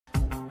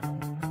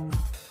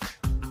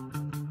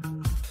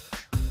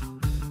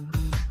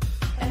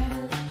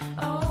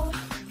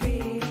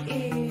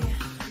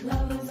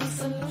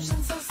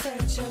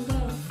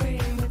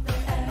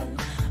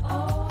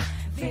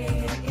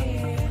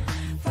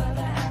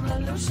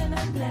evolution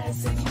and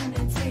blessing,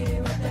 unity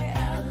with the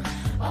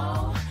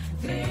L-O-V-E.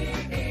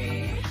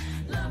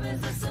 Love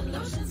is the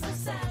solution, so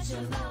set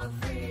your love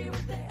free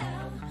with the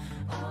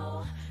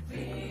L-O-V-E.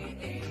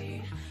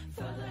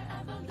 Further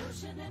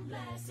evolution and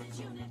blessed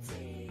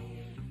unity.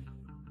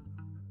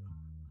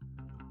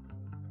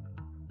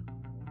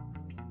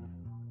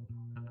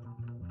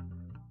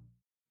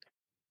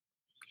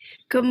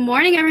 Good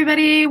morning,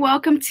 everybody.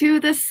 Welcome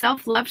to the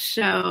Self-Love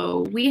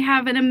Show. We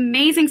have an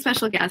amazing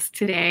special guest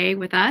today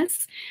with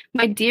us,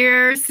 my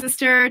dear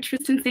sister,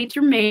 Tristan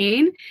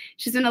St.Germain.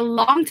 She's been a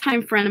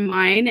longtime friend of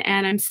mine,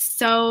 and I'm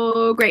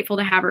so grateful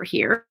to have her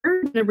here.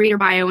 I'm going to read her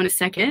bio in a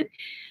second.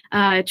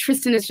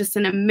 Tristan is just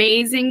an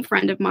amazing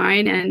friend of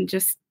mine and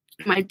just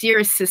my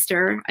dearest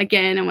sister.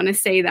 Again, I want to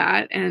say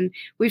that. And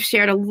we've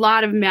shared a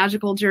lot of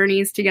magical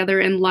journeys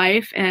together in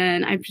life.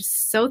 And I'm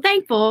just so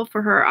thankful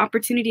for her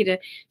opportunity to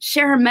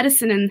share her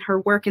medicine and her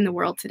work in the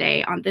world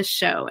today on this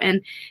show. And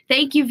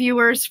thank you,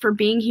 viewers, for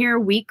being here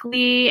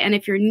weekly. And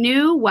if you're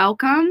new,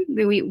 welcome.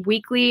 We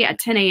weekly at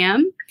 10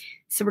 a.m.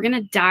 So we're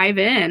going to dive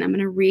in. I'm going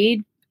to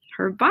read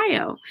her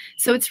bio.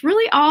 So it's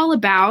really all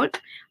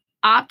about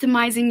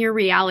optimizing your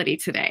reality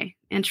today.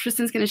 And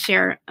Tristan's going to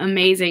share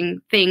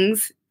amazing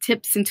things,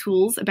 tips and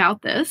tools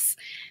about this.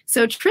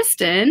 So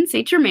Tristan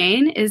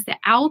St.Germain is the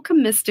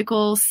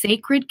alchemistical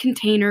sacred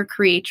container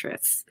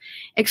creatress,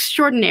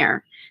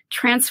 extraordinaire,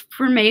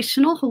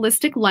 transformational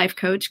holistic life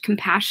coach,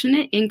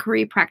 compassionate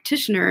inquiry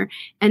practitioner,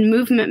 and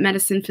movement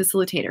medicine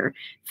facilitator,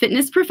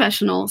 fitness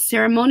professional,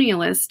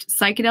 ceremonialist,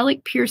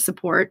 psychedelic peer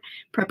support,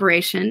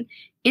 preparation,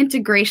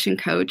 integration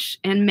coach,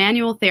 and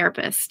manual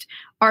therapist,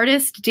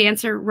 artist,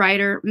 dancer,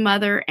 writer,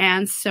 mother,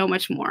 and so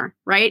much more,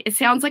 right? It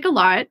sounds like a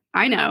lot,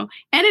 I know,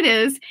 and it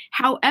is.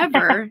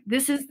 However,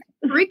 this is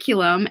the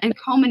curriculum and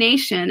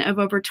culmination of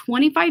over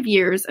 25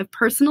 years of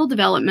personal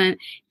development,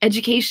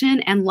 education,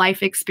 and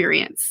life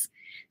experience.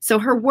 So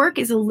her work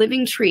is a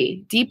living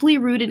tree, deeply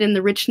rooted in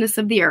the richness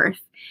of the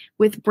earth,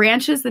 with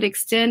branches that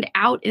extend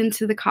out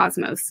into the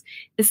cosmos.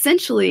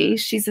 Essentially,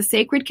 she's a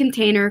sacred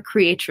container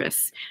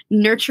creatress,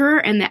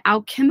 nurturer, and the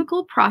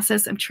alchemical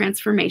process of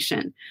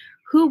transformation,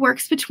 who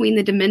works between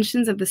the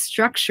dimensions of the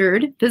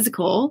structured,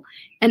 physical,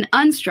 and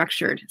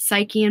unstructured,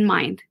 psyche and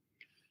mind.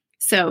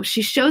 So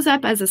she shows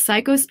up as a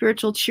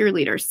psycho-spiritual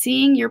cheerleader,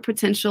 seeing your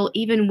potential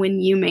even when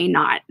you may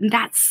not. And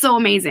that's so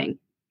amazing.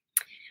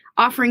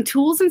 Offering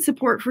tools and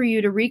support for you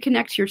to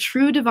reconnect your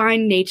true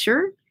divine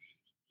nature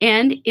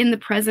and in the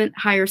present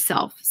higher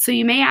self, so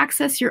you may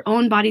access your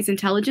own body's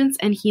intelligence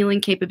and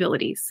healing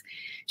capabilities.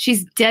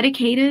 She's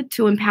dedicated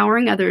to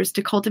empowering others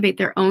to cultivate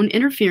their own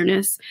inner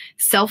fairness,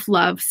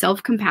 self-love,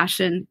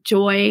 self-compassion,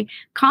 joy,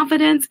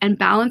 confidence, and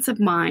balance of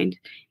mind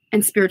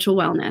and spiritual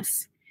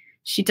wellness.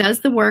 She does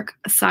the work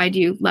aside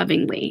you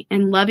lovingly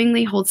and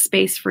lovingly holds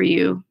space for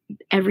you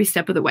every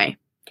step of the way.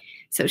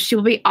 So she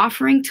will be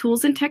offering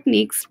tools and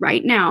techniques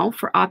right now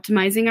for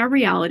optimizing our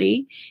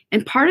reality.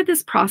 And part of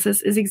this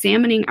process is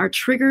examining our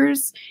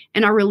triggers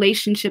and our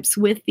relationships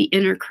with the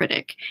inner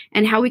critic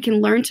and how we can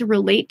learn to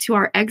relate to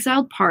our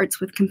exiled parts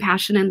with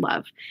compassion and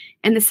love.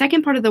 And the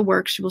second part of the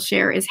work she will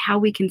share is how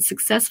we can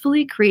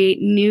successfully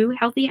create new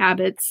healthy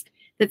habits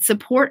that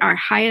support our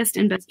highest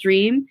and best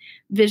dream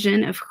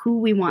vision of who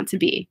we want to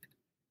be.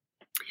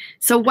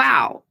 So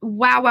wow,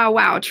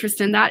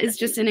 Tristan, that is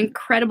just an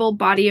incredible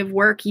body of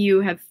work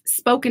you have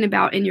spoken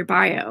about in your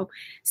bio.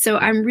 So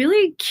I'm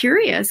really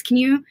curious, can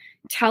you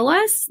tell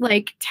us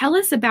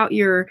about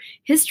your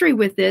history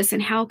with this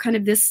and how kind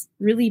of this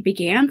really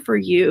began for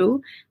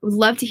you? I would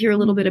love to hear a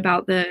little bit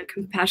about the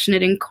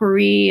compassionate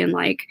inquiry and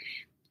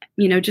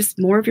just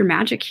more of your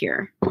magic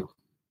here.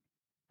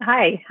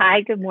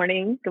 Hi, good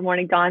morning. Good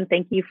morning, Dawn.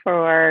 Thank you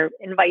for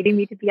inviting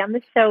me to be on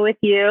the show with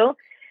you.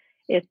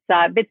 It's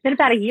been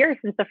about a year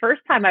since the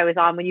first time I was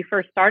on when you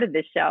first started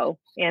this show.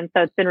 And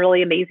so it's been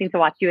really amazing to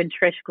watch you and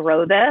Trish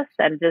grow this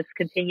and just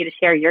continue to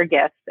share your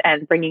gifts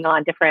and bringing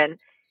on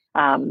different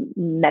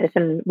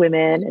medicine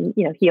women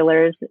and,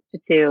 healers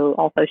to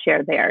also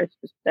share theirs.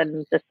 It's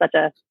been just such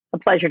a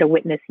pleasure to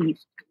witness you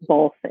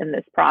both in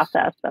this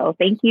process. So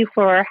thank you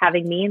for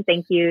having me, and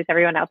thank you to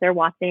everyone out there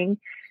watching,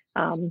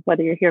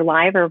 whether you're here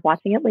live or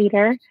watching it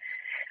later.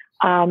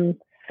 How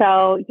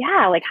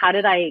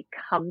did I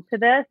come to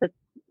this?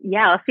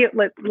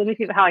 Let me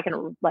see how I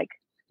can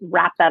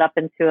wrap that up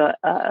into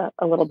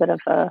a little bit of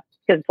because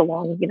it's a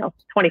long,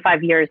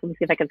 25 years. Let me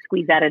see if I can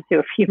squeeze that into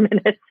a few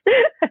minutes.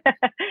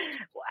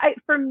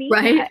 For me,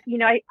 right.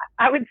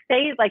 I would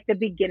say the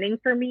beginning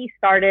for me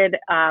started,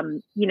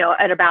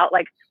 at about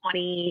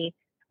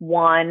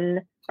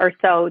 21 or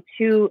so.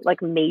 Two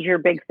major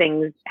big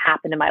things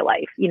happened in my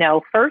life.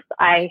 First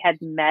I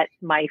had met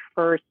my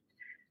first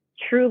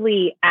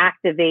truly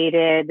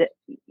activated,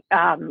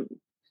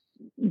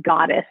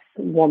 goddess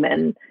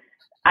woman.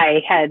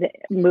 I had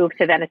moved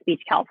to Venice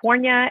Beach,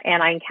 California,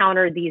 and I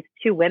encountered these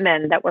two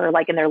women that were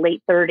in their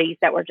late 30s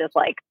that were just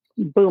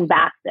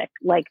boombastic,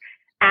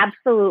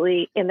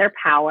 absolutely in their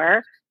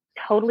power,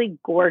 totally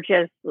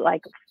gorgeous,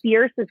 like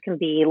fierce as can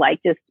be,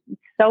 like just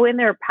so in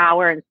their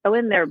power and so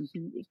in their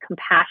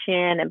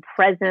compassion and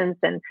presence.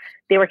 And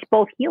they were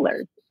both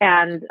healers.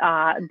 And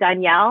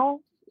Danielle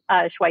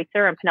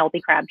Schweitzer and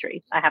Penelope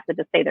Crabtree, I have to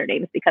just say their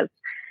names because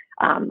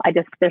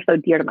they're so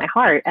dear to my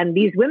heart. And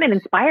these women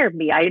inspired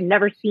me. I had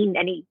never seen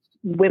any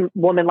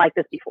woman like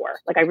this before.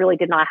 Like I really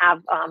did not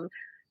have,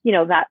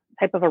 that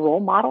type of a role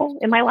model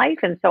in my life.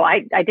 And so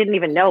I didn't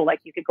even know like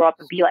you could grow up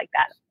and be like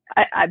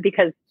that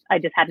because I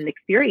just hadn't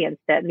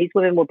experienced it. And these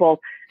women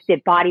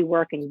did body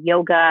work and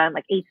yoga and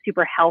like ate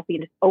super healthy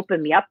and just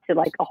opened me up to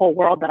like a whole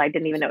world that I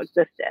didn't even know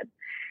existed.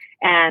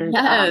 And,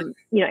 Yes.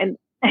 and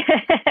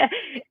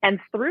and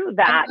through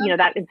that,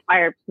 that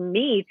inspired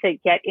me to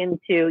get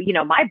into,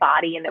 my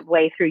body in a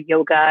way through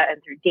yoga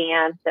and through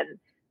dance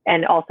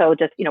and also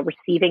just,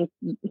 receiving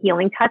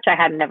healing touch. I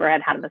had never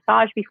had a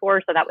massage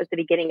before. So that was the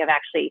beginning of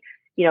actually,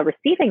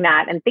 receiving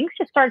that. And things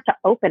just started to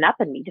open up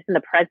in me just in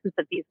the presence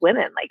of these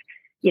women, like,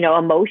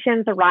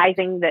 emotions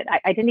arising that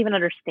I didn't even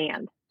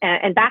understand.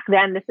 And back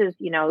then, this is,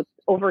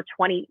 over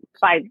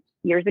 25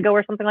 years ago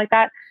or something like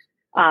that.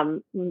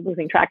 I'm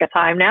losing track of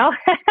time now.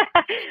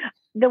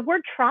 The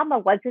word trauma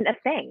wasn't a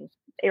thing,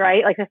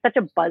 right? Like it's such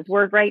a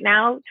buzzword right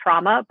now,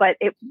 trauma, but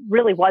it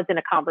really wasn't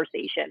a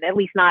conversation, at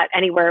least not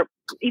anywhere,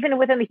 even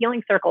within the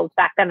healing circles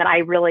back then that I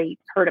really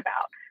heard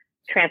about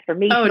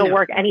transformational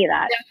work, any of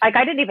that. Yeah. Like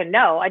I didn't even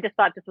know. I just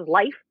thought this was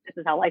life. This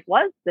is how life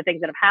was, the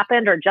things that have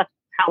happened or just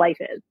how life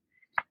is.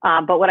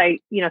 But what I,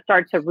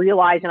 started to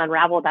realize and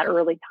unravel at that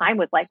early time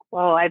was like,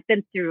 whoa, I've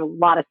been through a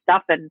lot of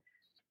stuff and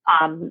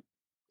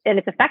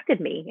it's affected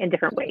me in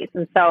different ways.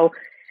 And so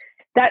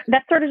that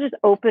sort of just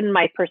opened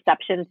my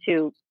perception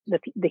to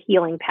the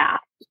healing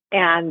path.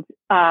 And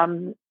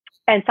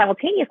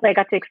simultaneously I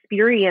got to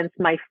experience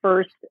my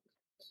first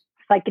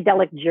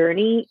psychedelic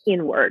journey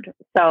inward.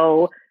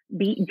 So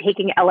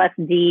taking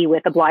LSD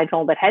with a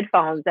blindfold with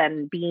headphones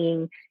and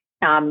being,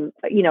 in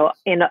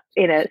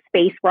a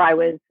space where I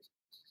was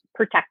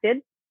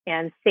protected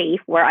and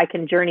safe, where I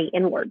can journey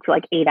inward for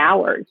like 8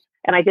 hours.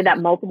 And I did that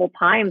multiple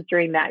times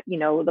during that,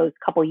 those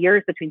couple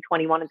years between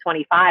 21 and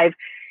 25.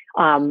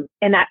 And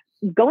that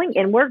going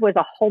inward was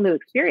a whole new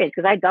experience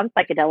because I'd done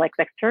psychedelics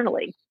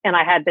externally and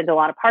I had been to a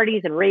lot of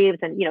parties and raves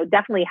and,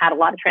 definitely had a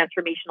lot of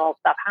transformational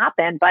stuff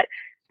happen, but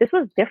this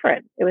was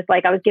different. It was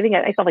like I was giving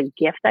myself a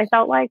gift, I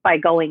felt like, by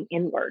going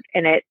inward,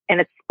 and it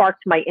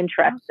sparked my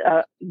interest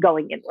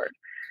going inward.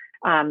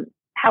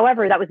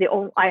 However, that was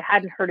I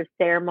hadn't heard of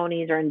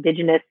ceremonies or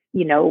indigenous,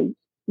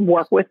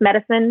 work with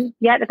medicine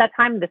yet at that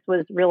time. This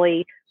was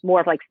really more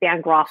of like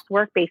Stan Groff's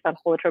work based on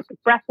holotropic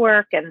breath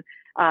work. And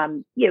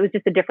it was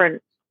just a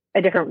different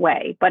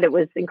way, but it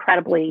was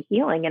incredibly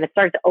healing and it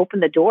started to open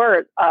the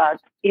door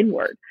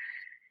inward.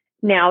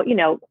 Now,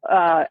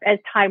 as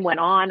time went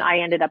on, I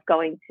ended up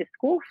going to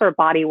school for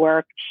body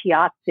work,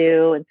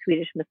 shiatsu and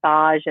Swedish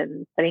massage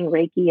and studying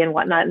Reiki and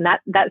whatnot. And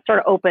that sort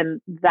of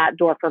opened that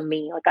door for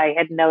me. Like I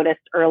had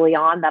noticed early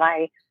on that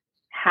I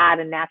had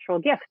a natural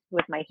gift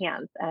with my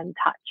hands and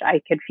touch.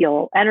 I could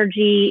feel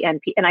energy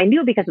and I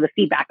knew because of the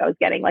feedback I was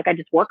getting. Like I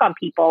just work on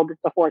people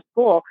just before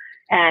school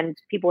and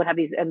people would have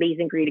these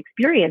amazing, great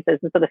experiences.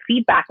 And so the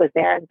feedback was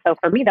there. And so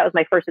for me, that was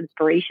my first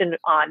inspiration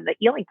on the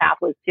healing path,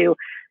 was to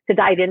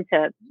dive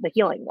into the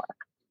healing work.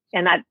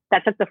 And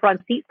that took the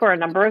front seat for a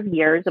number of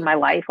years in my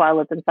life while I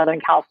lived in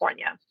Southern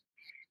California.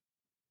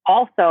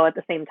 Also, at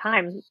the same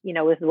time,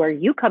 is where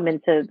you come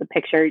into the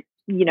picture,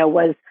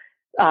 was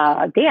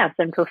dance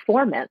and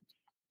performance.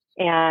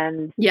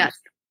 And yes,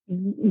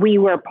 we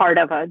were part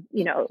of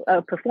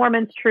a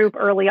performance troupe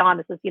early on.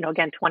 This is,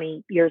 again,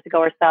 20 years ago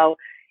or so.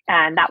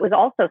 And that was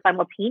also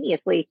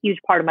simultaneously a huge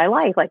part of my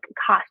life, like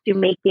costume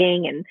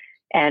making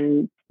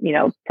and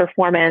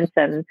performance.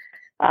 And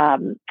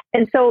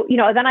so,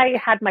 then I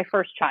had my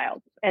first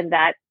child, and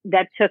that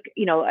took,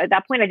 at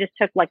that point I just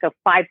took like a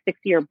 5-6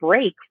 year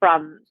break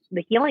from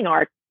the healing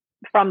arts,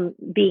 from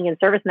being in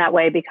service in that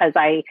way, because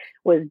I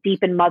was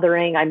deep in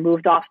mothering. I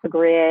moved off the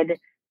grid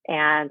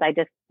and I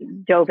just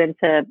dove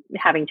into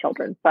having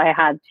children. So I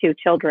had 2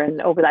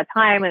 children over that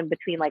time, and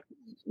between like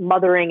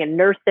mothering and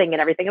nursing and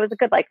everything, it was a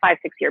good like 5-6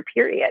 year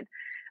period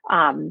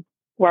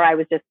where I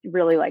was just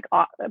really like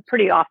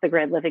pretty off the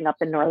grid, living up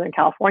in Northern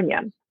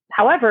California.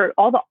 However,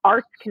 all the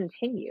arts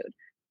continued,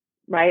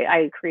 right?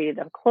 I created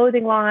a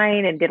clothing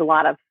line and did a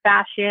lot of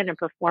fashion and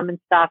performance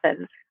stuff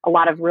and a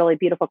lot of really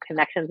beautiful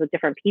connections with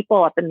different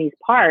people up in these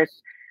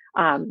parts.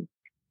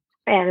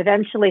 And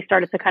eventually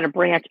started to kind of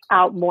branch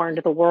out more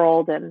into the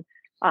world and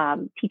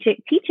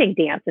teaching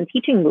dance and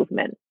teaching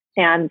movement,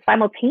 and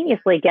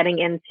simultaneously getting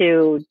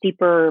into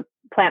deeper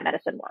plant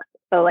medicine work.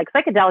 So like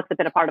psychedelics have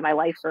been a part of my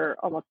life for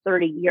almost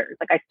 30 years.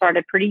 Like I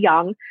started pretty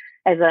young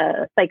as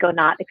a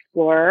psychonaut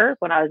explorer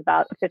when I was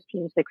about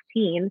 15,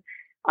 16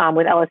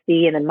 with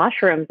LSD and then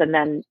mushrooms. And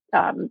then,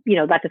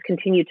 that just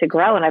continued to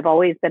grow. And I've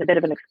always been a bit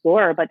of an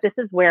explorer, but this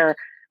is where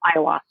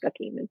ayahuasca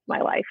came into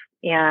my life,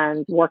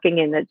 and working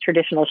in the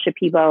traditional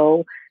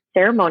Shipibo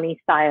ceremony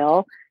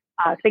style.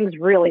 things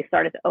really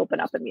started to open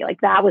up in me.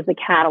 Like that was the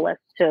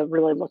catalyst to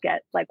really look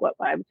at like what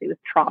I would say was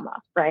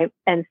trauma, right?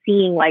 And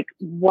seeing like,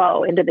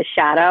 whoa, into the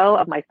shadow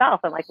of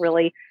myself, and like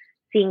really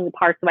seeing the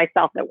parts of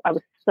myself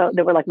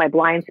that were like my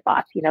blind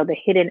spots, the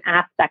hidden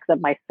aspects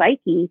of my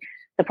psyche,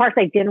 the parts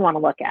I didn't want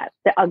to look at,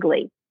 the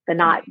ugly, the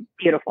not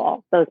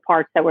beautiful, those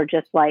parts that were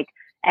just like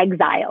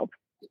exiled,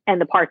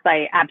 and the parts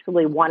I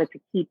absolutely wanted to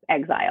keep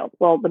exiled.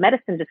 Well, the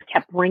medicine just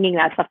kept bringing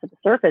that stuff to the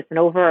surface. And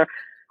over,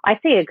 I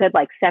say a good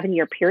like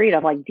 7-year period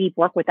of like deep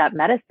work with that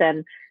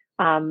medicine,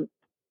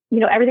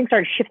 everything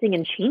started shifting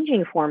and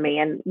changing for me.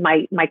 And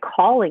my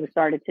calling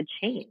started to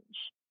change.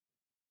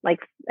 Like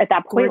at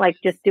that point, like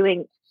just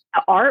doing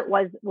art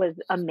was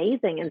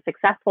amazing and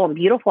successful and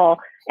beautiful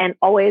and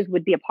always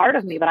would be a part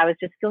of me. But I was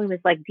just feeling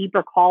this like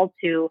deeper call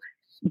to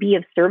be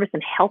of service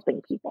and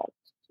helping people.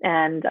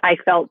 And I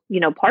felt,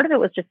 part of it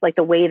was just like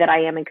the way that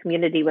I am in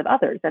community with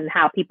others and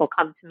how people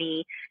come to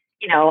me,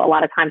 a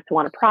lot of times to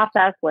want to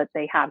process what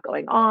they have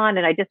going on.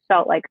 And I just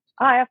felt like,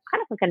 I have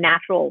kind of like a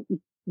natural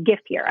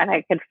gift here. And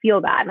I could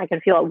feel that. And I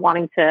could feel it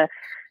wanting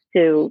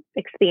to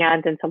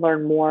expand and to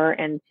learn more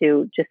and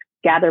to just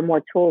gather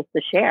more tools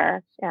to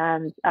share.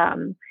 And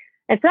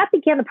so that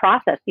began the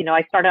process.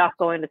 I started off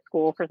going to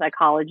school for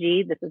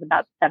psychology. This is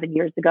about 7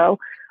 years ago.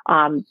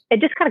 And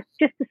just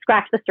to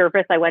scratch the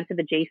surface, I went to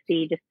the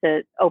JC just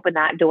to open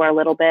that door a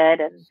little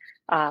bit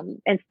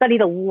and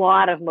studied a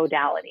lot of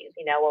modalities,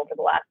 over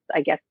the last,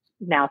 I guess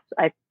now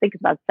I think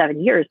it's about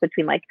 7 years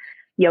between like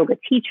yoga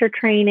teacher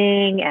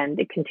training and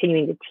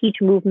continuing to teach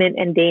movement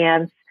and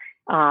dance,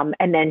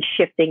 and then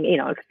shifting,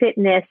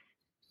 fitness.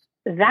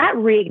 That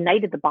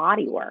reignited the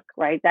body work,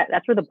 right?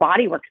 That's where the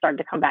body work started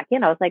to come back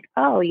in. I was like,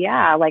 oh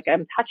yeah, like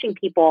I'm touching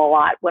people a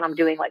lot when I'm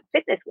doing like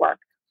fitness work.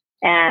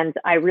 And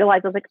I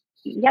realized I was like,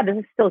 yeah, this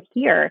is still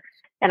here.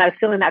 And I was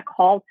feeling that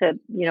call to,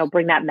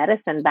 bring that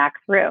medicine back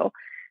through.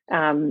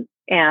 And,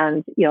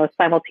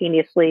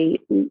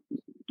 simultaneously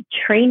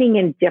training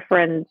in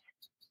different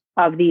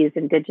of these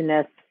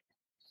indigenous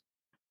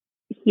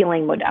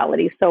healing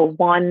modalities. So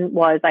one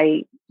was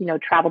I,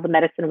 traveled the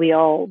medicine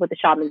wheel with the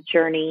shaman's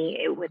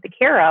journey with the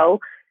Karo,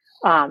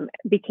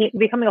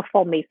 becoming a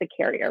full Mesa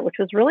carrier, which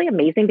was really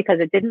amazing because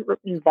it didn't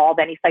involve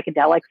any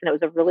psychedelics. And it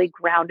was a really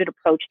grounded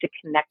approach to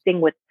connecting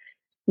with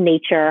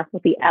nature,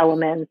 with the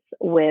elements,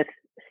 with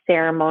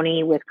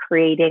ceremony, with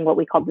creating what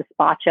we call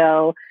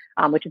despacho,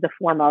 which is a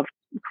form of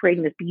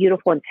creating this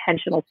beautiful,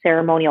 intentional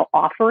ceremonial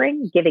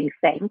offering, giving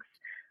thanks,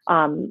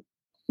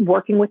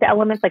 working with the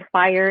elements like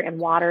fire and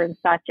water and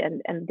such,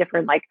 and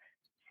different like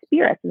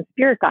spirits and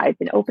spirit guides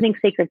and opening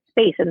sacred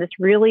space. And this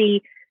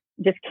really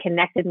just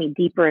connected me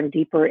deeper and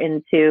deeper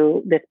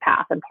into this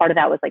path. And part of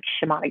that was like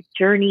shamanic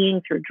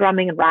journeying through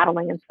drumming and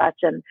rattling and such.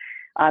 And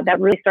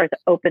that really started to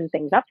open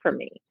things up for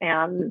me.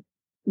 And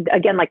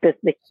again, like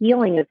the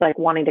healing is like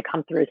wanting to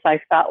come through. So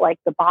I felt like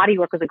the body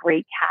work was a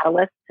great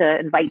catalyst to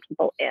invite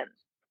people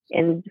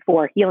in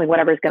for healing,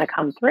 whatever is going to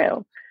come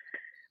through.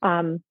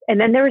 And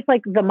then there was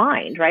like the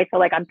mind, right? So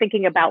like, I'm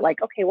thinking about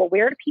like, okay, well,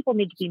 where do people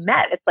need to be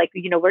met? It's like,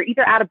 we're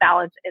either out of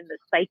balance in the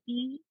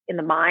psyche, in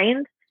the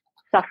mind,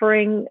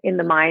 suffering in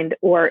the mind,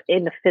 or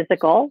in the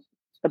physical,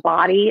 the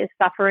body is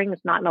suffering,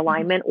 it's not in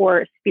alignment,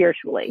 or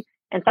spiritually.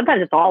 And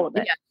sometimes it's all of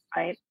it,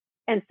 right?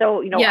 And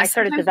so, I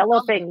started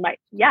developing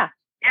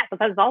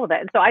sometimes it's all of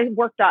it. And so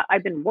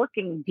I've been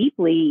working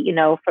deeply,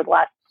 for the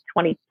last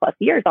 20 plus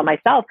years on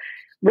myself,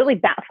 really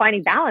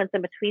finding balance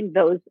in between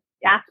those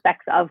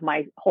aspects of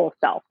my whole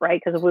self,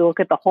 right? Because if we look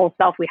at the whole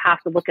self, we have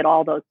to look at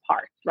all those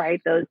parts,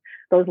 right?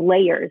 Those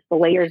layers, the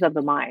layers of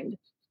the mind,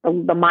 the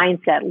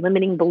mindset,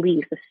 limiting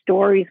beliefs, the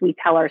stories we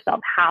tell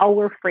ourselves, how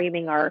we're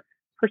framing our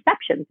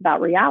perceptions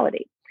about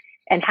reality,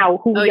 and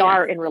who we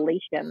are in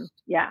relation.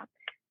 Yeah.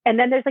 And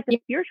then there's like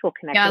the spiritual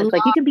connection. It's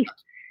like you can be.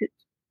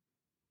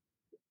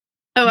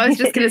 Oh, I was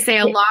just going to say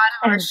a lot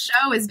of our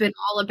show has been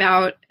all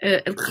about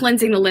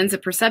cleansing the lens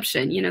of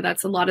perception.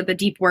 That's a lot of the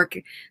deep work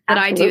that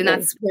I do. And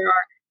that's where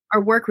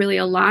our work really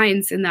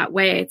aligns in that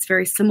way. It's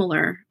very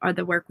similar are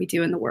the work we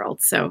do in the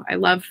world. So I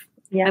love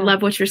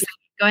what you're saying.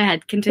 Go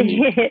ahead,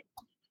 continue.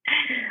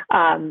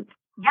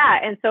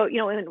 And so,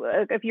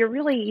 if you're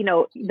really,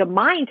 the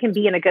mind can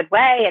be in a good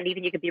way, and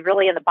even you could be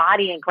really in the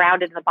body and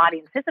grounded in the body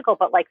and physical,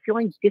 but like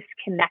feeling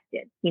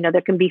disconnected,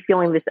 there can be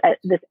feeling this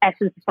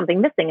essence of something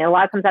missing. And a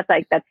lot of times that's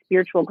like that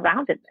spiritual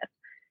groundedness,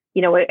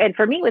 and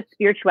for me, what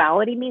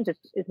spirituality means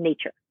is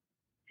nature,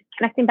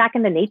 connecting back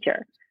into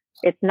nature.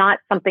 It's not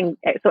something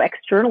so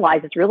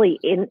externalized. It's really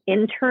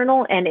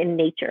internal and in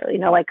nature,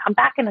 like come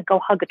back and go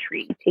hug a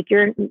tree, take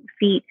your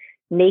feet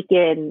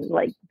naked, and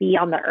like be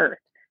on the earth.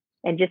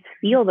 And just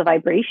feel the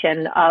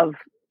vibration of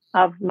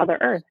Mother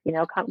Earth, get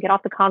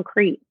off the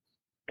concrete,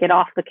 get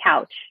off the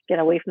couch, get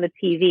away from the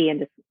TV,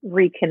 and just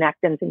reconnect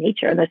into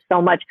nature. And there's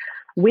so much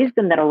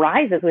wisdom that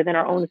arises within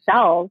our own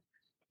selves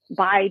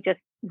by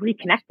just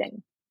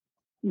reconnecting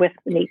with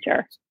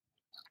nature,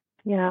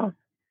 And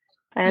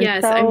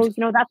yes, so,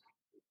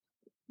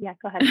 Yeah,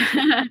 go ahead.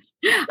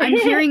 I'm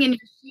hearing and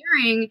you're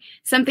hearing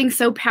something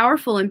so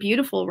powerful and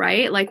beautiful,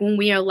 right? Like when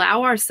we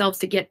allow ourselves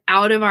to get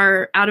out of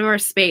our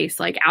space,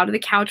 like out of the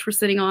couch we're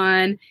sitting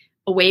on,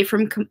 away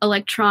from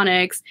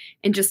electronics,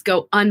 and just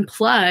go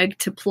unplug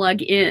to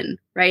plug in,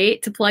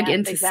 right? To plug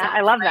into self.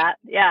 I love right? that.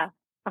 Yeah.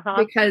 Uh-huh.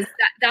 Because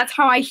that's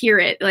how I hear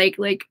it. Like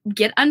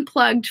get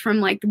unplugged from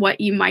like what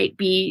you might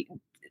be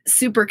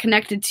super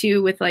connected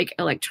to with like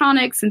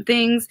electronics and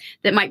things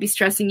that might be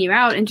stressing you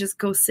out, and just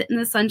go sit in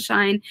the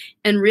sunshine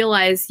and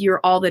realize you're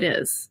all that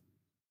is.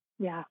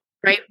 Yeah.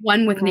 Right.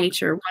 One with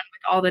nature, one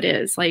with all that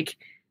is. Like,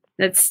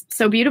 that's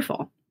so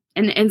beautiful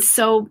and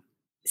so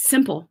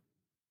simple.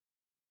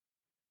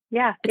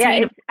 Yeah.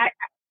 It's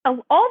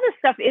all this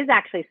stuff is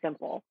actually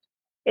simple.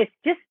 It's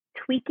just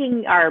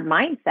tweaking our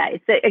mindset.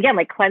 It's again,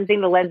 like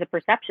cleansing the lens of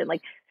perception,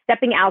 like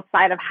stepping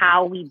outside of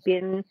how we've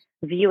been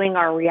viewing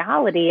our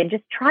reality and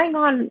just trying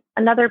on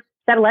another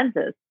set of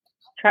lenses,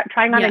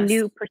 trying on a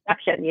new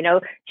perception,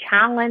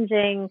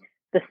 challenging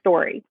the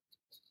story,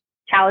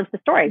 challenge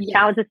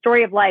the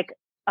story of like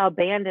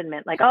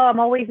abandonment. Like, oh, I'm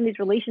always in these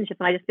relationships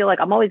and I just feel like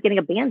I'm always getting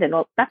abandoned.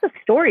 Well, that's a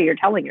story you're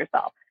telling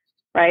yourself.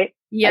 Right.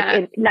 Yeah.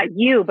 Like not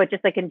you, but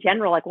just like in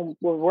general, like when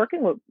we're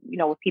working with,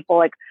 with people,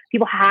 like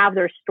people have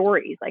their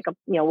stories, like,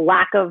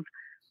 lack of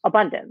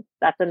abundance.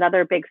 That's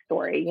another big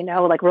story,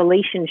 like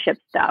relationship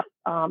stuff.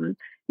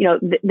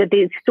 That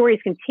these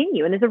stories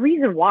continue. And there's a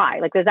reason why,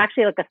 like, there's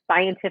actually like a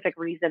scientific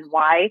reason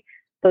why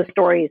those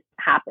stories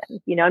happen,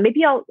 and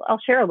maybe I'll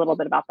share a little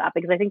bit about that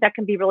because I think that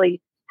can be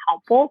really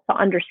helpful to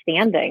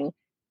understanding,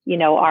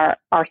 our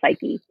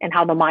psyche and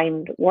how the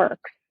mind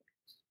works.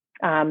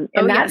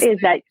 Is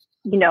that,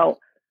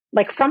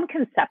 like from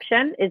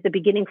conception is the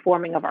beginning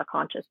forming of our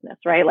consciousness,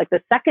 right? Like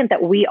the second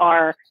that we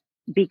are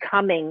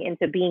becoming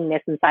into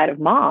beingness inside of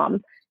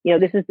mom,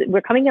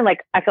 we're coming in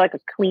like, I feel like a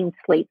clean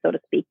slate, so to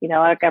speak,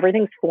 like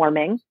everything's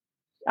forming.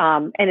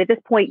 And at this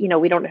point,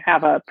 we don't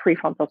have a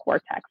prefrontal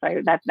cortex,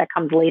 right? That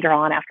comes later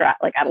on after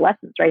like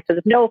adolescence, right? So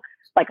there's no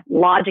like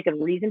logic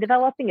and reason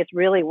developing. It's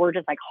really, we're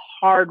just like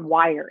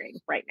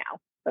hardwiring right now.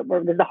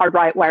 There's the hard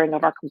wiring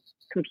of our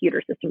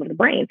computer system of the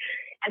brain.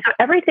 And so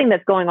everything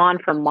that's going on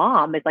for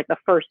mom is like the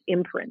first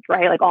imprint,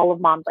 right? Like all of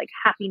mom's like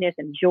happiness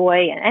and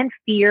joy and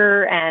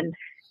fear and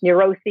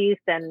neuroses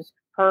and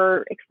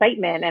her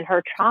excitement and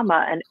her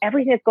trauma and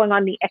everything that's going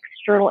on in the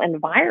external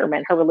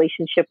environment, her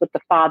relationship with the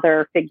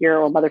father figure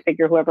or mother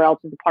figure, whoever else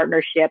is the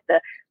partnership,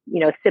 the,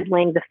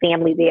 siblings, the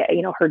family,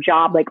 her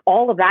job, like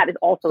all of that is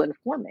also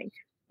informing.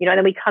 And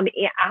then we come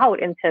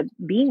out into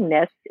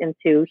beingness,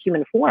 into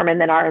human form, and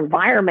then our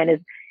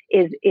environment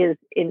is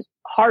in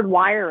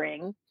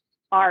hardwiring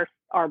our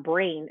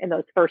brain in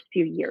those first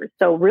few years.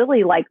 So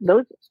really, like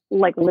those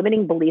like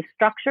limiting belief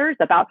structures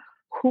about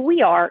who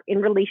we are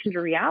in relation to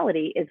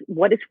reality is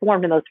what is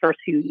formed in those first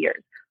few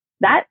years.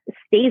 That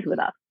stays with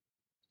us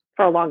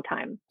for a long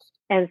time.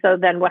 And so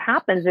then what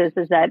happens is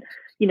that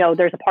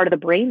there's a part of the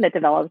brain that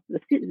develops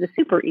the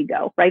super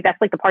ego, right?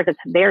 That's like the part that's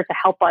there to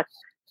help us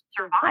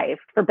survive,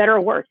 for better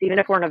or worse. Even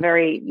if we're in a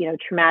very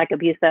traumatic,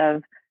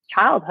 abusive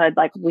childhood,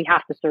 like we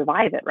have to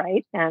survive it,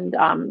 right? And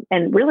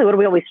really, what are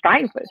we always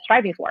striving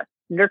for?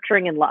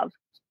 Nurturing and love,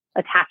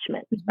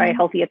 attachment, right?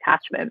 Healthy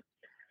attachment.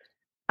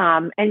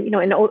 And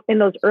in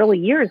those early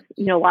years,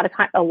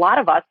 a lot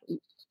of us,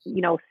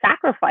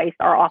 sacrifice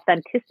our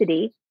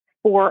authenticity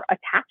for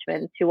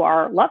attachment to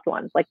our loved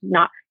ones, like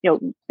not,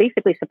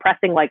 basically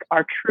suppressing like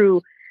our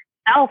true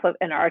self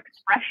and our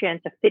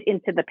expression to fit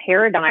into the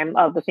paradigm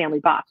of the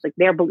family box, like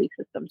their belief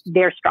systems,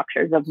 their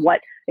structures of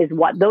what is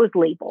what, those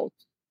labels,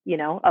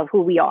 of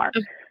who we are.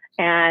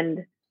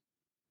 And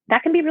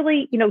that can be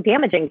really,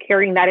 damaging,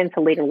 carrying that into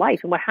later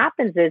life. And what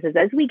happens is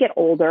as we get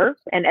older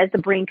and as the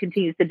brain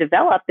continues to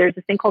develop, there's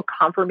this thing called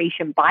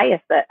confirmation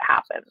bias that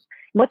happens.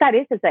 And what that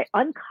is that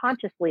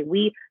unconsciously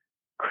we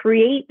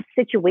create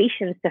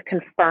situations to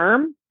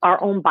confirm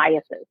our own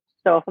biases.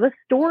 So if the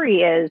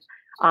story is,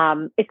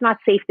 it's not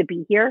safe to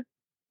be here,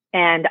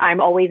 and I'm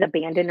always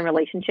abandoned in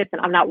relationships,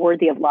 and I'm not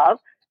worthy of love,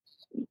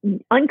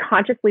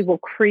 unconsciously we'll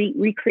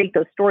recreate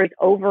those stories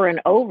over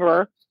and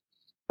over,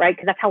 right?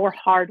 Because that's how we're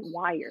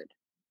hardwired.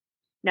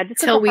 Now,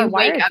 just until we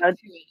wake up.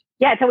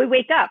 Until we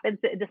wake up and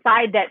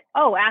decide that,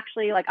 oh,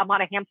 actually, like I'm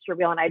on a hamster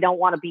wheel and I don't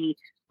want to be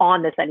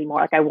on this anymore.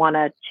 Like I want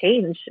to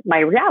change my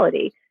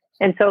reality.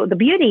 And so the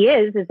beauty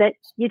is that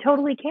you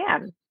totally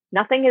can.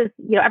 Nothing is,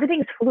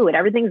 everything's fluid.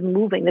 Everything's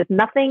moving. There's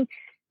nothing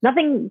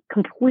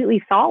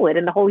completely solid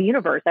in the whole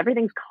universe.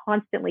 Everything's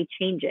constantly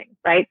changing,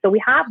 right? So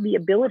we have the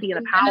ability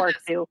and the power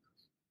to.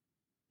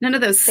 None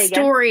of those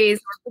stories,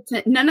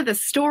 none of the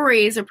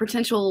stories or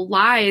potential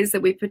lies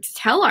that we put to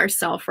tell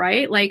ourselves,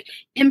 right? Like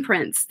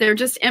imprints. They're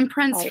just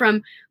imprints from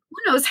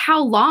who knows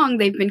how long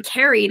they've been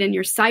carried in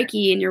your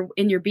psyche and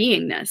in your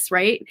beingness,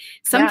 right?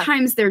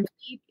 Sometimes they're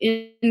deep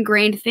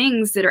ingrained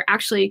things that are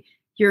actually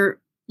your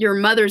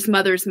mother's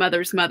mother's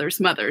mother's mother's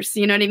mother's.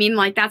 You know what I mean?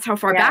 Like that's how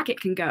far back it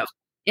can go.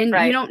 And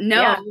you don't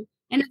know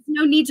And it's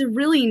no need to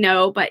really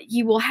know, but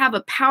you will have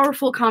a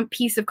powerful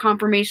piece of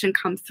confirmation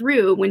come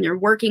through when you're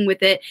working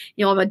with it.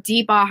 You'll have a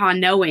deep aha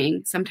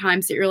knowing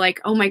sometimes that you're like,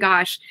 oh my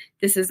gosh,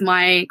 this is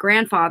my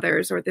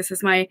grandfather's, or this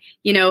is my,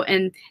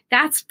 and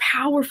that's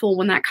powerful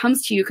when that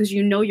comes to you, because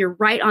you're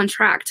right on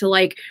track to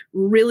like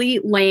really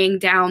laying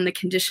down the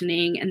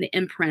conditioning and the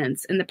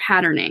imprints and the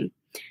patterning,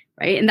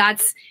 right? And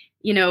that's,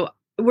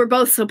 we're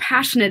both so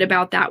passionate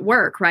about that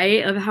work,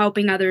 right? Of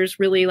helping others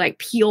really like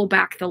peel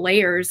back the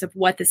layers of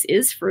what this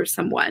is for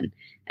someone.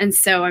 And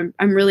so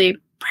I'm really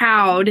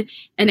proud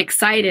and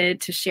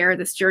excited to share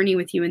this journey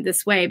with you in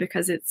this way,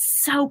 because it's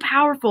so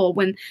powerful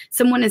when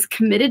someone is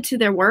committed to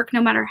their work,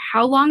 no matter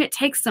how long it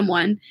takes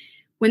someone,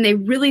 when they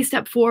really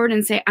step forward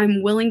and say,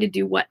 I'm willing to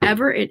do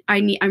whatever I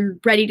need. I'm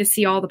ready to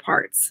see all the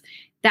parts.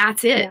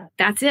 That's it. Yeah.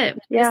 That's it.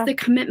 Yeah. Just the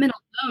commitment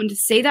alone to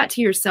say that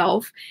to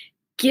yourself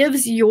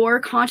gives your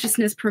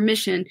consciousness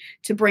permission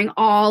to bring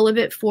all of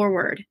it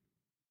forward.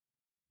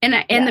 And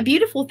the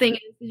beautiful thing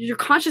is your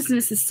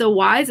consciousness is so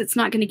wise, it's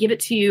not going to give it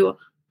to you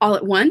all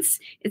at once.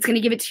 It's going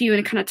to give it to you in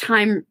a kind of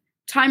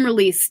time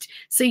released.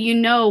 So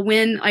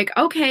when, like,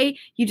 okay,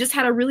 you just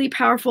had a really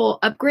powerful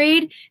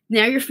upgrade.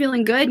 Now you're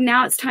feeling good.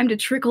 Now it's time to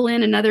trickle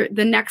in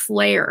the next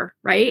layer,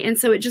 right? And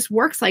so it just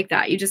works like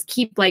that. You just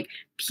keep like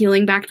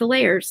peeling back the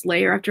layers,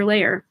 layer after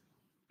layer.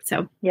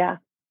 So yeah.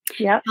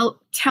 Yeah.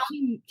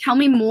 Tell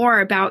me more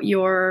about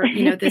your,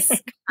 this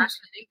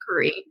compassionate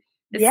inquiry.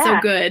 It's so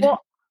good.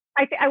 Well,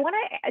 I want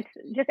to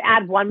just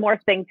add one more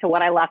thing to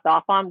what I left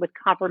off on with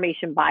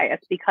confirmation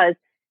bias, because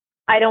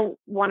I don't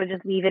want to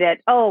just leave it at,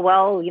 oh,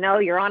 well,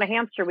 you're on a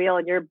hamster wheel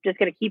and you're just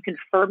going to keep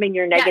confirming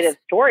your negative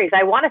stories.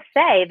 I want to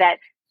say that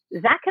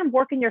can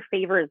work in your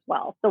favor as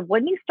well. So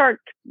when you start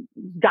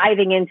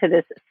diving into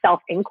this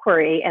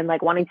self-inquiry and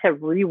like wanting to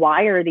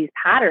rewire these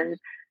patterns,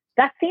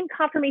 that same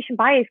confirmation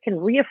bias can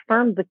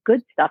reaffirm the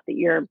good stuff that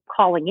you're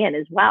calling in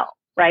as well,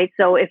 right?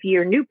 So if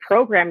your new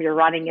program you're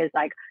running is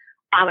like,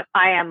 I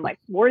am like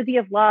worthy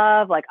of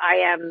love, like I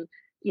am,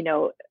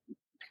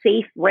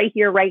 safe right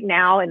here, right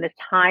now in this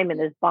time, in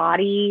this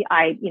body,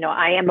 I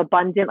am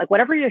abundant, like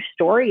whatever your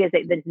story is,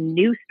 this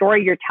new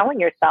story you're telling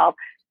yourself,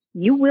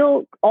 you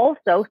will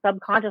also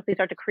subconsciously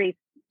start to create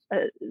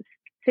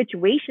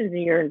situations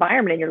in your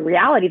environment and your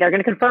reality that are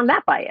going to confirm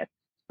that bias,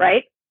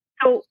 right?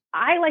 So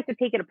I like to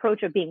take an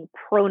approach of being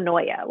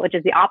pronoia, which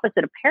is the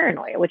opposite of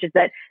paranoia, which is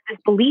that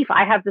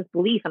I have this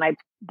belief, and I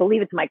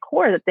believe it to my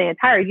core that the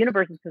entire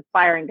universe is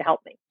conspiring to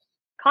help me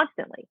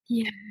constantly.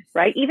 Yes.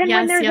 Right. Even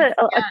when there's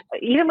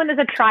even when there's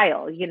a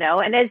trial,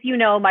 and as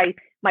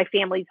my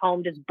family's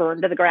home just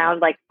burned to the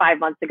ground like 5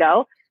 months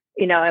ago,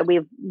 and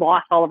we've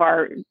lost all of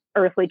our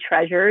earthly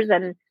treasures.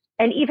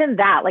 And even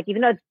that, like,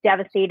 even though it's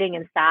devastating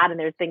and sad and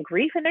there's been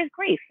grief, and there's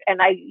grief,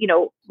 and I,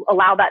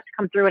 allow that to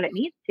come through when it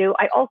needs to,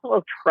 I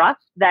also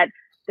trust that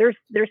there's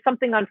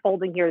something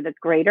unfolding here that's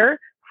greater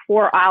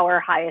for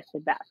our highest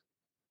and best.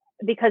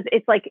 Because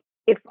it's like,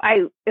 if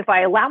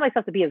I allow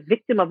myself to be a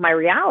victim of my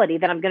reality,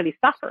 then I'm going to be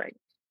suffering.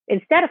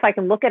 Instead, if I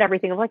can look at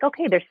everything, I'm like,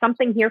 okay, there's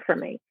something here for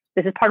me.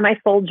 This is part of my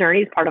soul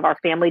journey, it's part of our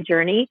family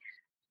journey.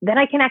 Then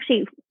I can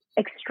actually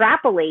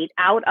extrapolate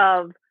out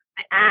of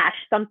ash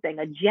something,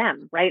 a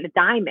gem, right? A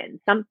diamond,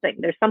 something.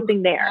 There's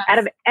something there out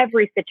of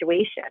every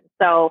situation.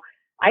 So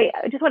I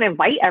just want to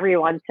invite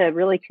everyone to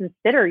really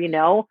consider,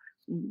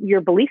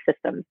 your belief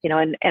systems,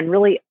 and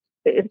really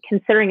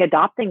considering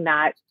adopting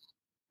that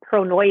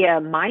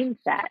pronoia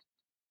mindset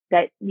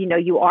that,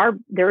 you are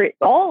there.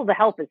 All the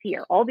help is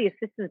here. All the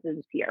assistance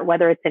is here,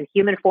 whether it's in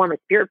human form or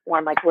spirit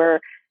form, like we're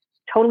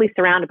totally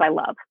surrounded by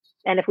love.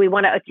 And if we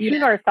want to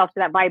attune ourselves to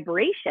that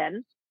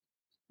vibration,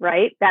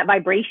 right? That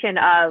vibration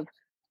of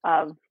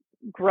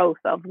growth,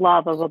 of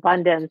love, of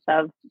abundance,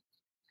 of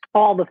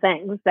all the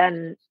things,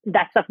 then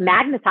that stuff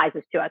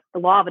magnetizes to us. The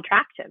law of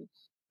attraction,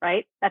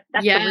 right? That's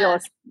the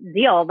realest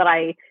deal that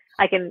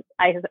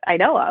I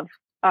know of,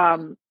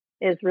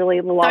 is really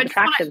the law of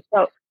attraction.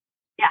 So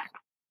yeah.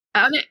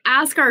 I'm going to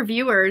ask our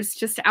viewers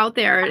just out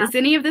there, is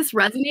any of this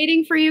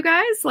resonating for you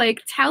guys?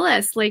 Like, tell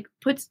us, like,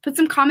 put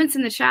some comments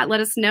in the chat.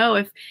 Let us know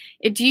if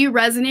do you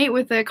resonate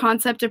with the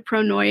concept of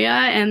pronoia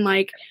and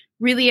like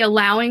really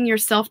allowing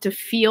yourself to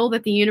feel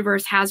that the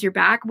universe has your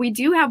back. We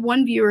do have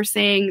one viewer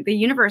saying the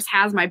universe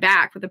has my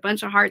back with a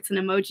bunch of hearts and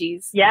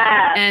emojis.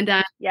 Yeah. And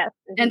yes,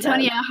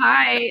 Antonia,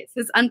 hi,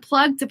 says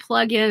unplug to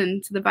plug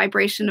in to the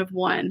vibration of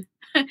one.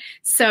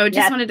 So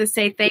just wanted to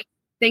say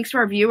thanks to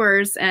our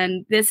viewers.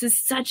 And this is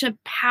such a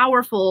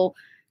powerful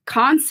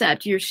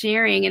concept you're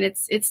sharing. And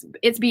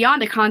it's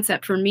beyond a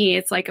concept for me.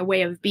 It's like a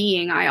way of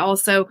being. I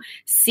also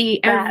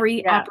see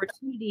every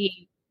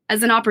opportunity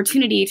as an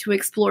opportunity to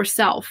explore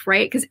self,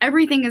 right? Because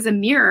everything is a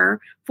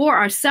mirror for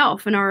our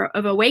self and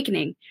of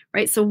awakening,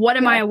 right? So what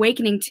am I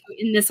awakening to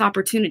in this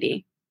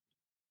opportunity?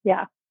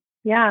 Yeah.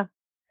 Yeah.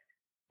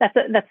 That's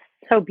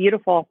so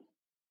beautiful.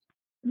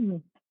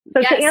 So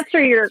to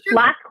answer your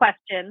last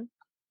question,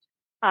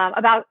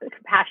 about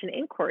compassionate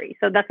inquiry.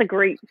 So that's a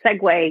great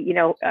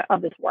segue,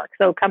 of this work.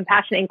 So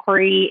compassionate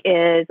inquiry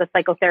is a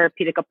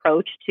psychotherapeutic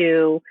approach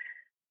to,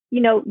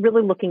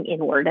 really looking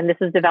inward. And this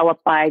is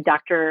developed by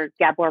Dr.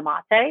 Gabor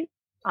Mate.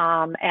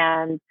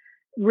 And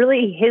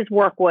really his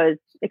work was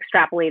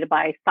extrapolated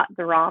by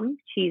St.Germain.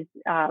 She's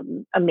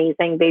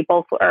amazing. They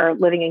both are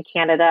living in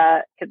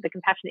Canada. The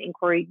Compassionate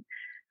Inquiry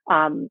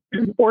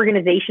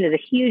organization is a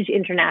huge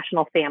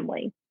international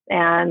family.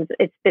 And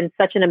it's been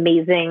such an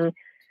amazing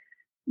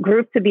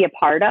group to be a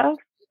part of.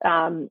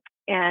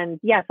 And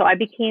yeah, so I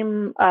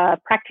became a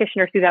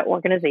practitioner through that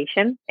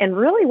organization. And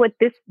really what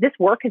this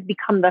work has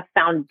become the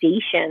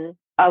foundation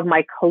of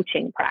my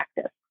coaching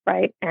practice,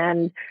 right?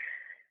 And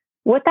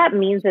what that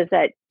means is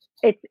that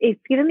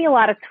it's given me a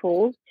lot of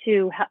tools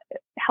to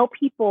help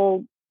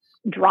people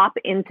drop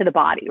into the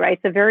body, right?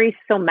 It's a very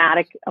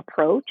somatic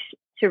approach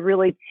to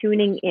really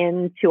tuning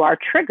into our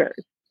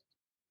triggers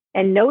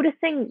and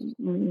noticing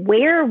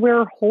where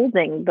we're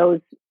holding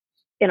those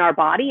in our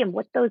body and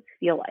what those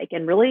feel like.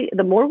 And really,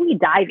 the more we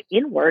dive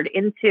inward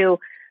into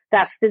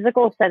that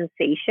physical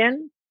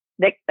sensation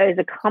that is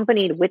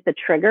accompanied with the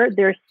trigger,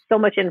 there's so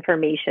much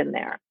information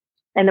there.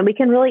 And then we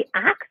can really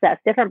access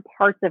different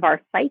parts of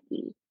our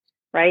psyche,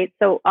 right?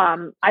 So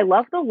I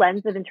love the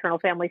lens of internal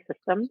family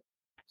systems.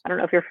 I don't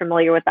know if you're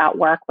familiar with that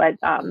work, but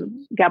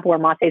Gabor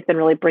Mate has been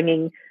really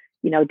bringing,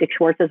 Dick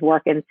Schwartz's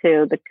work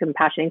into the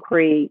Compassion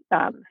Inquiry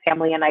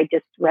family. And I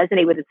just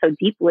resonate with it so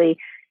deeply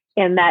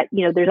in that,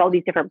 there's all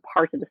these different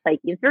parts of the psyche.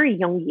 It's very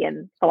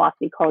Jungian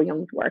philosophy, Carl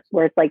Jung's work,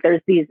 where it's like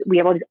we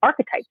have all these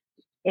archetypes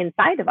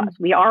inside of us.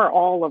 We are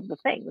all of the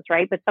things,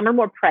 right? But some are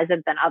more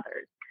present than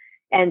others.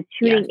 And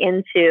tuning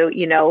into,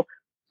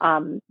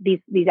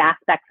 these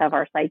aspects of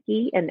our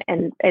psyche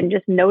and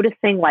just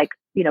noticing like,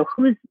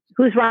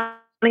 who's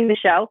running the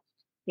show,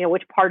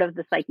 which part of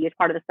the psyche is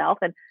part of the self,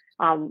 and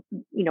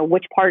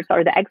which parts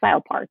are the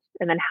exile parts,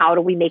 and then how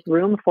do we make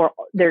room for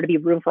there to be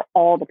room for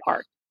all the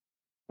parts,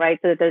 right?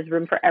 So that there's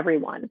room for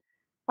everyone.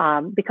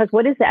 Because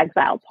what is the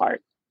exile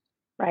part,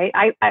 right?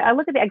 I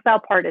look at the exile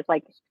part as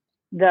like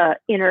the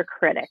inner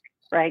critic,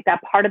 right?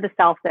 That part of the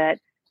self that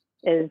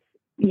is,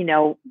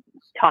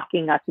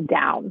 talking us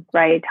down,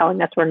 right?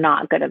 Telling us we're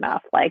not good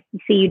enough. Like,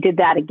 see, you did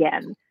that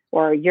again,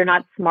 or you're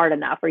not smart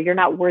enough, or you're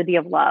not worthy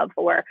of love,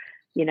 or,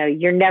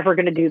 you're never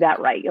going to do that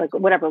right. Like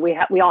whatever, we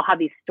all have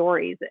these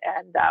stories,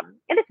 and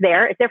it's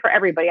there for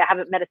everybody. I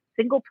haven't met a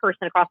single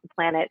person across the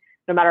planet,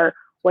 no matter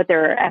what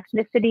their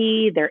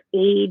ethnicity, their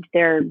age,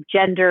 their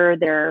gender,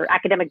 their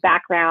academic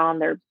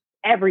background,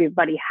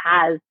 everybody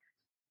has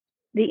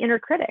the inner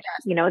critic,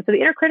 and so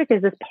the inner critic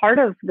is this part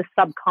of the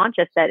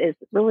subconscious that is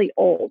really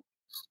old,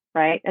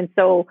 right? And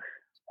so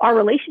our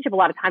relationship a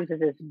lot of times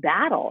is this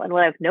battle. And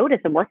what I've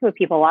noticed in working with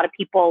people, a lot of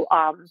people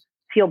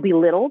feel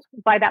belittled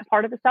by that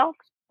part of the self,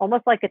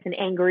 almost like it's an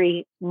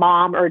angry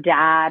mom or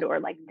dad or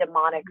like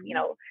demonic,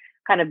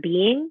 kind of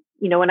being.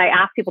 When I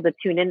ask people to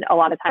tune in a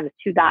lot of times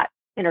to that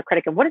inner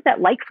critic and what is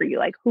that like for you?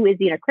 Like, who is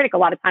the inner critic? A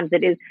lot of times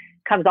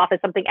comes off as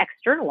something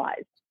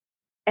externalized.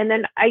 And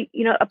then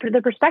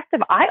the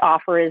perspective I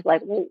offer is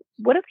like, well,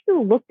 what if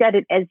you looked at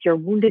it as your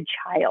wounded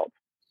child?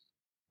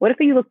 What if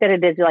you looked at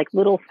it as like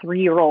little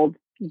 3-year-old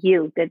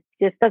you that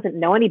just doesn't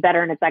know any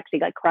better and it's actually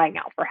like crying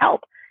out for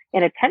help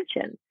and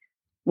attention?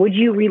 Would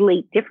you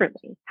relate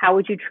differently? How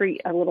would you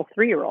treat a little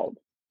 3-year-old?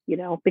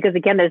 Because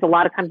again, there's a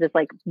lot of times it's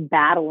like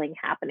battling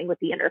happening with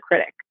the inner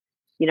critic.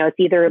 It's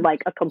either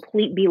like a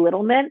complete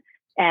belittlement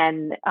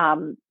and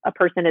a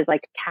person is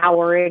like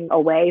cowering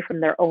away from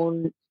their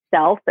own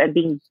self and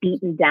being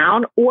beaten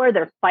down, or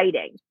they're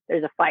fighting.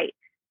 There's a fight.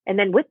 And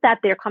then with that,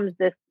 there comes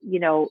this,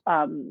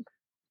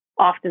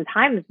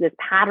 oftentimes this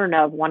pattern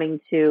of wanting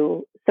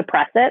to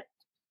suppress it,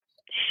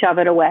 shove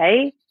it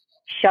away,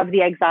 shove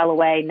the exile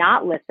away,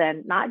 not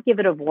listen, not give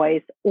it a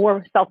voice,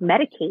 or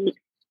self-medicate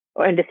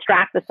and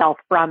distract the self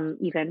from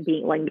even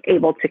being like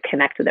able to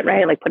connect with it,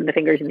 right? Like putting the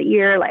fingers in the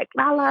ear, like,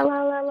 la, la,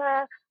 la, la,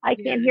 la, I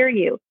can't hear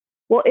you.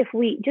 Well, if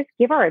we just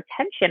give our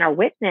attention, our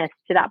witness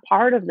to that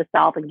part of the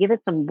self and give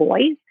it some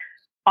voice,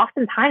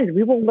 oftentimes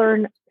we will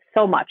learn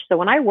so much. So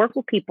when I work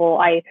with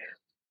people,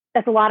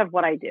 that's a lot of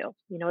what I do,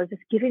 is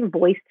just giving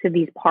voice to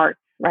these parts,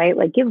 right?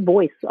 Like give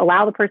voice,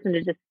 allow the person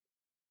to just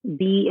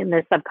be in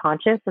their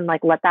subconscious and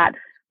like let that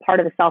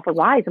part of the self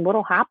arise. And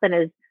what'll happen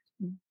is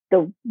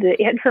the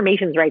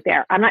information's right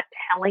there. I'm not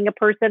telling a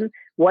person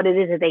what it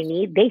is that they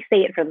need. They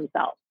say it for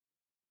themselves.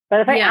 But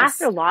if I ask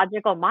their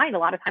logical mind, a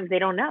lot of times they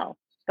don't know.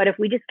 But if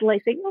we just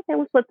like say, okay,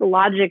 let's let the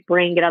logic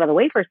brain get out of the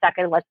way for a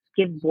second. Let's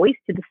give voice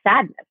to the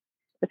sadness.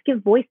 Let's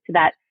give voice to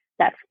that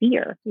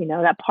fear,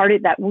 that part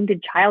of that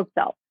wounded child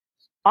self.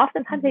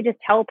 Oftentimes they just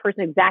tell a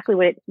person exactly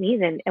what it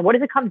needs. And what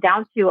does it come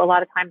down to a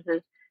lot of times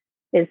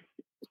is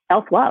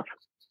self-love,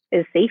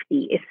 is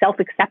safety, is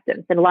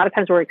self-acceptance. And a lot of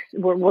times we're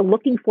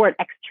looking for it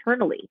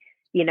externally,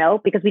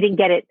 because we didn't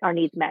get our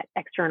needs met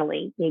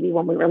externally, maybe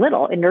when we were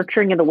little, and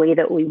nurturing in the way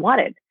that we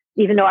wanted,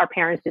 even though our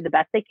parents did the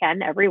best they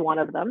can, every one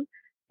of them,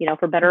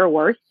 for better or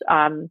worse,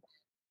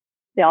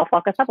 they all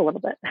fuck us up a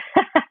little bit.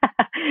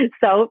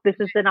 So this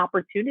is an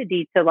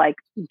opportunity to like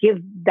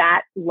give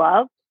that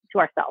love to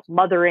ourselves,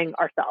 mothering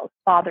ourselves,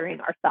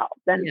 fathering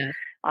ourselves,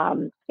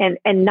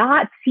 and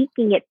not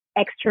seeking it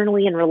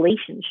externally in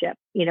relationship,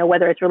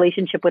 whether it's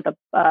relationship with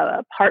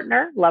a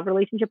partner, love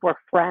relationship, or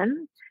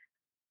friends.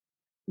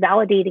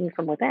 validating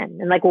from within.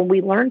 And like when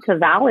we learn to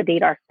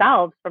validate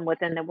ourselves from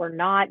within, then we're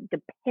not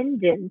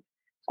dependent,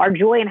 our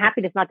joy and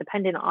happiness not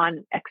dependent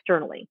on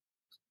externally.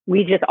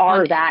 We just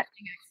are that.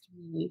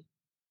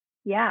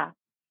 Yeah.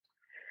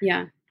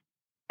 Yeah.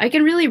 I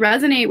can really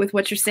resonate with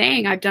what you're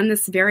saying. I've done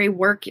this very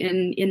work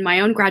in my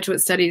own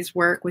graduate studies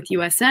work with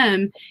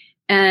USM,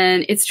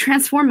 and it's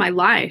transformed my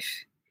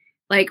life.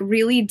 Like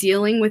really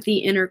dealing with the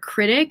inner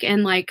critic,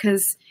 and like,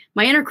 cause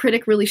my inner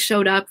critic really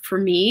showed up for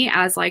me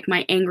as like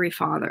my angry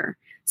father.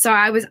 So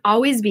I was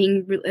always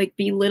being like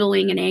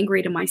belittling and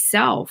angry to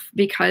myself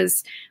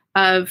because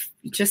of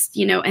just,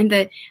 and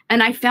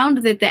I found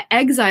that the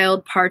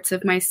exiled parts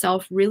of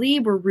myself really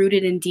were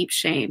rooted in deep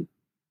shame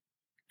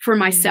for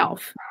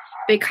myself,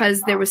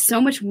 because there was so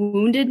much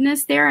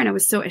woundedness there and I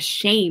was so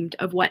ashamed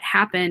of what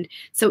happened.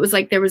 So it was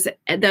like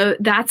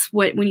that's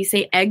what, when you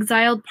say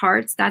exiled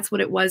parts, that's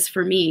what it was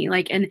for me.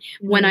 Like, and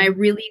when I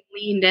really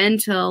leaned in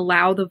to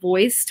allow the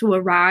voice to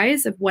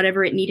arise of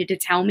whatever it needed to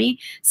tell me,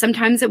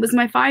 sometimes it was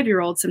my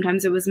 5-year-old,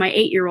 sometimes it was my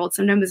 8-year-old,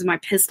 sometimes it was my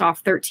pissed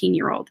off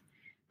 13-year-old.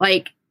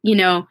 Like,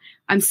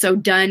 I'm so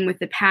done with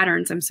the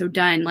patterns. I'm so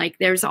done. Like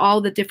there's all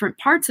the different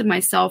parts of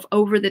myself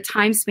over the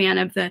time span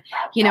of the,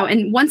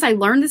 and once I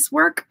learned this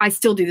work, I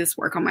still do this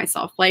work on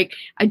myself. Like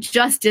I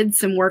just did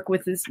some work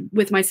with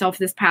myself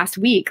this past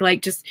week,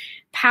 like just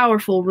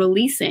powerful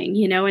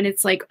releasing, and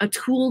it's like a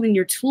tool in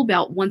your tool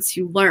belt once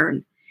you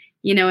learn,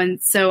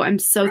 and so I'm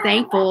so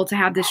thankful to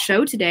have this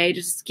show today,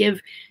 just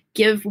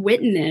give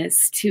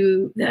witness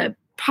to the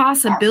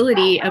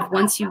possibility of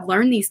once you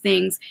learn these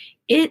things,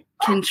 it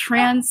can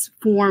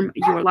transform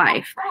your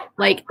life.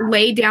 Like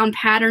lay down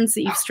patterns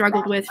that you've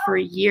struggled with for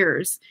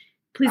years.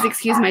 Please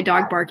excuse my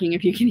dog barking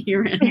if you can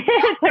hear him.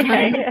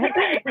 Okay.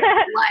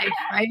 Life,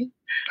 right?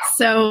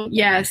 So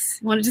yes,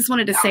 just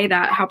wanted to say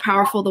that how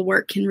powerful the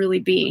work can really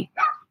be.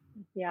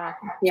 Yeah.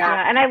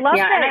 And I love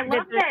that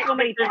there's so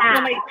many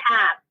paths.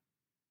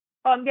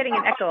 Oh, I'm getting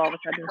an echo all of a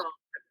sudden.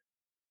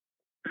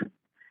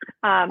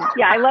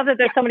 I love that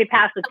there's so many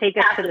paths that take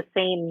us to the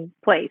same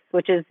place,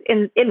 which is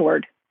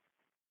inward.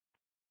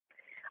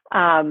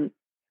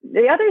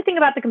 The other thing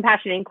about the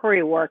compassion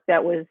inquiry work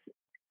that was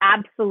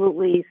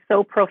absolutely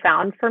so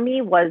profound for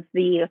me was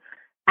the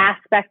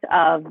aspect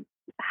of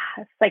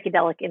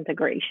psychedelic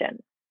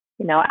integration.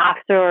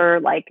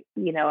 After I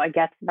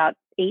guess about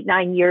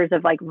 8-9 years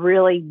of like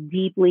really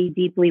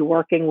deeply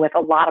working with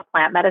a lot of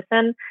plant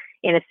medicine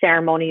in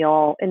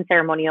ceremonial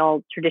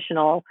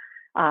traditional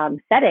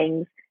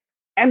settings.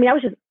 I mean, I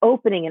was just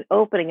opening,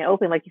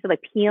 like you said,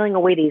 like peeling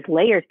away these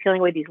layers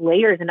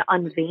and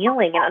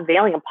unveiling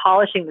and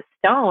polishing the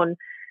stone,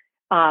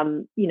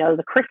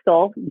 the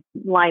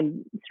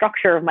crystalline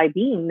structure of my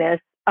beingness.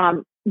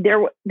 There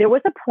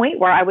was a point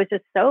where I was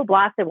just so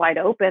blasted wide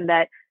open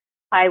that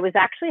I was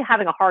actually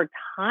having a hard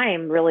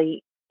time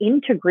really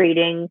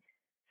integrating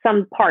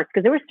some parts,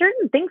 because there were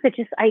certain things that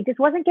I just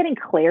wasn't getting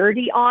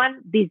clarity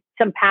on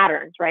some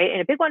patterns, right?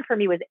 And a big one for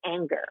me was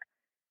anger.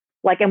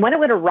 And when it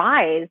would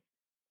arise,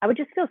 I would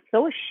just feel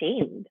so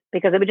ashamed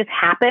because it would just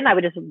happen. I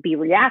would just be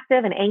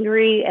reactive and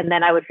angry, and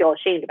then I would feel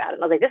ashamed about it.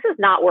 And I was like, this is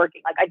not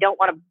working. Like, I don't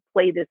want to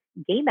play this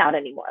game out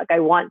anymore. Like, I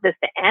want this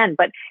to end,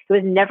 but it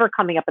was never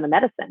coming up in the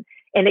medicine.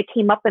 And it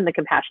came up in the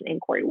compassion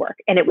inquiry work.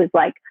 And it was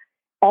like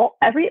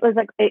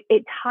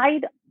it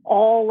tied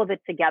all of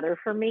it together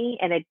for me.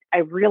 And I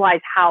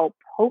realized how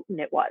potent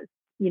it was,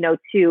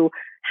 to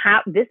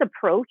have this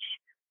approach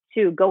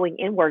to going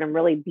inward and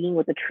really being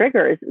with the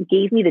triggers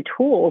gave me the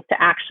tools to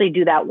actually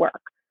do that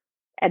work.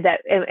 And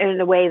that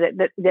in a way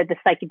that the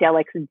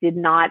psychedelics did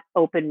not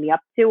open me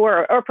up to,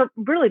 or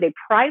really they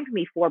primed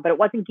me for, but it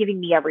wasn't giving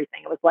me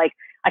everything. It was like,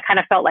 I kind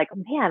of felt like,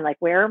 man, like,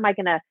 where am I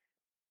going to,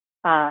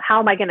 how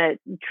am I going to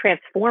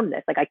transform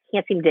this? Like, I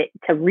can't seem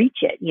to reach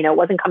it. It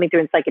wasn't coming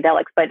through in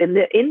psychedelics, but in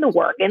the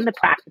work, in the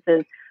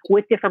practices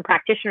with different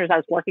practitioners I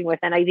was working with,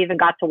 and I even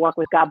got to work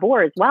with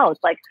Gabor as well.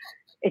 It's like,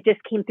 it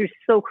just came through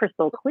so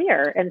crystal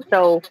clear. And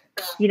so,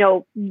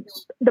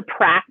 the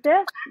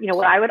practice,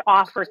 what I would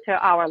offer to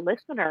our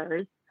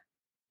listeners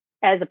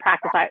as a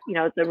practice,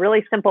 it's a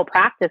really simple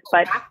practice,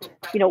 but,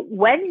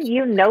 when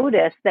you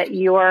notice that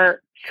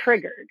you're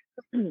triggered,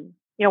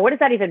 what does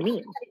that even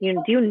mean?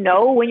 Do you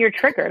know when you're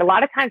triggered? A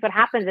lot of times what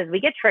happens is we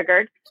get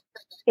triggered.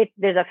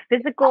 There's a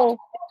physical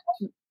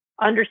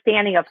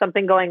understanding of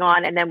something going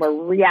on, and then we're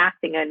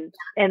reacting, and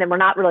then we're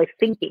not really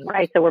thinking,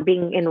 right? So we're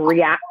being in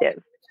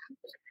reactive.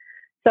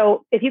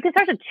 So if you can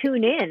start to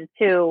tune in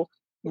to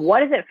what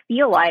does it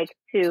feel like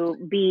to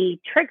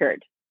be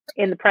triggered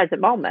in the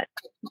present moment.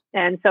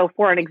 And so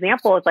for an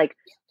example, it's like,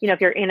 if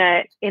you're in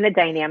a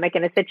dynamic,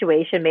 in a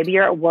situation, maybe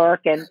you're at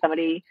work and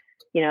somebody,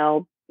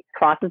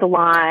 crosses the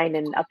line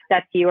and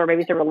upsets you, or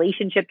maybe it's a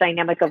relationship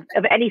dynamic of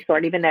any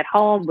sort, even at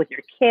home with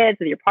your kids,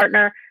 with your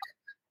partner.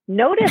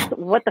 Notice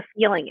what the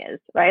feeling is,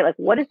 right? Like,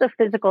 what is the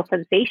physical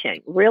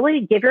sensation?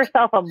 Really give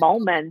yourself a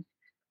moment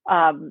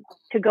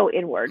to go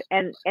inward.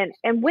 And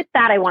with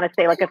that, I want to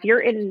say, like, if you're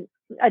in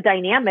a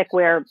dynamic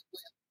where,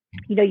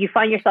 you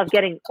find yourself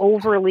getting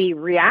overly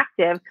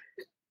reactive,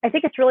 I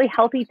think it's really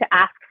healthy to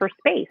ask for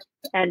space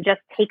and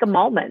just take a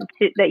moment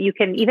that you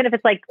can, even if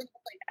it's like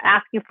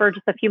asking for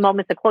just a few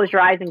moments to close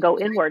your eyes and go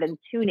inward and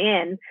tune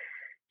in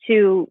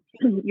to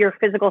your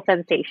physical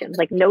sensations.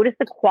 Like notice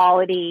the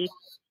quality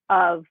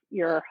of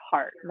your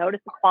heart,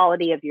 notice the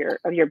quality of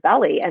your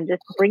belly, and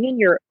just bringing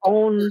your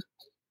own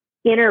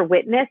inner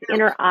witness,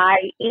 inner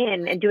eye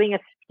in and doing a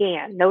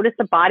scan. Notice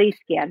the body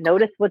scan,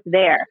 notice what's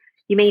there.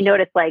 You may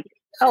notice like,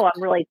 oh,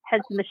 I'm really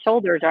tense in the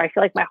shoulders, or I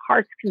feel like my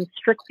heart's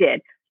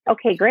constricted.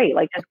 Okay, great.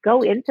 Like just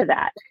go into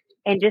that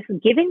and just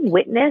giving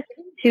witness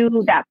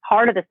to that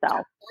part of the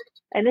self.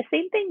 And the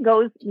same thing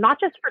goes not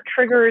just for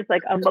triggers,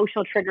 like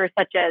emotional triggers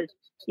such as,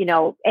 you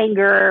know,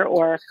 anger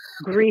or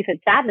grief and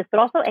sadness, but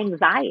also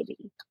anxiety.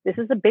 This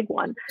is a big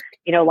one.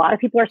 You know, a lot of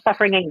people are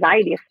suffering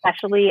anxiety,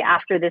 especially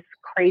after this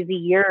crazy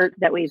year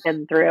that we've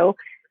been through.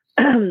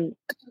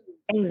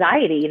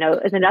 Anxiety, you know,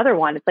 is another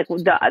one. It's like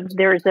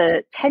there's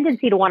a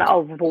tendency to want to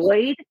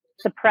avoid,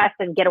 suppress,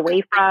 and get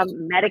away from,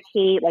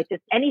 medicate, like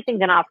just anything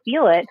to not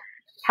feel it.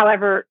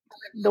 However,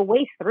 the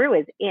way through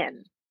is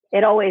in.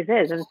 It always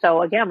is. And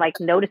so again, like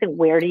noticing,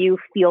 where do you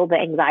feel the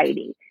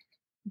anxiety?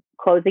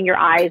 Closing your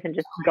eyes and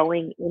just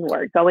going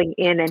inward, going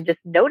in and just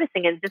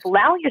noticing and just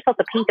allowing yourself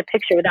to paint the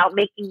picture without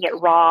making it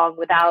wrong,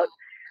 without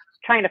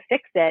trying to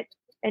fix it,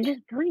 and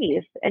just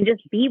breathe and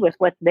just be with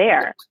what's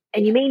there.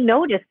 And you may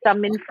notice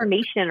some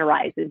information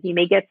arises. You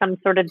may get some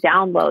sort of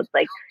downloads.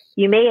 Like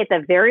you may, at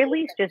the very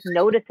least, just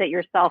notice that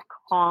yourself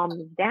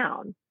calms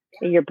down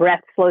and your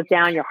breath slows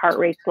down, your heart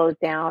rate slows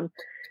down.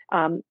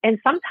 And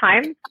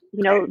sometimes,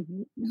 you know,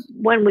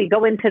 when we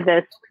go into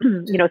this,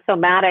 you know,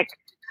 somatic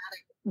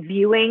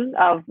viewing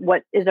of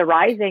what is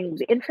arising,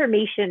 the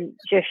information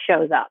just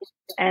shows up.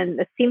 And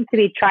it seems to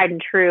be tried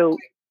and true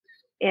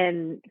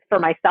for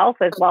myself,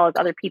 as well as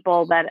other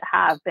people that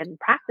have been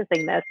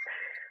practicing this.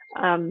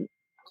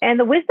 And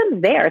the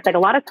wisdom's there. It's like a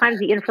lot of times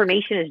the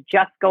information is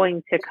just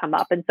going to come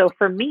up. And so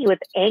for me with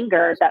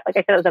anger, that, like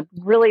I said, was a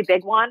really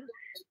big one.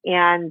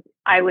 And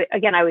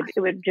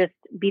it would just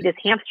be this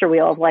hamster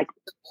wheel of like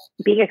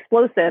being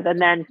explosive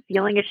and then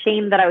feeling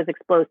ashamed that I was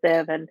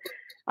explosive and,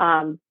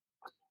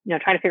 you know,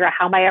 trying to figure out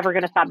how am I ever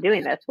going to stop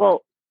doing this?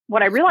 Well,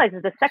 what I realized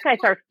is the second I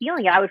started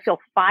feeling it, I would feel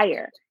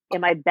fire in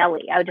my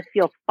belly. I would just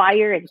feel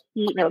fire and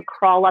heat, and it would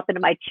crawl up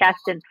into my chest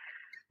and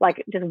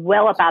like just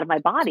well up out of my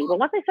body. But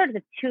once I started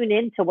to tune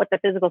into what the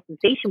physical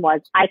sensation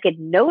was, I could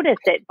notice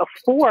it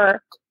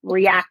before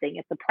reacting.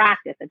 It's a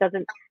practice. It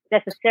doesn't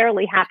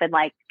necessarily happen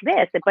like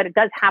this, but it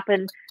does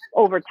happen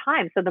over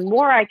time. So the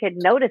more I could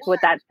notice what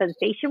that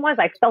sensation was,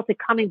 I felt it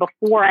coming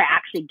before I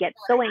actually get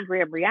so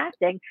angry and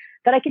reacting,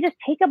 that I could just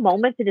take a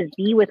moment to just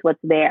be with what's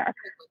there.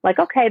 Like,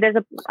 okay,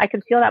 I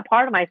can feel that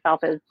part of myself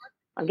is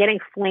I'm getting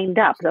flamed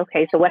up.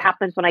 Okay, so what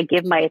happens when I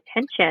give my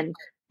attention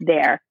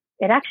there?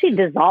 It actually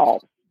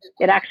dissolves.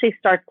 It actually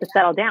starts to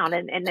settle down.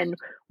 And then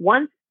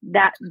once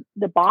that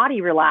the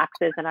body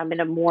relaxes and I'm in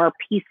a more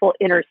peaceful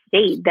inner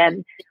state,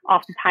 then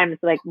oftentimes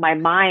like my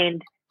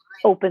mind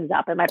opens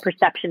up and my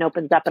perception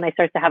opens up and I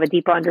start to have a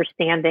deeper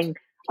understanding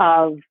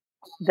of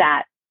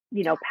that,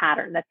 you know,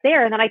 pattern that's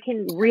there. And then I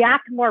can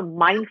react more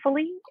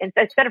mindfully. And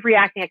instead of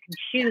reacting, I can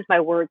choose my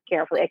words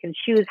carefully. I can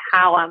choose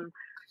how I'm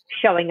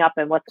showing up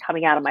and what's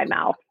coming out of my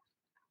mouth.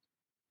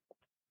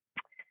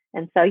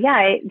 And so, yeah,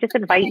 I just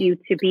invite you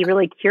to be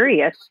really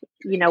curious,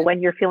 you know,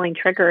 when you're feeling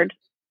triggered,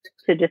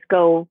 to just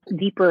go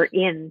deeper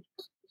in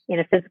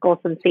a physical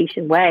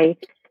sensation way.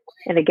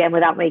 And again,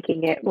 without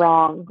making it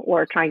wrong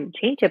or trying to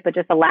change it, but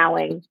just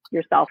allowing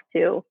yourself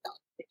to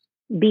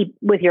be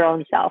with your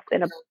own self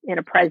in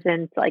a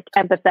present, like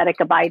empathetic,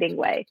 abiding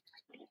way.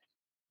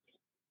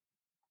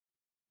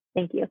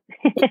 Thank you.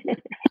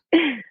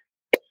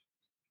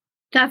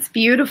 That's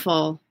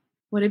beautiful.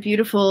 What a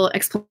beautiful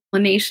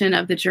explanation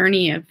of the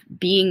journey of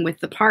being with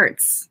the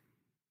parts.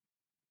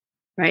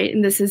 Right.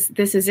 And this is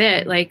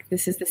it. Like,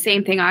 this is the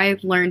same thing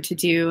I've learned to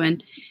do.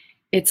 And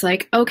it's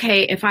like,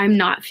 okay, if I'm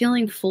not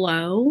feeling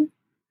flow,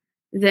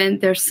 then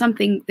there's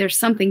something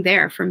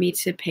there for me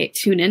to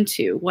tune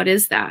into. What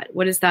is that?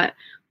 What is that?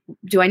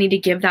 Do I need to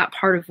give that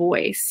part a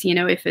voice? You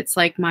know, if it's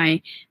like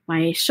my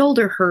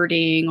shoulder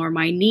hurting or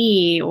my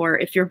knee, or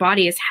if your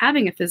body is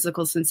having a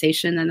physical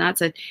sensation, then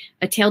that's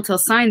a telltale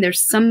sign there's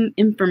some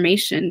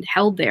information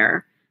held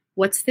there.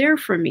 What's there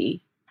for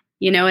me?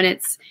 You know, and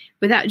it's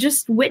without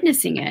just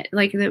witnessing it,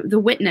 like the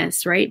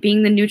witness, right?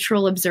 Being the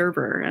neutral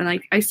observer. And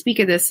like I speak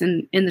of this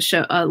in the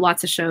show,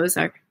 lots of shows.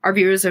 Our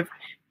viewers have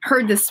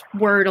heard this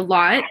word a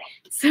lot.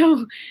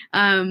 So,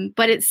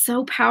 but it's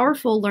so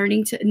powerful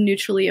learning to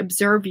neutrally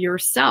observe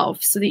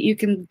yourself so that you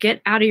can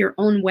get out of your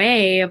own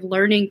way of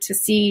learning to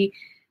see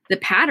the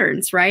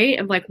patterns, right?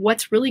 Of like,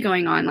 what's really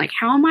going on? Like,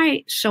 how am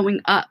I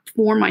showing up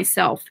for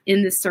myself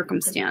in this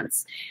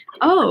circumstance?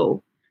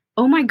 Oh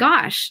my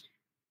gosh.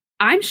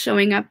 I'm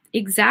showing up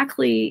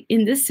exactly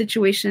in this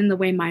situation the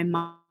way my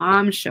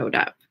mom showed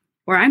up,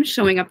 or I'm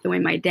showing up the way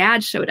my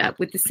dad showed up,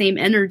 with the same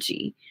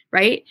energy,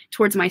 right?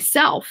 Towards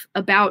myself,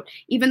 about,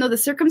 even though the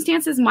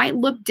circumstances might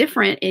look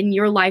different in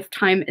your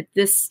lifetime at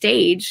this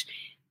stage,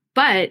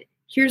 but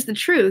here's the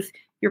truth.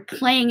 you're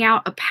playing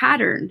out a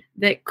pattern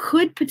that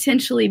could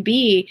potentially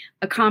be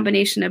a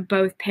combination of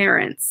both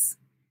parents.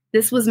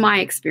 This was my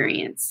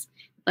experience.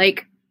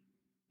 Like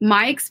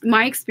my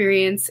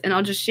experience, and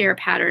I'll just share a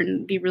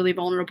pattern, be really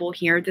vulnerable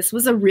here. This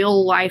was a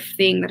real life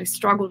thing that I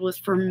struggled with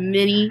for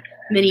many,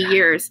 many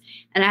years.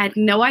 And I had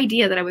no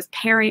idea that I was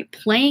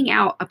playing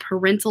out a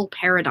parental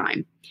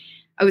paradigm.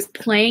 I was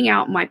playing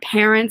out my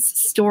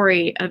parents'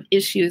 story of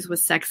issues with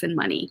sex and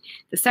money.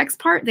 The sex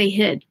part, they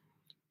hid.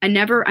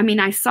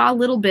 I saw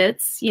little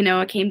bits,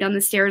 I came down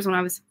the stairs when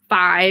I was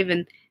 5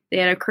 and they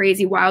had a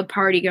crazy wild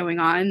party going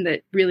on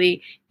that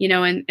really,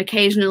 and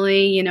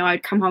occasionally,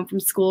 I'd come home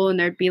from school and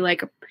there'd be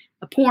like a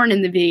porn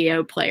in the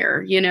video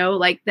player,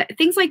 like that,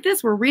 things like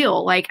this were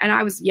real, and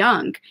I was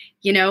young,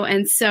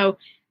 and so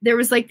there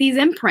was like these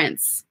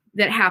imprints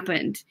that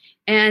happened.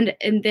 And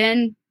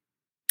then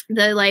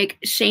the like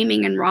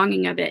shaming and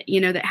wronging of it,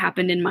 that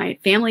happened in my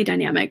family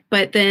dynamic.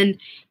 But then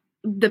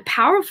the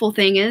powerful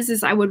thing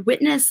is I would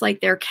witness like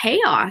their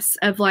chaos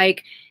of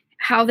like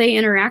how they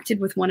interacted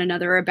with one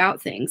another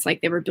about things.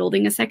 Like they were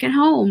building a second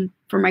home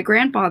for my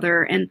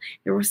grandfather and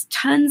there was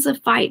tons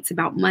of fights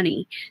about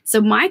money.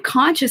 So my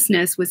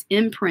consciousness was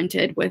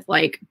imprinted with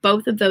like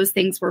both of those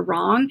things were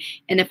wrong.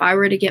 And if I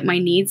were to get my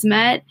needs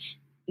met,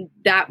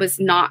 that was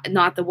not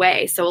the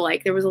way. So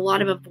like there was a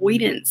lot of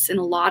avoidance in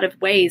a lot of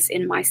ways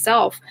in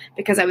myself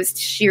because I was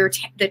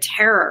the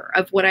terror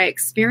of what I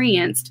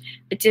experienced.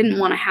 I didn't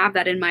want to have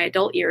that in my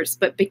adult years,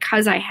 but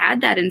because I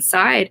had that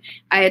inside,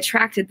 I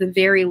attracted the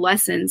very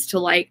lessons to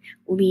like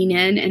lean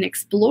in and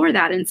explore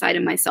that inside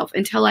of myself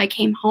until I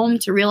came home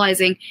to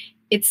realizing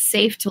it's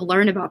safe to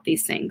learn about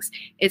these things.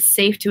 It's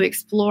safe to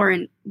explore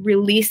and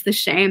release the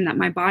shame that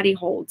my body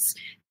holds,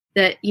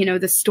 that,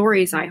 the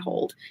stories I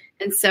hold.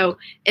 And so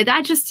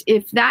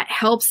if that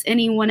helps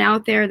anyone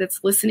out there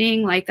that's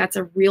listening, like that's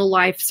a real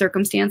life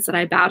circumstance that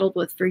I battled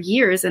with for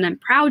years. And I'm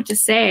proud to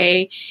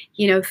say,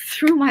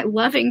 through my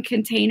loving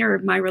container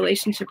of my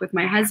relationship with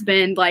my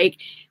husband, like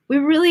we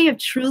really have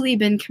truly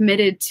been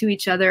committed to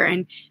each other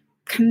and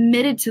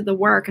committed to the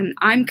work. And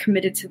I'm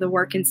committed to the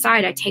work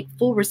inside. I take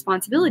full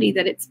responsibility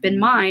that it's been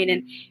mine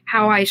and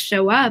how I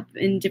show up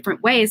in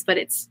different ways, but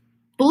it's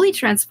fully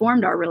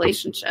transformed our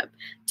relationship.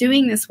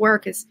 Doing this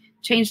work has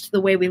changed the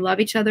way we love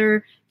each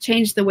other,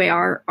 changed the way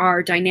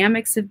our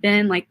dynamics have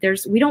been. Like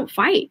we don't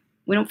fight.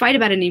 We don't fight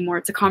about it anymore.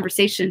 It's a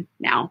conversation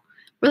now.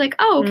 We're like,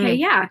 oh, okay,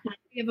 yeah.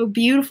 We have a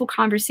beautiful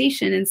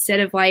conversation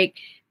instead of like,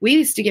 we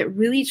used to get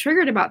really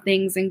triggered about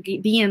things and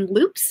be in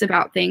loops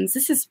about things.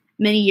 This is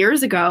many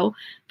years ago,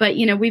 but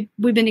we've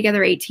been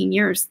together 18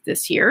 years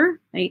this year.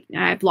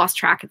 I've lost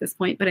track at this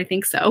point, but I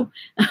think so.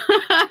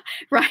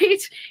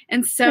 Right.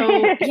 And so,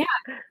 yeah.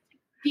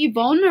 Be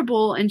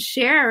vulnerable and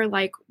share,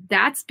 like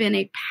that's been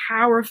a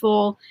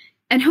powerful,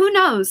 and who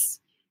knows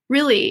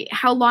really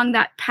how long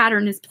that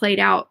pattern has played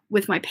out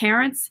with my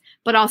parents,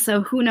 but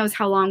also who knows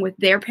how long with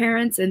their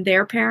parents and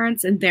their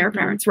parents and their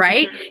parents,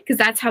 right? Because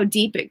that's how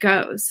deep it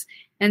goes.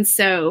 And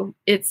so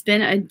it's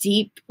been a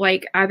deep,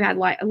 like I've had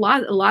like a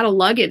lot of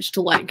luggage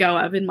to let go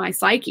of in my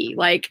psyche.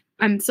 Like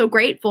I'm so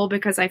grateful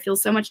because I feel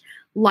so much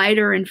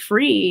lighter and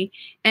free.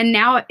 And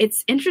now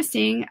it's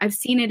interesting. I've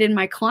seen it in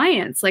my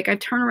clients. Like I've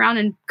turned around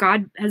and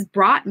God has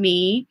brought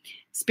me,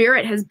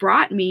 Spirit has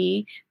brought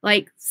me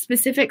like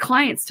specific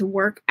clients to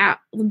work at,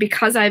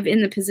 because I'm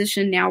in the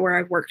position now where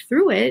I've worked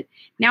through it.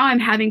 Now I'm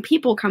having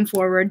people come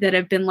forward that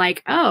have been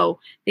like, oh,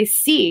 they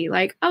see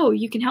like, oh,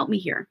 you can help me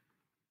here.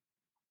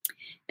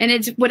 And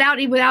it's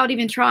without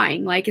even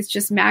trying, like it's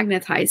just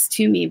magnetized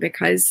to me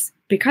because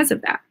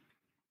of that.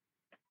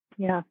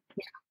 Yeah.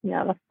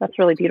 Yeah, that's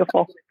really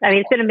beautiful. I mean,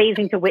 it's been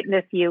amazing to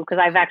witness you because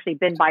I've actually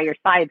been by your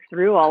side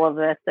through all of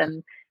this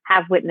and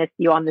have witnessed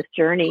you on this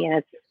journey.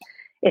 And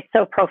it's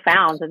so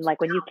profound. And like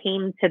when you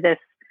came to this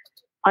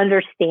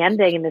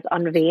understanding and this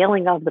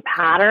unveiling of the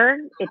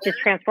pattern, it just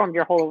transformed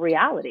your whole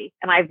reality.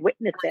 And I've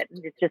witnessed it.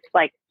 And it's just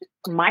like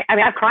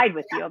I've cried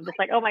with you. I'm just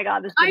like, oh my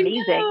God, this is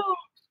amazing.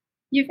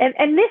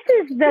 And this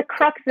is the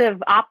crux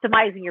of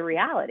optimizing your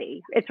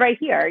reality. It's right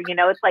here.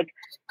 It's like,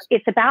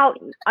 it's about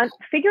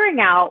figuring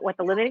out what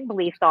the limiting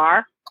beliefs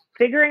are,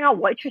 figuring out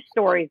what your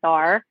stories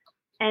are,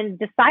 and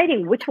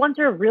deciding which ones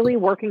are really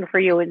working for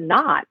you and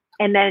not.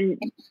 And then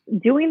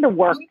doing the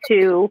work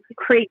to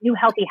create new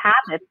healthy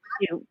habits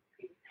to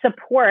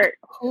support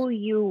who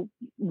you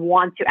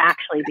want to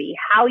actually be,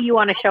 how you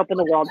want to show up in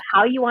the world,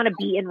 how you want to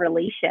be in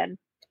relation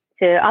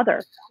to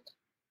others.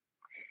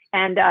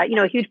 And,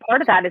 a huge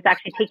part of that is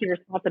actually taking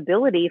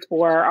responsibility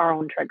for our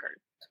own triggers,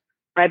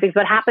 right? Because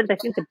what happens, I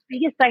think the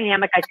biggest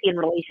dynamic I see in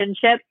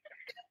relationships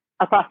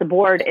across the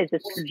board is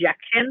this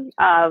projection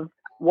of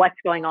what's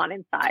going on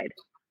inside.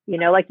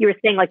 Like you were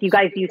saying, like you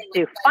guys used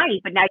to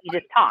fight, but now you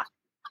just talk,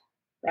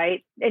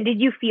 right? And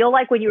did you feel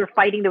like when you were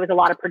fighting, there was a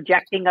lot of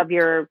projecting of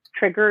your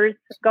triggers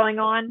going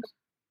on?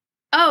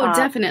 Oh,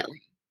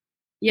 definitely.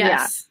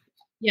 Yes.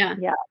 Yeah.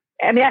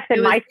 I mean, that's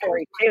been my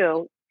story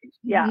too.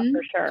 Yeah,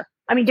 for sure.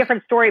 I mean,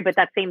 different story, but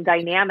that same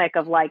dynamic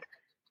of like,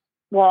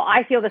 well,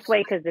 I feel this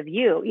way because of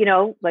you,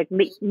 like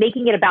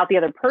making it about the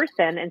other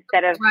person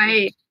instead of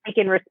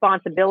taking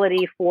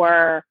responsibility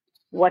for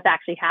what's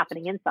actually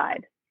happening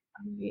inside.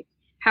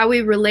 How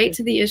we relate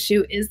to the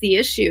issue is the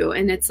issue.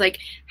 And it's like,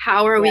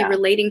 how are we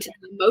relating to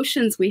the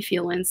emotions we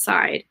feel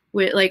inside?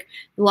 Like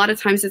a lot of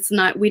times it's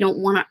not, we don't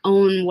want to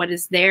own what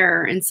is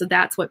there. And so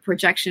that's what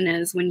projection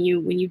is. When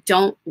you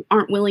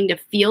aren't willing to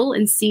feel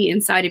and see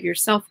inside of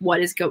yourself what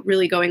is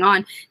really going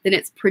on, then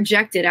it's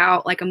projected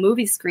out like a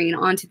movie screen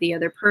onto the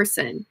other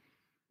person.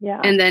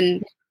 Yeah. And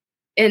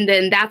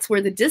then that's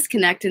where the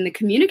disconnect in the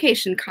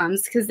communication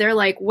comes, because they're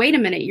like, wait a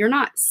minute, you're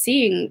not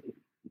seeing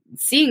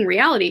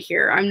reality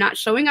here. I'm not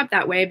showing up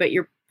that way, but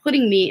you're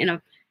putting me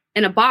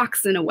in a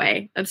box in a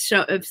way of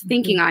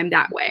thinking I'm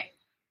that way.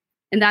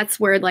 And that's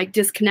where like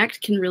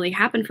disconnect can really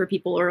happen for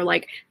people, or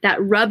like that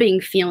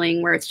rubbing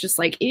feeling where it's just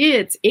like,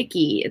 it's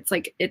icky. It's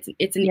like, it's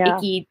an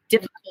icky,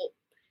 difficult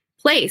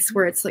place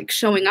where it's like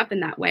showing up in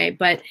that way.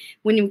 But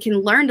when you can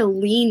learn to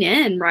lean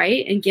in,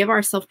 right, and give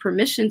ourselves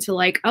permission to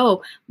like,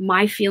 oh,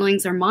 my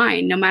feelings are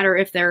mine, no matter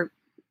if they're,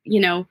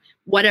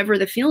 whatever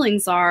the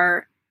feelings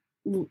are,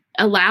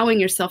 allowing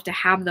yourself to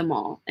have them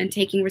all and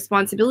taking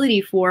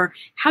responsibility for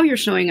how you're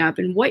showing up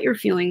and what your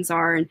feelings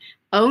are, and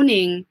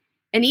owning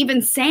and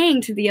even saying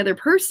to the other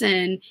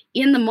person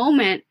in the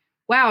moment,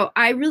 wow,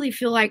 I really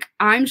feel like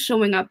I'm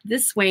showing up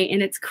this way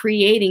and it's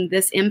creating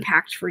this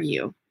impact for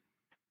you.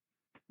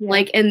 Yeah.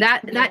 Like, and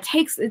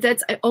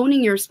that's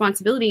owning your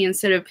responsibility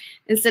instead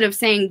of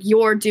saying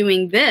you're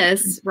doing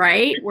this,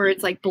 right? Where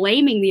it's like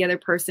blaming the other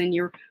person.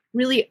 You're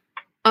really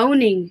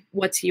owning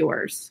what's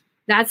yours.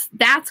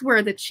 That's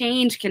where the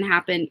change can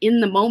happen in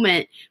the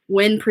moment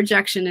when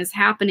projection is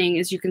happening,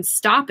 is you can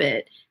stop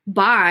it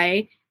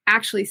by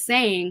actually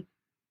saying,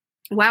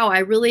 wow,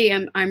 I'm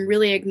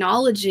really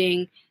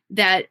acknowledging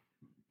that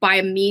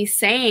by me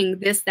saying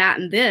this, that,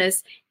 and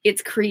this,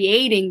 it's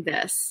creating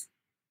this.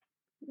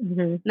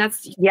 Mm-hmm.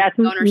 That's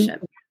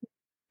ownership.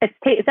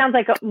 It sounds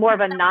like more of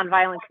a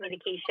nonviolent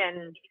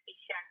communication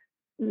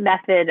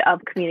method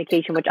of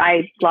communication, which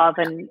I love,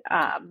 and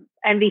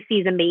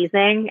NVC is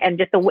amazing. And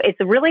just it's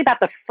really about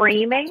the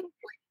framing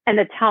and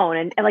the tone,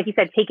 and like you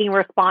said, taking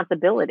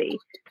responsibility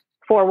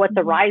for what's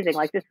arising.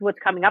 Like, this is what's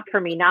coming up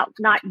for me, not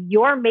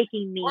you're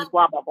making me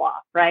blah blah blah,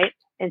 right?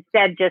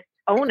 Instead, just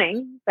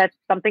owning that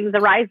something's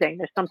arising.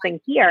 There's something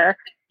here.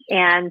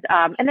 And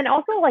then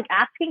also like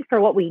asking for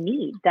what we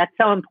need. That's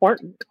so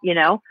important,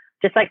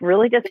 just like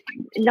really just,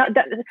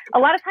 a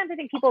lot of times I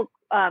think people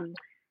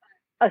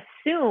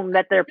assume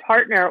that their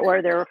partner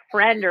or their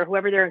friend or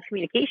whoever they're in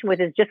communication with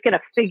is just going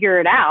to figure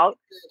it out,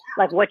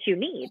 like what you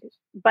need.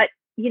 But,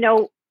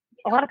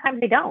 a lot of times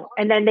they don't.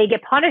 And then they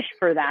get punished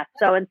for that.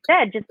 So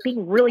instead, just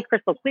being really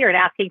crystal clear and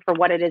asking for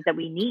what it is that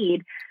we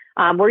need.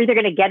 We're either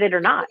going to get it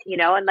or not,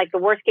 and like the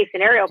worst case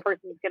scenario, a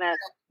person is going to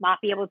not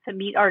be able to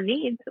meet our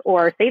needs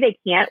or say they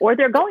can't, or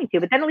they're going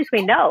to, but then at least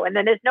we know. And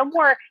then there's no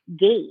more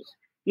game,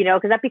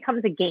 because that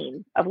becomes a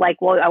game of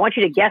like, well, I want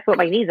you to guess what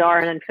my needs are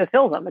and then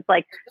fulfill them. It's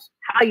like,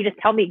 how about you just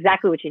tell me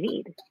exactly what you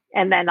need,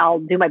 and then I'll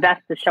do my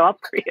best to show up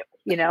for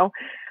you,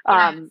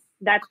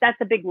 That's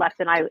a big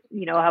lesson I,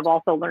 have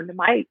also learned in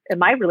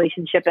my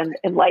relationship and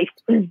in life.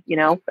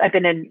 I've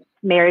been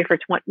married for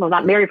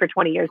not married for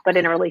 20 years, but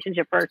in a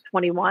relationship for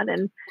 21.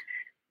 And,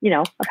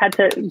 I've had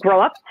to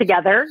grow up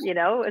together,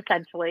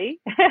 essentially,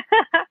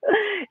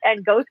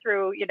 and go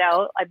through,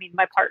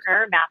 my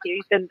partner, Matthew,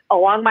 he's been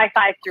along my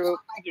side through,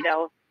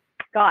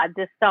 God,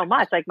 just so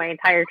much, like my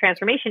entire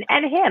transformation,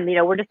 and him,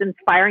 we're just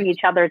inspiring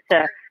each other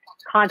to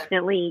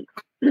constantly,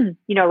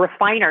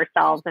 refine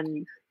ourselves.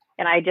 And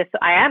I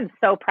am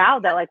so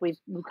proud that like we've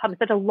come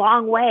such a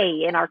long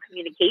way in our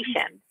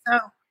communication. So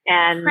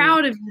and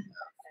proud of you.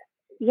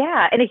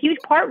 Yeah. And a huge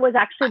part was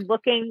actually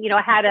looking,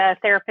 I had a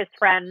therapist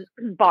friend,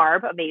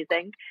 Barb,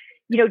 amazing,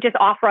 just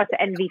offer us the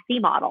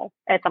NVC model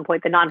at some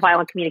point, the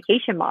nonviolent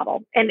communication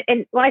model. And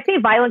when I say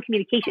violent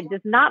communication, it does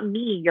not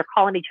mean you're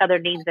calling each other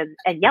names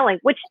and yelling,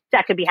 which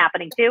that could be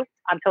happening too.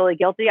 I'm totally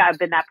guilty. I've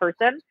been that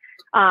person.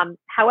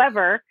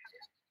 However,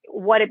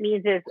 what it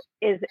means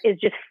is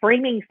just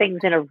framing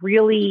things in a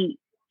really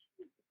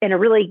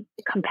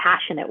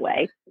compassionate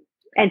way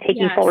and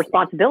taking full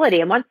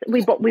responsibility. And once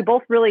we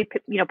both really,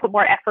 put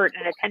more effort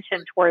and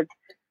attention towards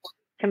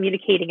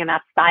communicating in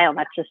that style,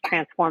 that's just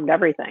transformed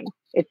everything.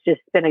 It's just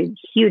been a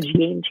huge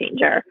game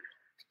changer.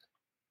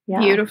 Yeah.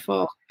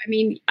 Beautiful. I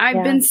mean,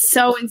 I've been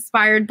so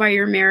inspired by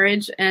your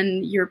marriage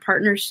and your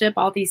partnership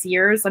all these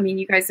years. I mean,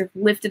 you guys have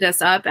lifted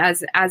us up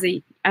as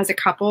a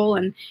couple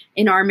and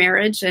in our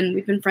marriage, and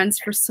we've been friends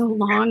for so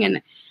long.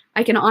 And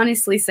I can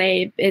honestly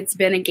say it's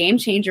been a game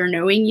changer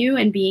knowing you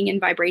and being in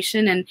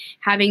vibration and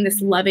having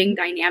this loving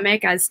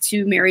dynamic as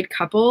two married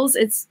couples.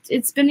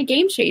 It's been a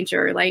game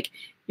changer. Like,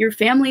 your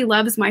family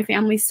loves my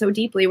family so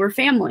deeply. We're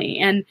family.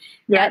 And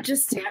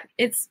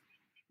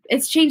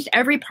it's changed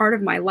every part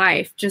of my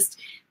life.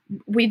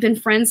 We've been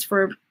friends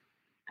for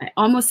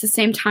almost the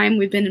same time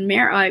we've been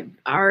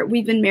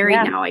we've been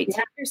married now 8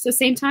 years. So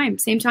same time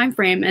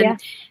frame.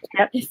 And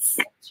it's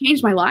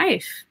changed my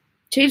life.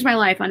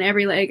 On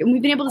every leg. And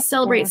we've been able to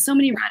celebrate so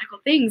many radical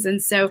things. And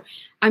so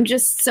I'm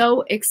just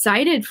so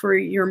excited for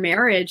your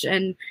marriage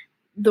and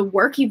the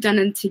work you've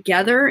done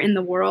together in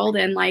the world.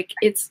 And like,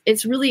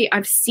 it's really,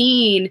 I've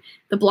seen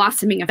the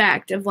blossoming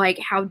effect of like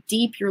how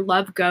deep your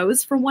love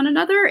goes for one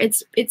another.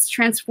 It's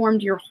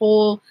transformed your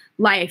whole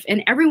life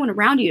and everyone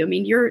around you. I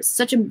mean, you're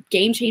such a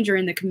game changer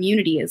in the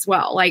community as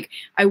well. Like,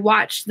 I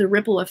watched the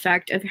ripple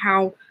effect of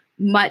how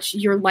much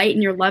your light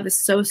and your love is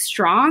so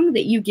strong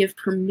that you give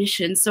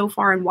permission so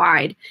far and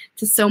wide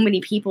to so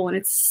many people. And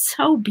it's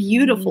so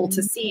beautiful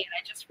to see. And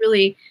I just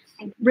really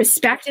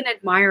respect and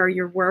admire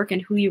your work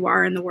and who you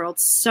are in the world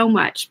so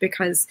much,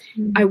 because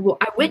I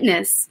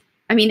witness,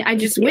 I mean, I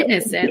just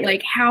witness it,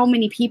 like how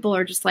many people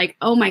are just like,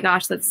 oh my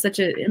gosh, that's such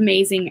an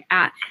amazing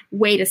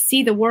way to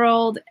see the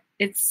world.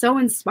 It's so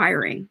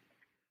inspiring.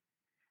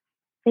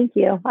 Thank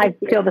you. I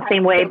feel the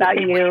same way about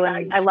you,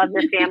 and I love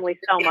your family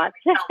so much.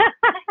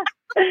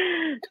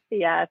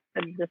 Yes,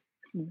 it's just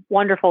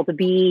wonderful to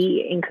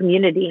be in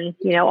community,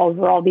 you know,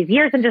 over all these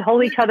years, and just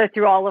hold each other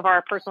through all of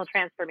our personal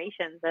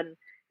transformations, and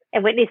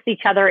witness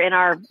each other in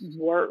our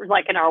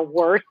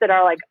worst that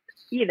are like,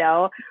 you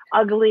know,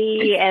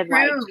 ugly and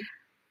like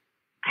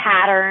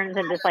patterns,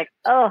 and just like,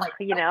 oh,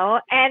 you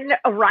know, and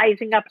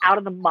rising up out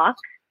of the muck,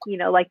 you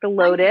know, like the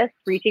lotus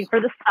reaching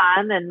for the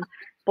sun and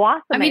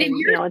blossoming, I mean,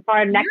 you know, into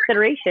our next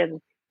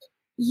iterations.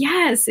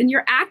 Yes. And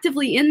you're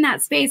actively in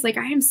that space. Like,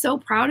 I am so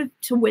proud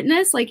to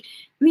witness, like,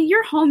 I mean,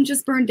 your home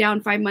just burned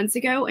down 5 months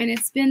ago, and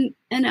it's been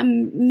an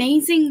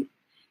amazing,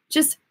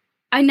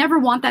 I never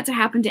want that to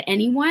happen to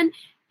anyone.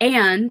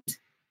 And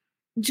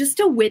just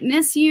to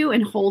witness you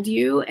and hold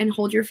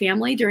your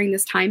family during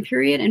this time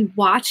period and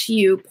watch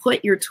you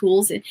put your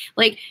tools in,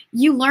 like,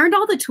 you learned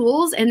all the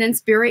tools and then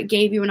Spirit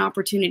gave you an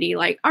opportunity,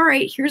 like, all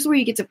right, here's where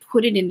you get to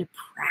put it into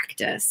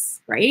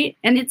practice. Right.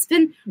 And it's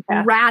been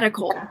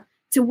radical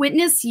to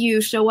witness you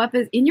show up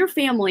in your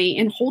family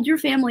and hold your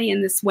family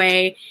in this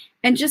way,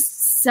 and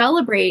just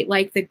celebrate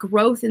like the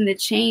growth and the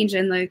change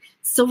and the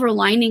silver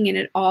lining in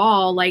it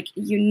all. Like,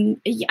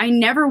 I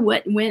never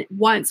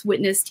once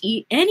witnessed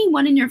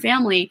anyone in your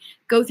family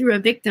go through a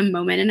victim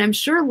moment. And I'm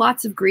sure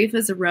lots of grief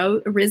has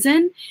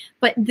arisen,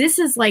 but this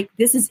is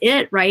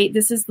it, right?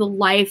 This is the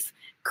life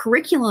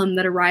curriculum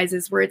that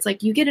arises, where it's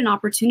like you get an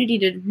opportunity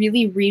to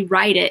really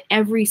rewrite it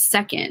every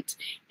second.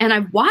 And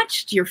I've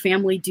watched your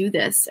family do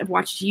this. I've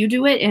watched you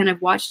do it, and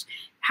I've watched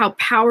how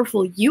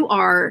powerful you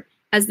are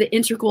as the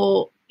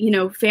integral, you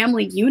know,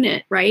 family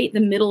unit, right?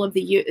 The middle of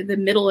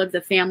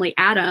the family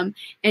atom.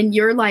 And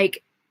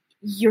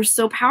you're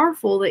so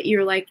powerful that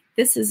you're like,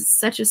 this is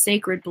such a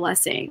sacred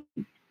blessing.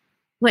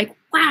 Like,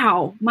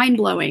 wow, mind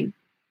blowing.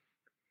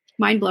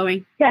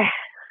 Yeah.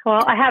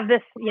 Well, I have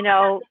this, you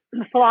know,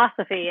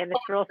 philosophy, and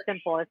it's real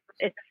simple.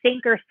 It's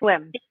sink or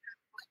swim.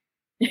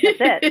 That's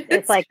it.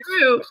 It's like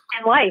true.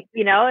 In life,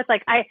 you know, it's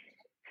like I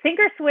sink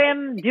or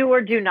swim, do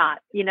or do not,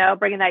 you know,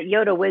 bringing that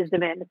Yoda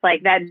wisdom in. It's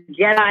like that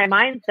Jedi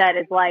mindset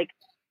is like,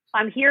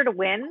 I'm here to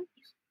win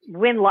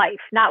life,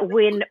 not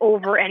win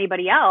over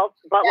anybody else,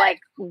 but like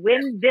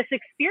win this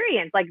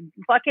experience, like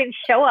fucking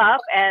show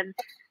up and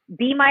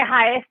be my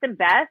highest and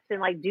best,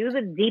 and like do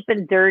the deep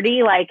and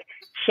dirty, like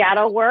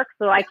shadow work,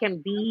 so I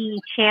can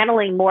be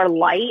channeling more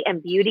light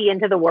and beauty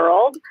into the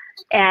world,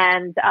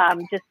 and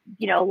just,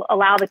 you know,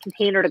 allow the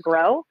container to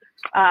grow.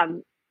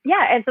 And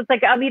so it's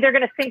like, I'm either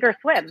going to sink or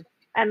swim,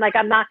 and like,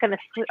 I'm not going to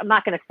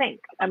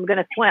sink. I'm going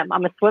to swim.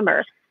 I'm a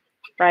swimmer.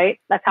 Right.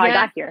 That's how I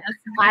got here.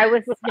 I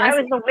was the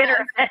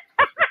winner.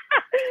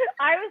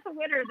 I was the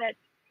winner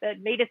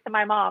that made it to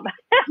my mom.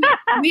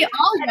 We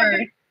all were.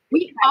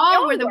 We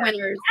all were the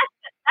winners.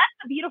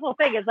 That's the beautiful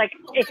thing. Is like,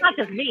 it's not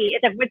just me.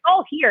 It's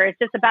all here. It's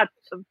just about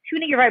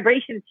tuning your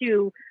vibration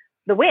to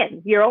the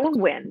win, your own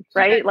win,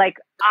 right? Like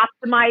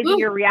optimizing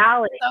your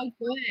reality,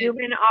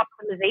 human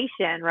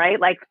optimization, right?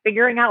 Like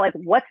figuring out like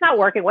what's not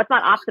working, what's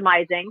not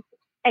optimizing,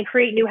 and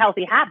create new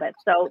healthy habits.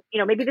 So, you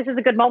know, maybe this is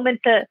a good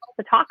moment to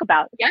talk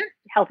about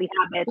healthy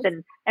habits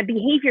and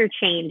behavior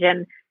change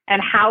and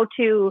how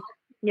to,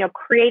 you know,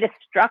 create a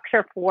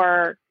structure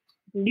for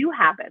new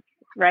habits,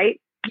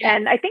 right?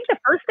 And I think the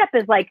first step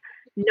is like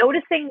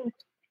noticing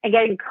and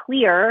getting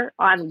clear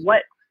on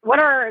what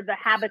are the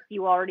habits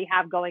you already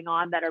have going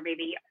on that are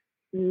maybe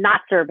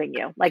not serving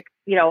you. Like,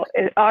 you know,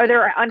 are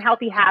there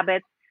unhealthy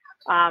habits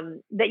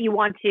that you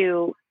want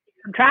to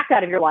subtract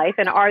out of your life,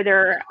 and are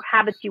there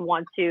habits you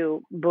want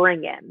to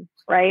bring in,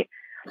 right?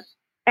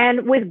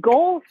 And with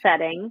goal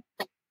setting,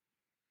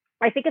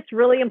 I think it's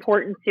really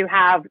important to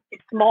have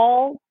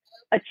small,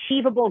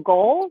 achievable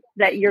goals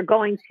that you're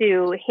going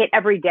to hit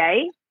every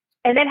day,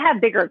 and then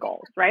have bigger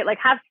goals, right? Like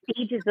have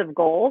stages of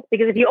goals,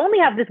 because if you only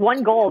have this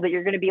one goal that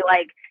you're going to be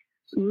like,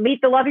 meet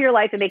the love of your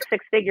life and make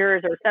 6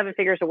 figures or 7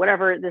 figures or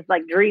whatever this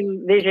like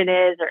dream vision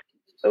is, or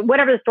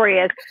whatever the story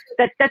is,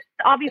 that's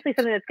obviously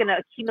something that's going to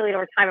accumulate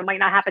over time. It might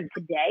not happen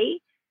today.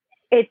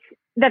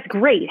 That's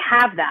great.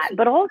 Have that.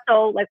 But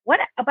also, like,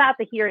 what about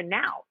the here and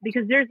now?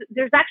 Because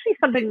there's actually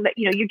something that,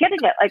 you know, you're getting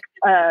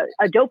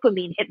a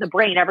dopamine hit in the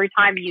brain every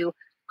time you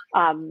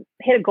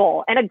hit a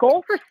goal. And a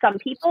goal for some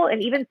people,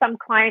 and even some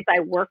clients I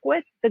work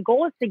with, the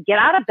goal is to get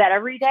out of bed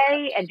every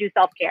day and do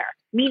self-care.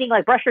 meaning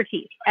like brush your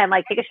teeth and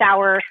like take a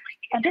shower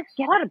and just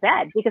get out of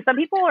bed, because some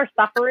people are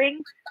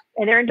suffering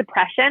and they're in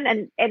depression,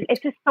 and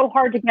it's just so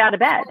hard to get out of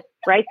bed,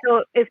 right?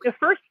 So if the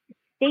first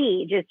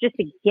stage is just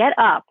to get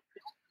up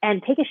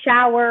and take a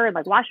shower and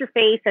like wash your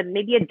face and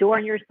maybe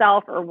adorn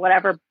yourself or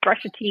whatever,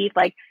 brush your teeth,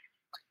 like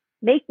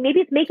maybe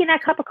it's making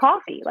that cup of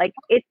coffee. Like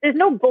there's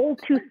no goal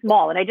too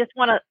small. And I just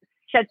want to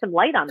shed some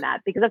light on that,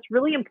 because that's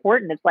really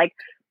important. It's like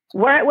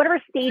whatever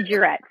stage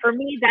you're at. For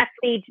me, that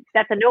stage,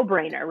 that's a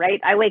no-brainer,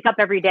 right? I wake up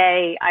every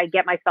day, I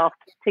get myself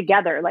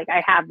together. Like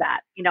I have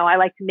that, I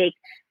like to make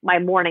my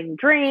morning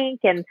drink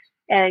and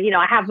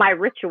I have my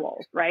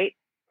rituals, right?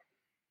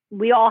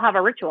 We all have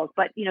our rituals,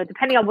 but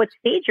depending on what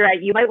stage you're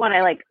at, you might want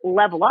to like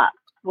level up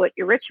what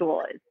your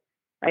ritual is,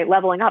 right?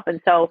 Leveling up. And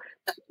so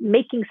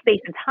making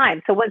space and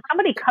time. So when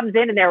somebody comes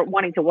in and they're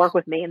wanting to work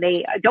with me and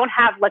they don't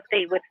have, let's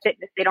say with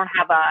fitness, they don't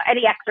have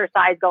any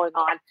exercise going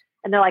on,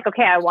 and they're like,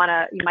 okay,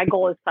 my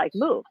goal is to like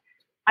move.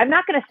 I'm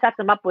not going to set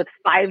them up with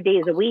 5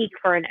 days a week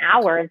for an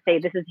hour and say,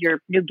 this is your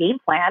new game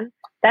plan.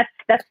 That's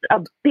a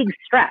big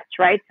stretch,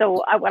 right?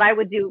 So what I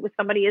would do with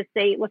somebody is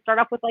say, let's start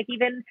off with like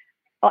even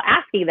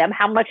asking them,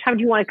 how much time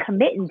do you want to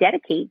commit and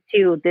dedicate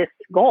to this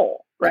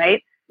goal,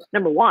 right?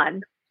 Number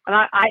one,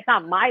 it's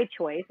not my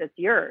choice, it's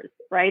yours,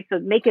 right? So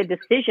make a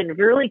decision,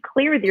 really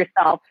clear with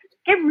yourself,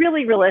 get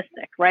really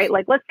realistic, right?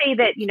 Like let's say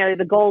that,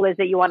 the goal is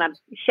that you want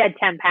to shed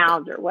 10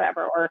 pounds or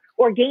whatever,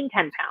 or gain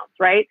 10 pounds,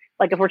 right?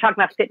 Like if we're talking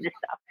about fitness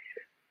stuff,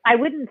 I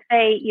wouldn't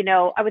say,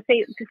 I would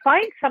say to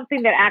find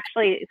something that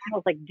actually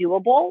feels like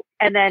doable,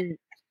 and then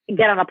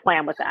get on a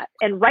plan with that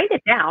and write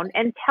it down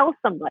and tell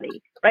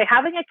somebody, right?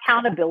 Having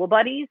accountability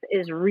buddies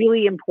is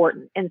really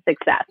important in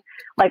success.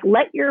 Like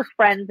let your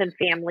friends and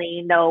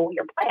family know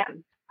your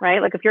plan, right?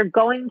 Like if you're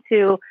going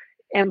to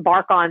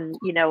embark on,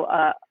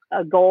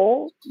 a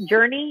goal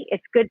journey,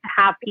 it's good to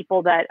have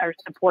people that are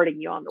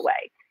supporting you on the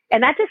way.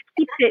 And that just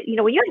keeps it,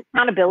 when you have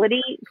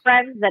accountability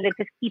friends, then it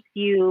just keeps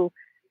you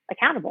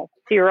accountable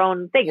to your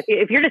own thing.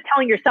 If you're just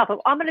telling yourself,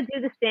 oh, I'm going to do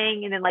this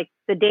thing, and then like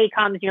the day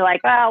comes and you're like,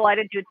 oh, well, I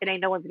didn't do it today,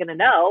 no one's going to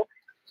know.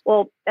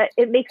 Well,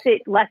 it makes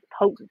it less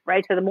potent,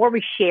 right? So the more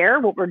we share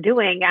what we're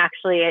doing,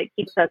 actually, it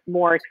keeps us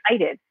more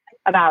excited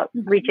about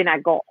reaching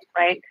that goal,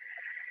 right?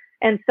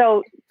 And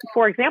so,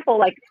 for example,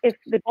 like if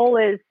the goal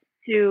is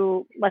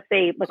to, let's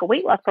say, like a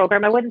weight loss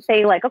program, I wouldn't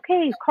say like,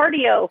 okay,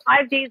 cardio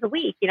 5 days a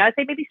week. I'd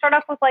say maybe start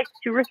off with like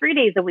 2 or 3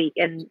 days a week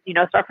and,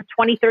 start for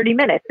 20, 30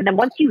 minutes. And then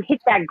once you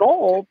hit that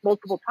goal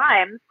multiple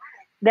times,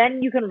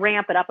 then you can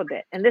ramp it up a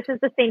bit. And this is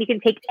the same, you can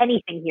take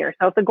anything here.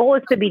 So if the goal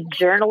is to be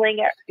journaling,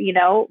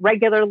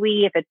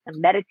 regularly, if it's to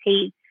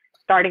meditate,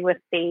 starting with,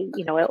 say,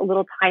 a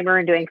little timer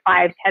and doing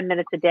 5-10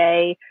 minutes a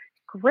day,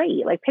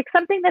 great. Like pick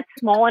something that's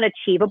small and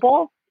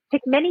achievable.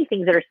 Pick many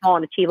things that are small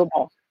and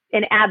achievable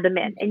and add them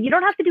in. And you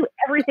don't have to do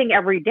everything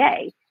every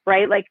day,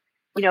 right? Like,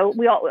 a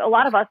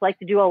lot of us like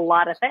to do a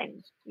lot of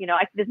things.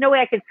 There's no way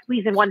I could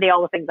squeeze in one day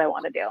all the things I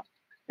want to do,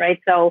 right?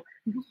 So,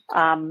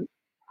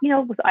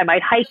 I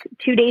might hike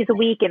 2 days a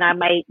week, and I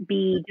might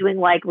be doing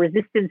like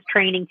resistance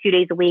training 2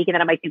 days a week, and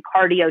then I might do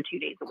cardio 2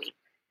 days a week.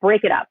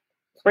 Break it up.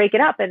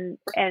 And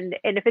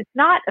if it's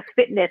not a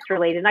fitness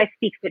related, and I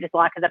speak fitness a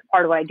lot because that's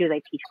part of what I do.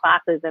 I teach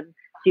classes and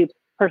do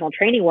personal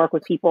training work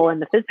with people in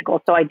the physical.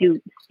 So I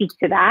do speak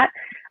to that.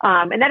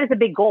 And that is a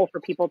big goal for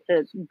people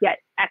to get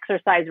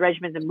exercise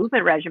regimens and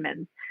movement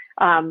regimens.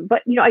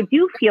 But, I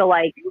do feel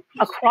like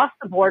across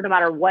the board, no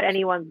matter what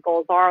anyone's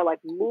goals are, like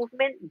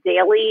movement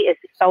daily is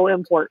so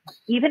important,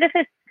 even if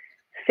it's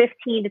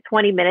 15 to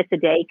 20 minutes a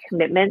day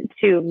commitment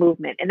to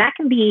movement. And that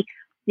can be,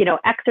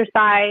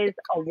 exercise,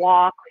 a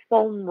walk,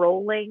 foam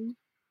rolling,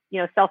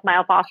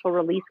 self-myofascial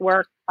release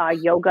work,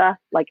 yoga,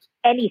 like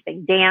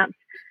anything, dance,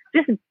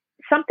 just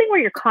something where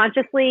you're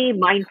consciously,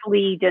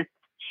 mindfully just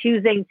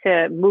choosing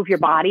to move your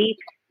body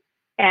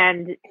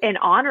and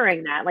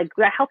honoring that. Like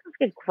that helps us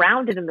get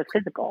grounded in the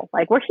physical.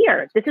 Like we're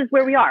here. This is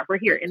where we are. We're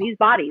here in these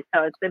bodies.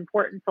 So it's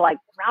important to like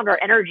ground our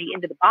energy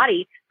into the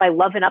body by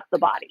loving up the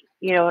body,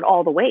 in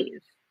all the ways.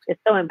 It's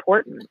so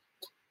important.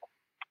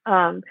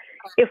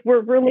 If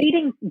we're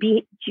relating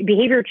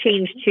behavior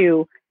change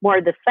to more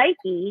of the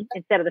psyche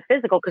instead of the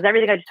physical, because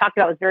everything I just talked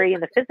about was very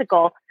in the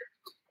physical,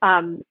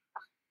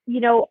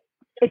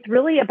 it's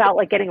really about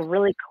like getting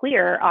really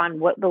clear on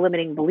what the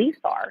limiting beliefs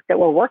are that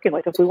we're working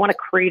with. If we want to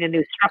create a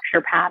new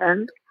structure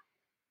pattern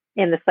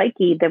in the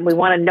psyche, then we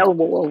want to know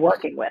what we're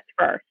working with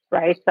first,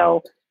 right?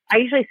 So I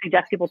usually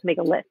suggest people to make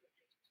a list.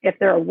 If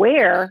they're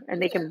aware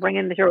and they can bring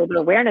in their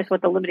awareness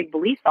what the limiting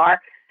beliefs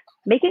are,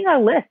 making a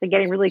list and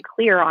getting really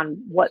clear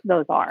on what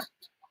those are.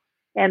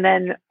 And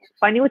then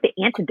finding what the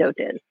antidote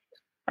is,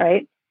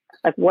 right?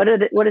 Like what is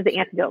the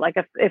antidote? Like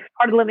if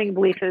part of the limiting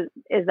belief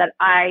is that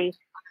I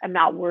am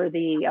not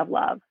worthy of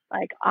love.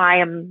 Like I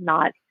am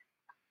not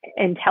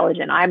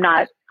intelligent. I'm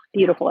not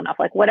beautiful enough.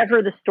 Like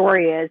whatever the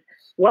story is,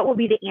 what will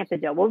be the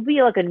antidote? What would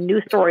be like a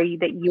new story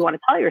that you want to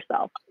tell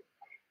yourself?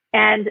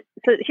 And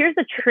so here's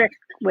the trick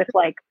with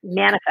like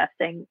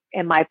manifesting,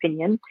 in my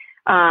opinion.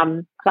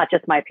 It's not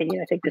just my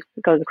opinion. I think this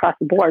goes across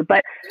the board,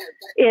 but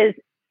is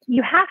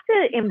you have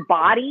to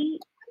embody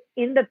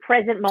in the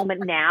present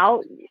moment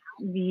now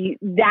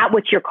that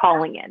what you're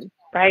calling in,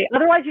 right?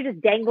 Otherwise, you're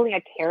just dangling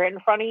a carrot in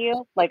front of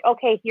you. Like,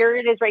 okay, here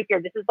it is right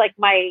here. This is like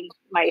my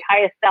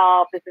highest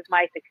self. This is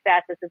my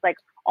success. This is like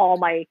all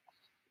my,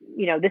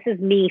 this is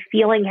me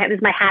feeling, this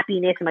is my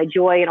happiness and my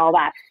joy and all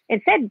that.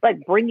 Instead,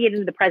 like bring it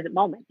into the present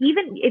moment.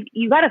 Even if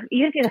you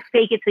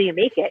fake it till you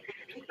make it,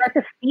 start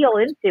to feel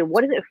into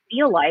what does it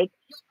feel like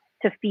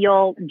to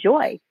feel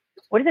joy?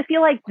 What does it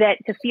feel like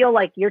to feel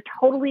like you're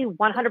totally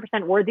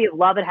 100% worthy of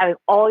love and having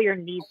all your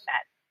needs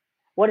met?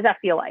 What does that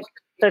feel like?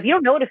 So if you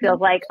don't know what it feels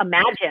like,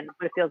 imagine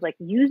what it feels like.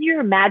 Use your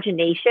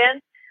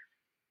imagination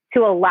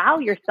to allow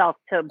yourself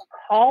to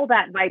call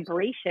that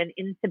vibration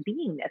into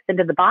beingness,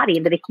 into the body,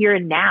 into the here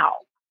and now,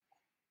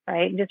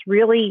 right? And just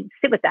really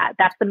sit with that.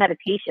 That's the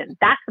meditation.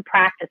 That's the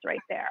practice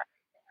right there.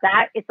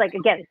 That it's like,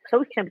 again, it's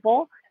so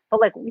simple, but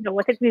like,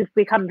 I think we've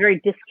become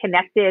very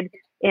disconnected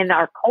in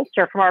our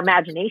culture from our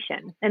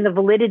imagination and the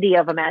validity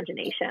of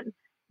imagination,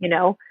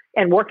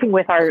 and working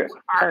with our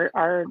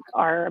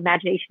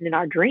imagination in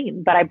our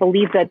dream. But I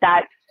believe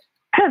that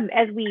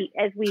as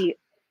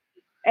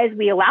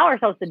we allow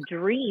ourselves to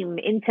dream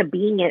into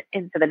being it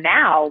into the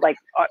now, like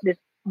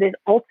this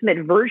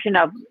ultimate version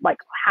of like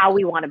how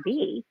we want to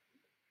be,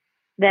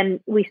 then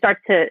we start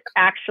to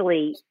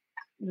actually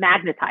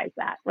magnetize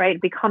that, right?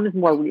 It becomes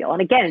more real.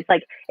 And again,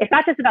 it's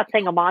not just about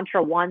saying a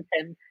mantra once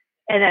and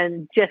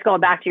then just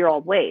going back to your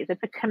old ways.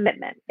 It's a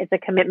commitment. It's a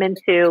commitment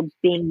to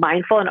being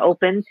mindful and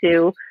open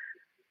to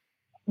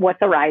what's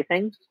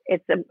arising.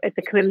 It's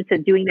a commitment to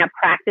doing that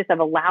practice of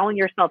allowing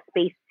yourself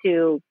space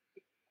to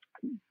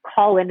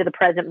call into the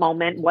present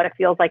moment, what it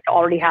feels like to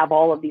already have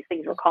all of these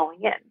things we're calling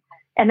in,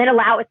 and then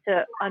allow it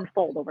to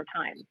unfold over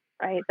time,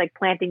 right? It's like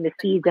planting the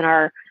seeds in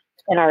our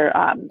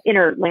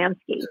inner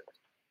landscape.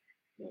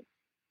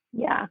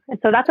 Yeah. And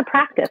so that's a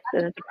practice,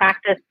 and it's a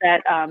practice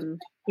that,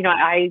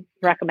 I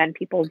recommend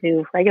people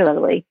do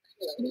regularly.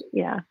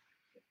 Yeah.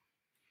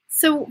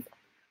 So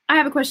I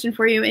have a question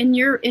for you. In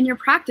your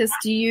practice,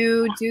 do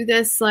you do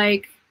this,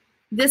 like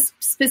this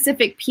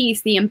specific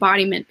piece, the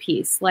embodiment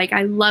piece? Like,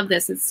 I love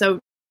this. So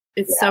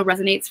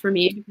resonates for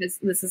me because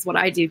this is what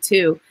I do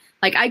too.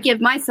 Like, I give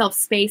myself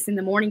space in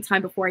the morning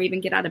time before I even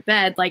get out of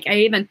bed. Like, I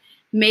even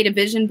made a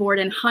vision board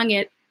and hung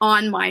it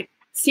on my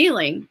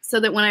ceiling so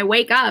that when I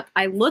wake up,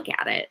 I look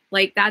at it.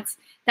 Like, that's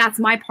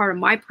my part of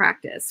my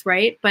practice,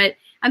 right? But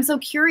I'm so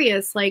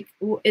curious, like,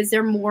 is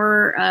there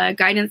more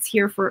guidance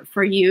here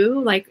for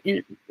you, like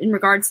in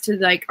regards to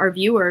like our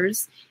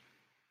viewers?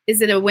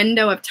 Is it a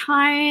window of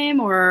time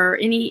or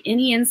any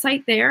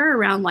insight there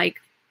around like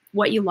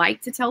what you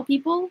like to tell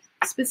people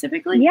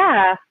specifically?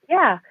 Yeah.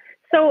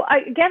 So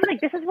again,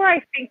 like this is where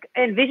I think,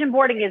 and vision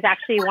boarding is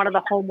actually one of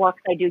the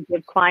homeworks I do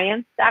give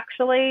clients,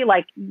 actually,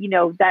 like,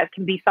 that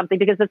can be something,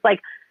 because it's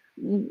like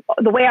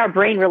the way our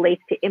brain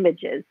relates to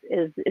images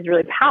is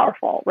really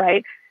powerful,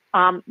 right?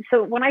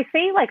 So when I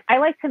say, like, I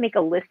like to make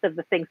a list of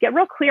the things, get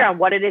real clear on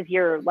what it is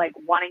you're like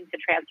wanting to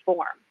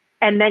transform,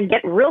 and then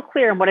get real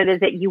clear on what it is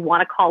that you want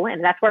to call in.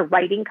 And that's where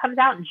writing comes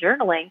out, and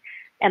journaling,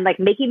 and like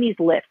making these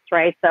lists,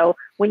 right? So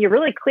when you're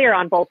really clear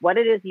on both what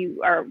it is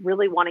you are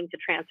really wanting to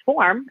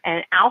transform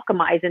and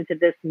alchemize into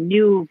this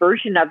new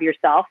version of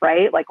yourself,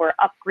 right? Like, we're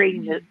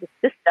upgrading the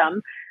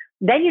system,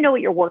 then you know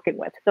what you're working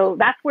with. So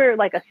that's where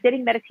like a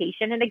sitting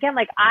meditation. And again,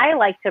 like I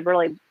like to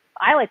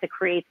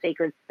create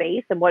sacred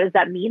space. And what does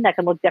that mean? That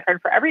can look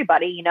different for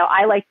everybody.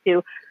 I like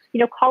to,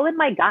 call in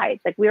my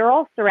guides. Like, we are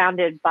all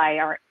surrounded by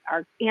our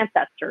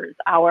ancestors,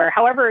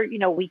 however,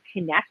 we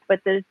connect, but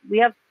we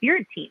have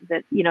spirit teams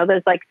that,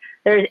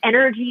 there's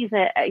energies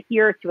that are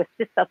here to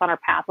assist us on our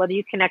path, whether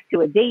you connect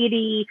to a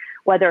deity,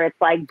 whether it's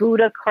like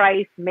Buddha,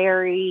 Christ,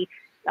 Mary,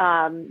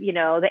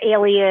 the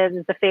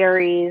aliens, the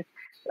fairies,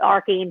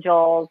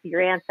 archangels,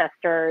 your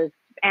ancestors,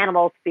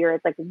 animal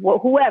spirits, like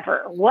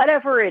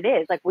whatever it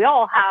is, like we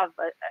all have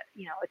a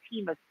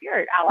team of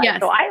spirit allies.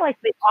 Yes. So I like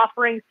to make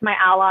offerings to my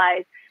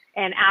allies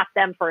and ask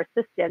them for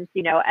assistance,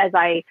 as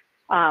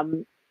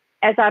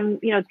I'm,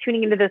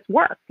 tuning into this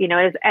work,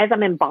 as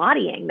I'm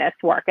embodying this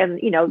work. And,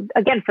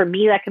 again, for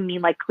me, that can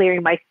mean like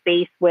clearing my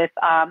space with,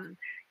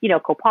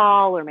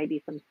 copal or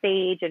maybe some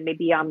sage, and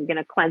maybe I'm going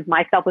to cleanse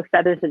myself with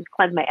feathers and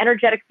cleanse my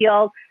energetic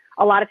field.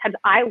 A lot of times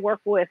I work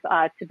with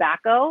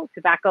tobacco.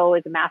 Tobacco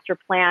is a master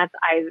plant.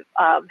 I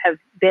have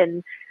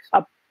been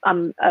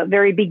a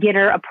very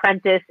beginner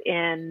apprentice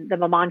in the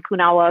Maman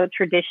Kunawa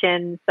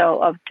tradition,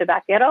 so of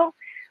tabaquero,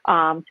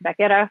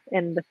 tabaquera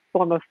in the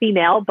form of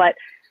female. But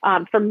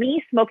for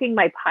me, smoking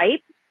my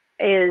pipe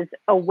is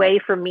a way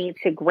for me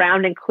to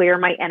ground and clear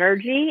my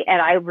energy,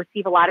 and I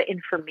receive a lot of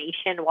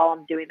information while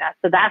I'm doing that.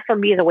 So that for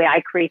me is a way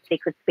I create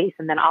sacred space,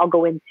 and then I'll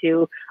go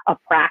into a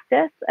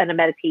practice and a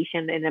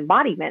meditation and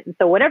embodiment. And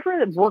so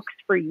whatever works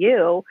for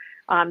you,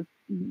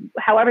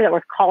 however that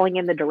we're calling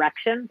in the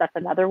direction, that's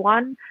another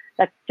one.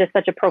 That's just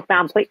such a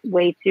profound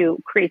way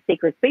to create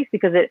sacred space,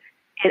 because it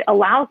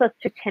allows us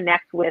to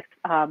connect with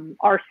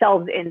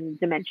ourselves in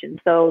dimensions.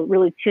 So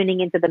really tuning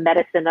into the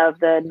medicine of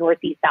the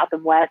northeast, south,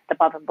 and west,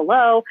 above and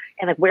below,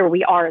 and like where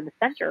we are in the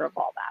center of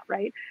all that,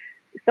 right?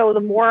 So the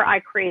more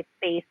I create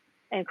space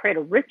and create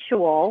a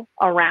ritual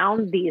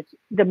around these,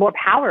 the more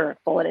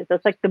powerful it is. So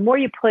it's like the more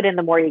you put in,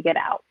 the more you get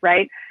out,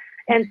 right?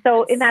 And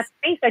so in that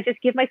space, I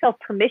just give myself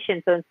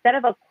permission. So instead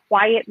of a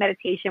quiet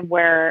meditation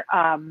where,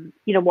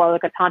 more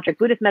like a tantric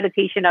Buddhist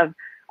meditation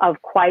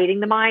of quieting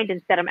the mind,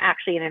 instead I'm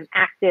actually in an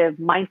active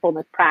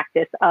mindfulness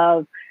practice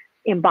of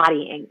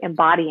embodying.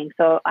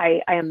 So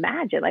I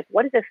imagine, like,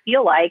 what does it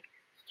feel like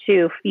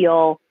to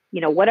feel,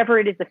 whatever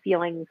it is, the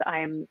feelings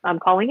I'm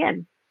calling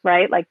in,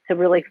 right? Like to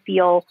really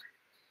feel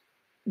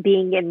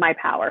being in my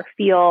power,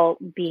 feel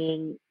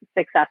being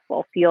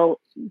successful, feel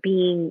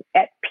being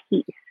at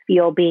peace,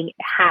 feel being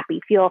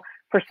happy, feel,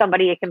 for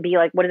somebody, it can be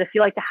like, what does it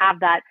feel like to have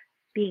that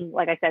being,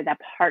 like I said, that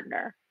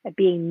partner, that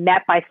being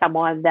met by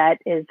someone that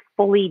is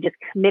fully just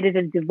committed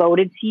and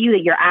devoted to you,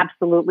 that you're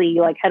absolutely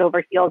like head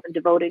over heels and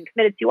devoted and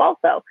committed to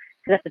also,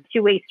 because that's a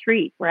two-way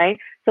street, right?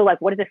 So like,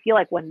 what does it feel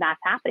like when that's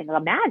happening?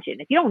 Like, imagine.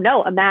 If you don't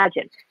know,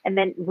 imagine. And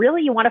then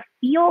really you want to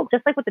feel,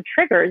 just like with the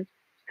triggers,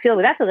 feel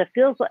that. So it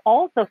feels,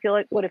 also feel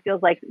like what it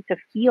feels like to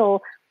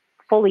feel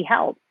fully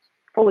held,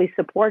 fully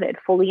supported,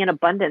 fully in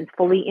abundance,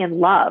 fully in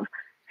love.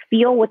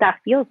 Feel what that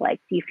feels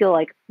like. Do you feel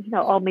like,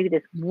 maybe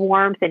this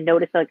warmth, and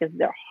notice, like, is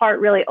their heart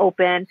really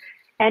open?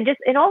 And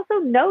also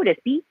notice,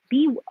 be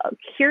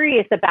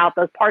curious about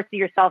those parts of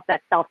yourself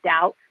that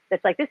self-doubt,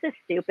 that's like, this is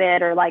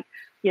stupid, or like,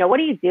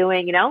 what are you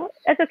doing?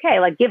 That's okay.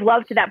 Like, give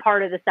love to that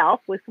part of the self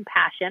with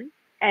compassion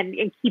and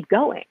keep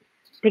going,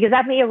 because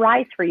that may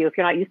arise for you if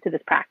you're not used to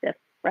this practice,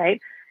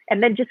 right?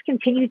 And then just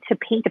continue to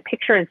paint a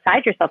picture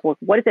inside yourself. Well,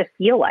 what does it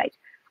feel like?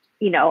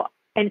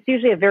 And it's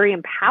usually a very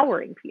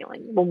empowering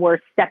feeling when we're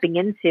stepping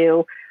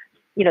into,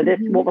 this,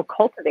 what we're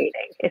cultivating.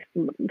 It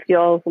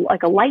feels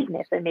like a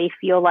lightness. It may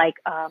feel like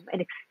an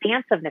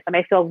expansiveness. It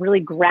may feel really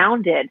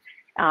grounded.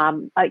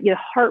 Your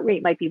heart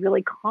rate might be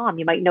really calm.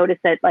 You might notice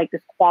that like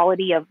this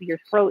quality of your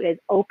throat is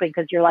open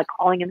because you're like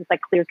calling in this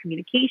like clear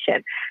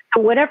communication.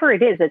 So whatever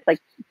it is, it's like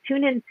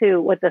tune into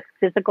what the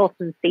physical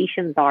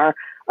sensations are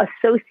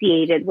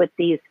associated with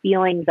these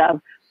feelings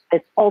of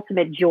this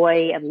ultimate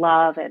joy and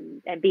love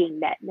and being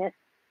metness.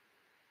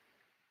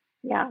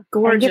 Yeah.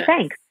 Gorgeous. And give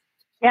thanks.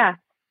 Yeah.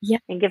 Yeah.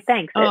 And give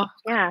thanks. Oh.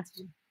 Yeah.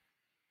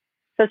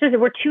 So it's just,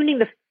 we're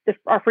tuning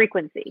our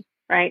frequency,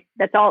 right?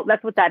 That's all.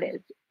 That's what that is.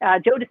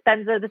 Joe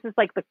Dispenza, this is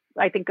like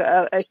I think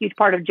a huge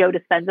part of Joe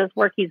Dispenza's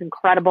work. He's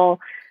incredible.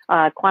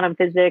 Quantum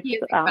physics.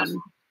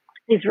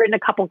 He's written a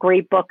couple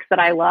great books that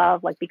I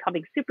love, like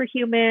Becoming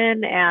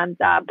Superhuman and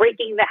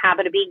Breaking the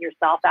Habit of Being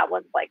Yourself. That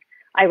one's like,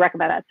 I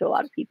recommend that to a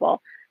lot of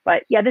people.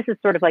 But yeah, this is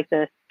sort of like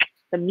the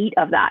meat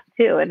of that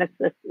too. And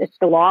it's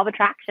the law of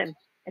attraction.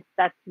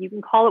 You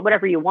can call it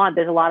whatever you want.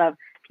 There's a lot of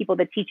people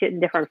that teach it in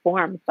different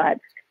forms, but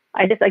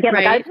I just like,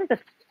 I just to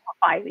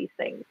simplify these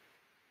things.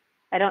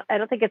 I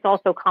don't think it's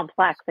all so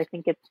complex. I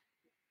think it's,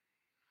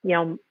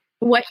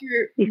 what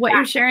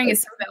you're sharing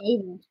is so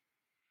valuable.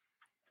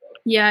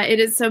 Yeah, it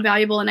is so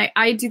valuable. And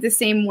I do the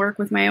same work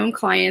with my own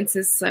clients.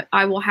 Is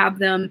I will have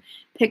them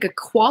pick a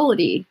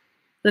quality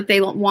that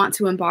they want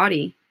to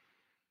embody,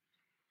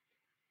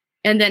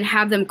 and then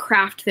have them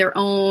craft their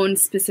own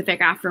specific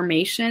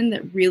affirmation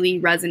that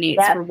really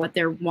resonates for what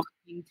they're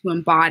wanting to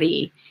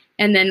embody,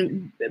 and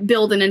then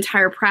build an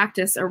entire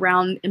practice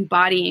around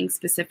embodying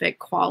specific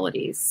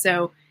qualities.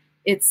 So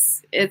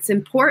it's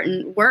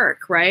important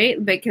work,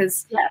 right?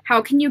 Because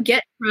how can you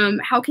get from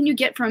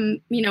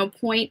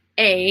point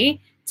A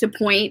to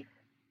point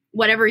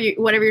whatever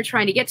you're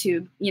trying to get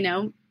to,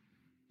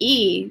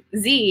 E,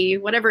 Z,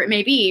 whatever it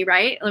may be,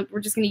 right? Like,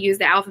 we're just going to use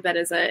the alphabet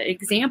as an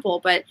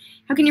example, but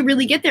how can you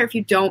really get there if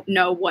you don't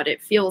know what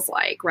it feels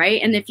like, right?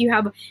 And if you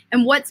have,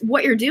 and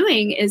what you're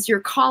doing is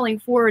you're calling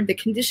forward the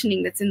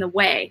conditioning that's in the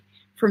way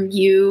from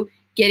you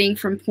getting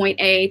from point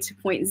A to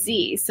point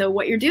Z. So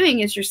what you're doing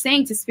is you're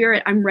saying to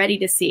spirit, I'm ready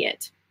to see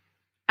it.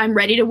 I'm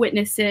ready to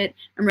witness it.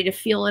 I'm ready to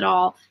feel it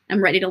all.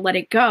 I'm ready to let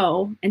it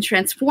go and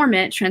transform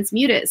it,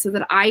 transmute it, so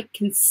that I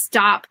can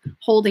stop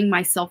holding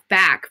myself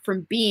back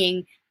from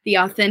being the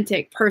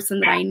authentic person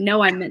that I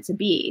know I'm meant to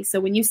be.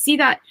 So when you see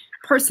that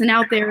person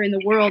out there in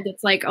the world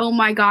that's like, oh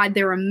my God,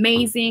 they're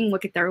amazing.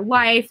 Look at their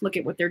life. Look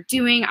at what they're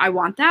doing. I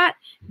want that.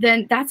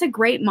 Then that's a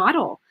great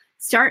model.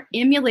 Start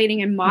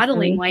emulating and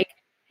modeling, like,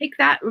 take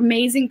that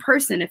amazing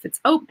person, if it's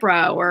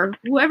Oprah or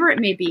whoever it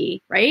may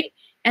be, right?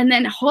 And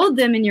then hold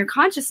them in your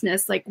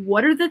consciousness. Like,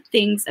 what are the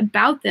things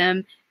about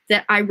them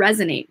that I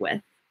resonate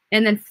with?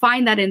 And then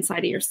find that inside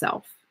of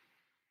yourself.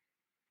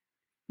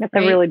 That's a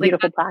really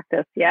beautiful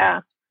practice.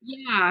 Yeah.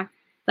 Yeah.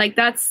 Like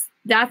that's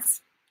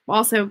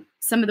also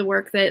some of the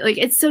work that, like,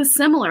 it's so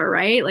similar,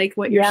 right? Like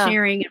what you're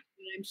sharing and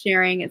what I'm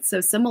sharing, it's so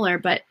similar,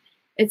 but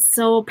it's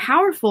so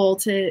powerful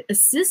to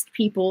assist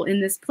people in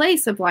this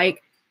place of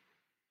like,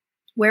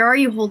 where are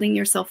you holding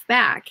yourself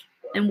back?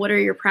 And what are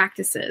your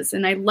practices?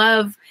 And I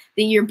love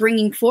that you're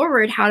bringing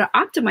forward how to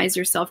optimize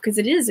yourself, because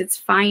it's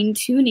fine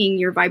tuning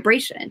your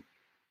vibration.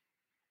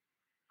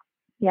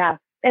 Yeah.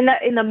 And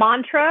in the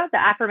mantra, the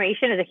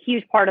affirmation is a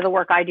huge part of the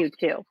work I do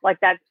too. Like,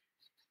 that's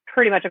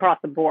pretty much across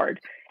the board.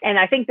 And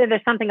I think that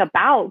there's something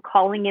about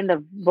calling in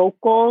the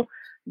vocal,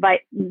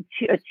 but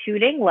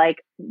attuning, like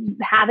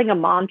having a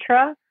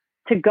mantra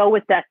to go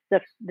with that,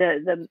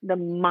 the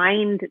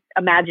mind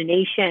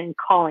imagination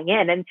calling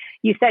in. And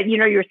you said,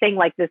 you were saying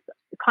like this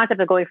concept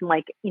of going from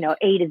like,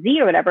 A to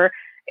Z or whatever.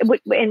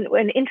 And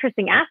an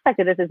interesting aspect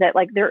of this is that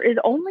like there is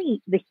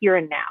only the here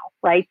and now,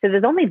 right? So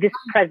there's only this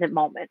present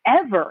moment,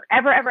 ever.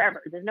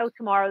 There's no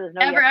tomorrow, there's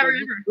no yesterday.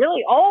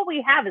 Really, all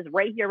we have is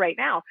right here, right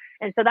now.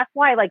 And so that's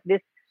why like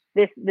this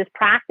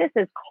practice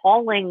is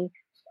calling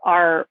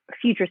our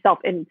future self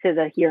into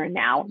the here and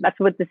now. That's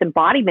what this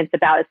embodiment's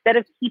about. Instead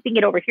of keeping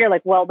it over here,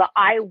 like, well, the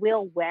I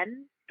will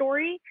when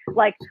story,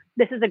 like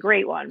this is a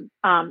great one.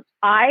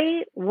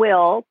 I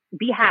will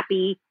be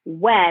happy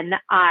when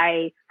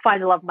I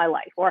find the love of my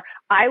life, or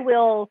I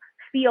will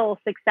feel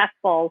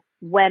successful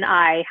when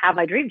I have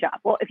my dream job.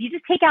 Well, if you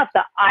just take out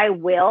the I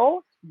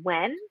will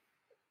when,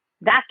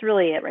 that's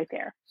really it right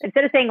there.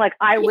 Instead of saying like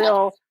I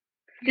will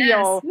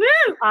feel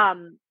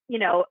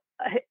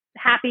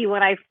happy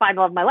when I find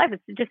the love of my life,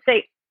 it's to just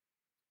say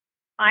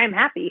I am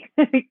happy.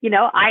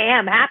 I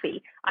am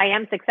happy. I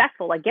am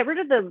successful. Like get rid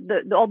of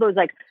the all those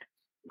like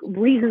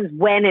reasons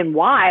when and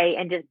why,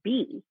 and just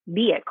be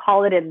it,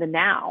 call it in the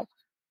now,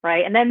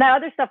 right? And then that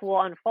other stuff will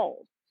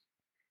unfold.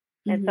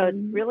 And so it's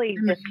really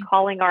just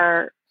calling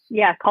our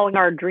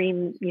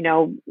dream,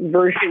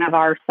 version of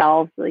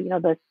ourselves,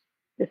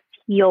 this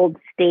healed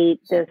state,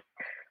 this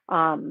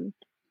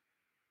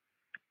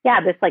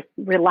like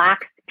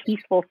relaxed,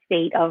 peaceful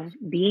state of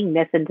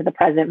beingness into the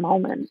present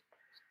moment.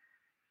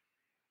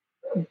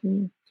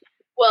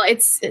 Well,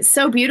 it's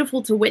so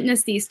beautiful to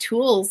witness these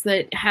tools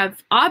that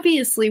have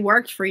obviously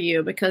worked for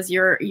you, because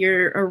you're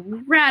a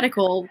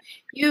radical.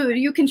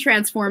 You can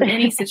transform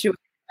any situation.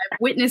 I've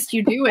witnessed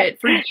you do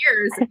it for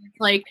years. It's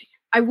like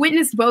I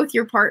witnessed both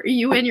you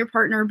and your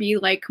partner be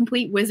like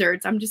complete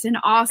wizards. I'm just in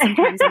awe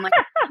sometimes. I'm like,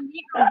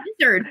 you're a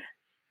wizard,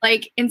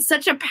 like in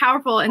such a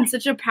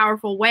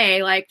powerful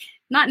way. Like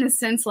not in a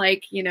sense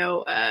like,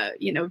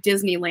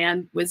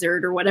 Disneyland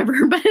wizard or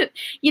whatever, but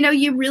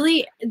you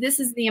really,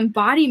 this is the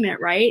embodiment,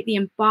 right? The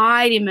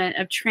embodiment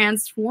of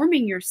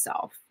transforming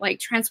yourself, like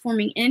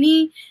transforming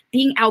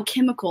being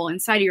alchemical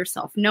inside of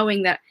yourself,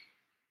 knowing that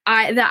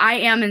I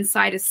am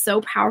inside is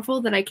so powerful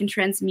that I can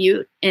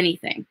transmute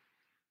anything.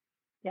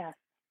 Yeah.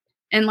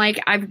 And like,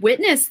 I've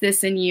witnessed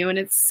this in you, and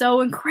it's so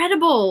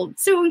incredible.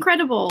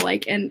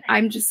 Like, and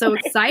I'm just so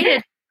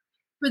excited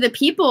for the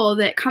people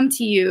that come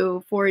to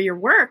you for your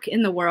work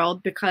in the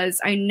world, because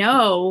I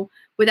know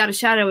without a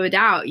shadow of a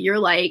doubt, you're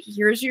like,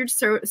 here's your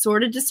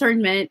sort of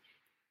discernment,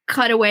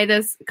 cut away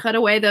those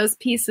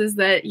pieces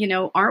that,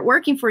 aren't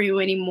working for you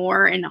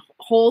anymore, and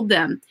hold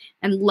them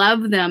and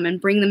love them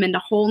and bring them into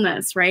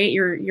wholeness, right?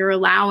 You're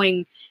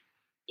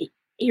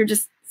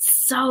just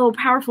so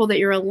powerful that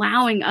you're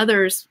allowing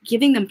others,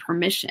 giving them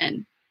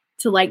permission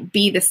to like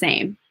be the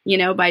same,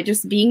 by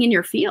just being in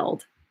your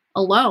field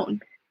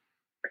alone.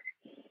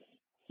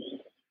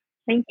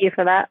 Thank you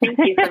for that.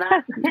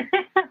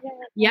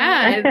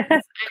 Yeah.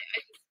 I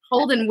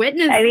hold and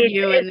witness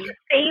you. It's the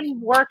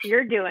same work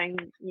you're doing,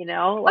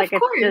 like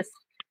it's just,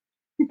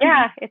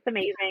 it's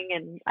amazing.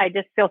 And I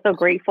just feel so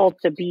grateful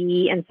to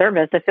be in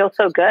service. It feels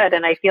so good.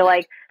 And I feel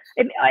like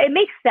it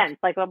makes sense.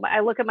 Like when I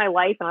look at my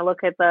life and I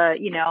look at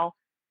the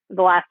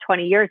last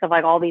 20 years of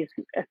like all these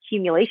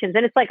accumulations,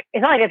 and it's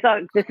not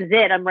like this is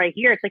it, I'm right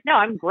here. It's like, no,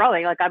 I'm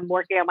growing. Like I'm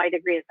working on my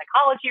degree in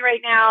psychology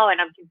right now, and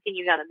I'm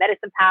continuing on the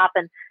medicine path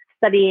and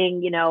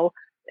studying,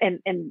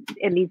 in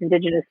these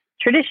indigenous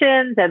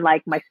traditions, and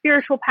like my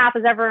spiritual path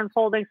is ever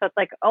unfolding. So it's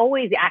like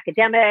always the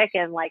academic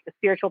and like the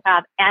spiritual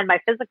path and my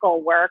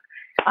physical work,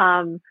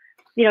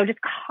 just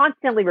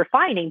constantly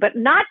refining, but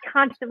not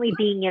constantly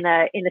being in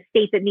a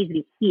state that needs to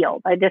be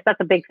healed. That's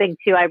a big thing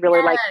too. I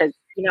really like to,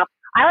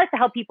 I like to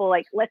help people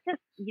like, let's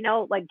just,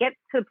 like get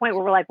to the point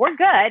where we're like, we're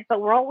good, but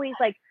we're always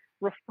like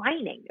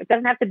refining. It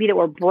doesn't have to be that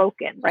we're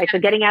broken, right? So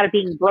getting out of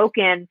being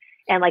broken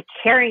and like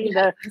carrying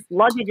the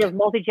luggage of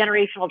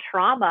multi-generational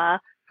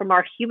trauma from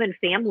our human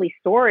family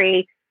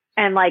story,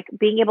 and like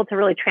being able to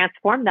really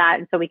transform that.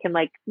 And so we can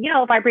like,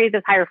 vibrate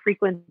this higher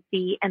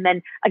frequency, and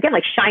then again,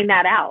 like shine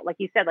that out. Like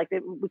you said, like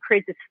we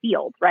create this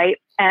field, right?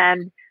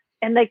 And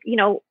like,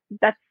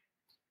 that's,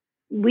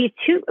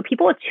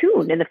 people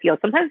attune in the field.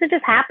 Sometimes it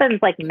just happens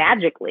like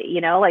magically,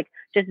 like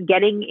just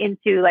getting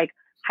into like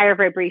higher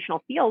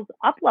vibrational fields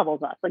up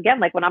levels us.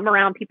 Again, like when I'm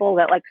around people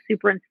that like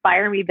super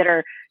inspire me, that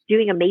are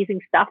doing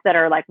amazing stuff, that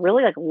are like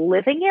really like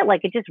living it,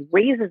 like it just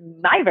raises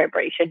my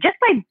vibration just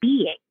by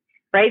being,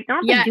 right?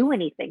 Don't have to do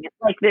anything.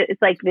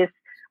 It's like this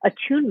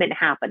attunement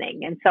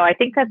happening. And so I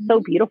think that's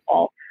so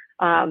beautiful.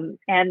 And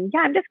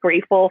I'm just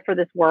grateful for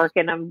this work,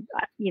 and I'm,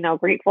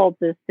 grateful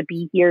to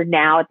be here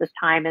now at this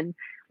time in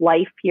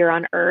life here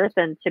on earth,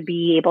 and to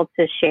be able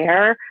to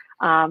share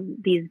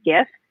these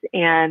gifts,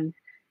 and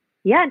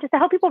just to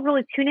help people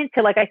really tune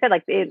into, like I said,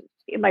 like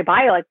in my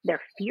bio, like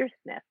their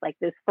fierceness, like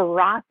this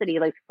ferocity,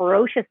 like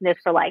ferociousness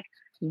for like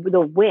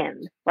the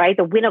win, right?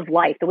 The win of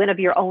life, the win of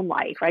your own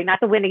life, right? Not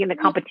the winning in the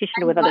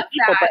competition with other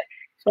people, but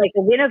like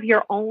the win of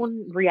your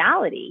own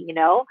reality,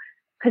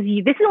 because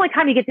this is the only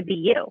time you get to be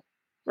you,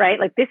 right?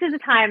 Like this is the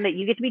time that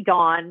you get to be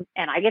Dawn,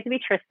 and I get to be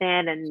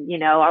Tristan,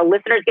 and, our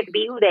listeners get to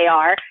be who they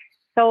are.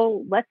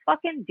 So let's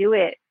fucking do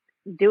it.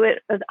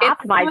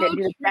 Optimize it,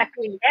 do the best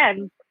we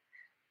can,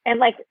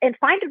 and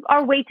find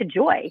our way to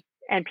joy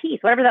and peace,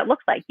 whatever that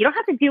looks like. You don't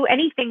have to do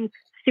anything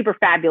super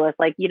fabulous.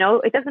 Like,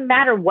 it doesn't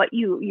matter what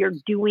you're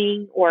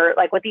doing or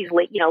like what these,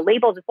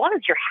 labels, as long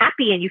as you're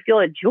happy and you feel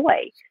a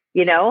joy,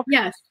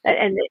 Yes.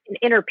 and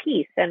inner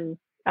peace and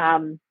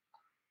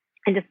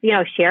just,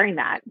 sharing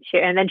that,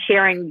 and then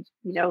sharing,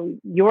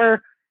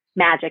 your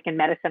magic and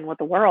medicine with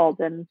the world.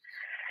 And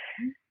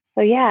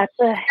so, yeah,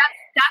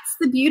 that's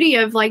the beauty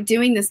of like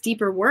doing this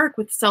deeper work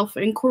with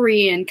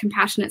self-inquiry and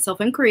compassionate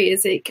self-inquiry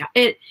is it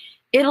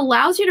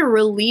allows you to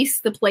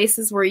release the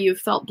places where you've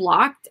felt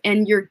blocked,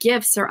 and your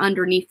gifts are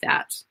underneath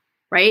that,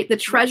 right? The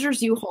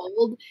treasures you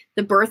hold,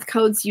 the birth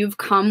codes you've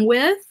come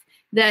with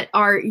that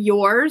are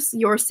yours,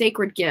 your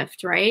sacred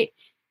gift, right?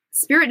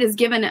 Spirit has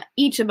given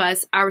each of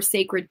us our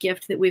sacred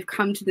gift that we've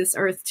come to this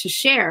earth to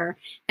share.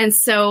 And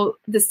so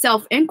the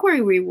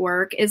self-inquiry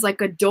work is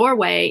like a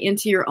doorway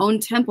into your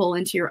own temple,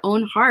 into your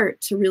own heart,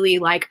 to really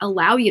like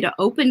allow you to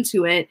open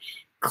to it,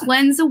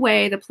 cleanse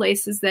away the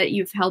places that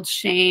you've held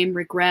shame,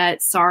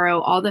 regret,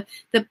 sorrow, all the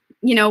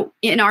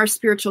in our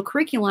spiritual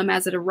curriculum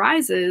as it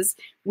arises,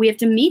 we have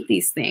to meet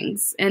these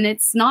things, and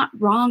it's not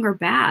wrong or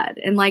bad.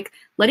 And like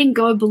letting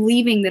go of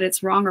believing that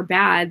it's wrong or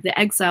bad, the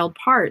exiled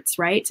parts,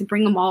 right? To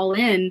bring them all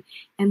in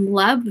and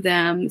love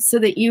them so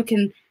that you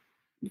can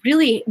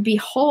really be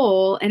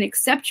whole and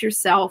accept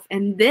yourself.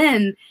 And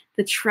then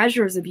the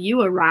treasures of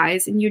you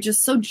arise, and you're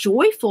just so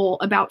joyful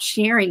about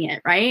sharing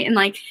it, right? And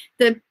like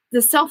the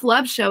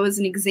self-love show is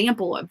an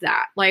example of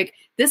that. Like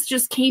this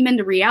just came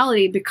into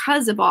reality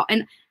because of all,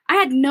 and I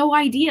had no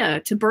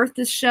idea to birth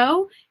this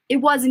show. It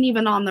wasn't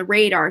even on the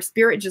radar.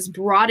 Spirit just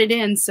brought it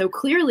in so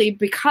clearly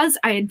because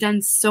I had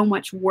done so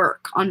much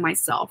work on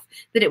myself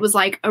that it was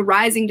like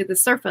arising to the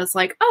surface,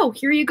 like, oh,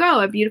 here you go,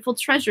 a beautiful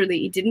treasure that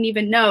you didn't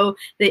even know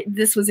that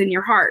this was in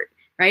your heart,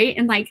 right?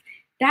 And like,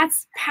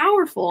 that's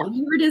powerful. And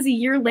here it is a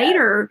year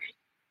later,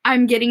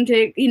 I'm getting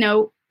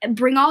to,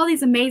 bring all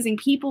these amazing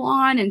people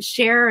on and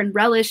share and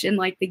relish in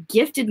like the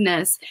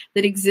giftedness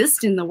that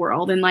exists in the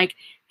world, and like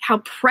how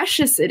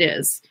precious it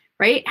is,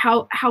 right?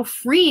 How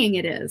freeing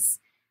it is.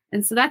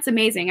 And so that's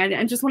amazing.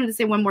 I just wanted to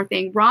say one more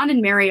thing. Ron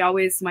and Mary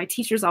my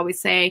teachers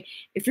always say,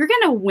 if you're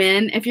going to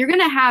win, if you're going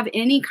to have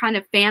any kind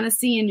of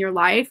fantasy in your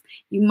life,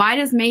 you might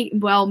as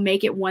well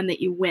make it one that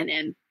you win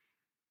in.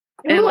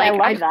 Ooh, and like,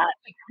 I love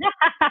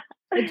that.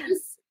 It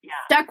just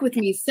stuck with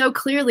me so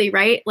clearly,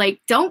 right?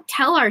 Like, don't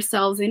tell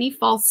ourselves any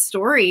false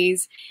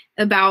stories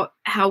about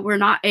how we're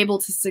not able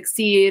to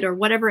succeed or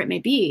whatever it may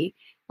be.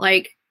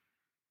 Like,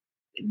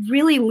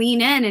 really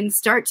lean in and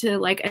start to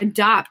like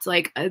adopt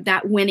like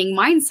that winning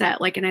mindset.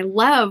 Like, and I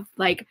love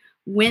like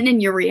win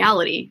in your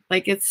reality.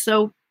 Like it's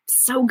so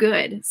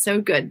good. So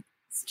good.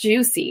 It's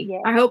juicy. Yeah.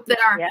 I hope that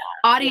our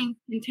audience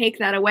can take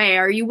that away.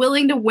 Are you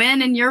willing to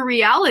win in your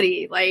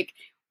reality? Like,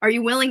 are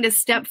you willing to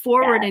step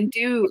forward and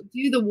do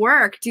the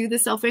work, do the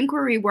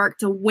self-inquiry work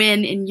to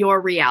win in your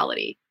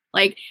reality?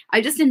 Like,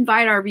 I just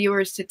invite our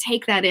viewers to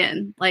take that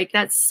in. Like,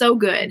 that's so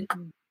good.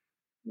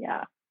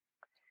 Yeah.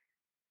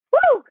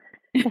 Woo!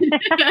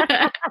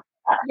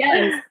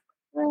 Yes.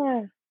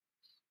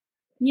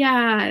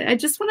 Yeah. I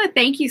just want to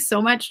thank you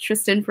so much,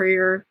 Tristan, for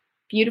your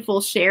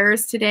beautiful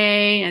shares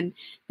today and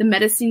the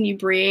medicine you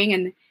bring,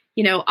 and,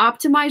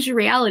 optimize your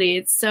reality.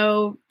 It's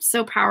so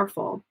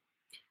powerful.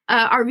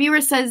 Our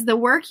viewer says the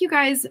work you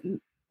guys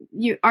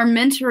are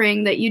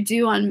mentoring that you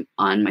do on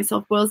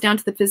myself boils down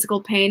to the physical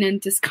pain and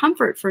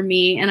discomfort for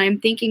me. And I'm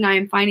thinking I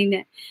am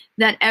finding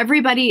that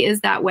everybody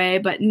is that way,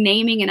 but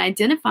naming and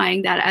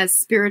identifying that as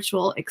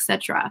spiritual,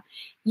 etc.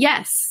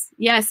 Yes,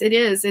 it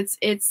is.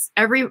 It's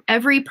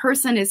every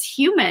person is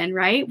human,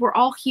 right? We're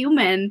all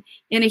human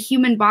in a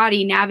human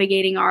body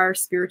navigating our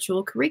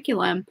spiritual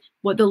curriculum,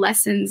 what the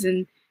lessons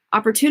and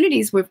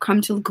opportunities we've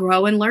come to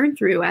grow and learn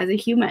through as a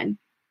human.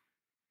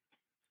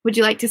 Would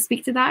you like to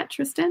speak to that,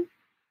 Tristan?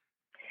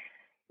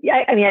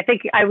 Yeah, I mean, I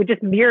think I would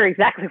just mirror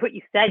exactly what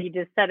you said. You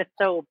just said it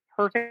so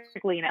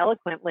perfectly and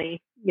eloquently.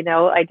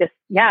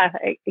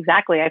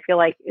 Exactly. I feel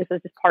like this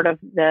is just part of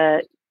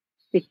the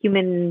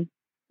human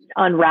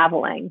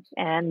unraveling,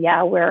 and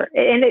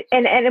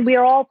we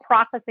are all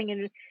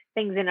processing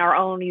things in our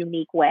own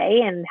unique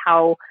way, and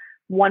how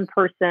one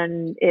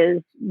person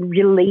is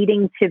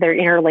relating to their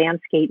inner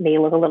landscape may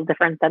look a little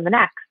different than the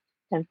next.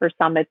 And for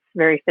some, it's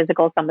very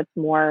physical. Some it's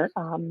more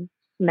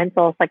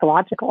mental,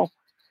 psychological.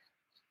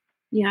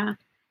 Yeah.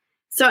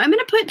 So I'm going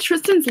to put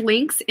Tristan's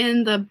links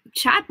in the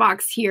chat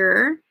box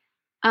here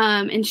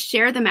and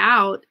share them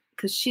out,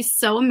 because she's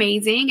so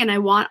amazing. And I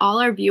want all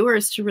our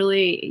viewers to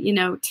really,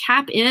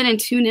 tap in and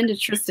tune into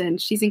Tristan.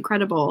 She's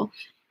incredible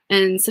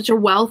and such a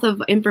wealth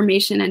of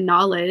information and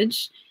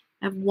knowledge.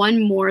 I have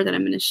one more that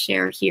I'm going to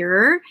share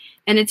here,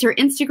 and it's her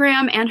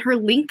Instagram and her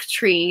link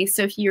tree.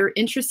 So if you're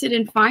interested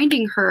in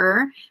finding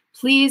her,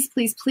 please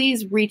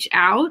reach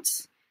out.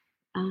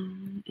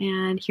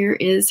 And here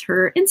is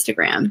her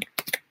Instagram.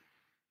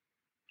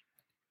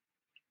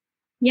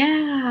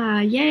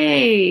 Yeah,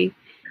 yay.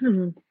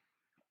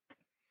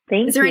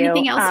 Thank Is there you.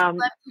 anything else you'd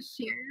love to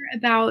share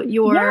about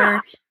your,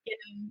 Yeah.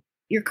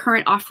 your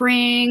current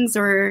offerings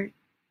or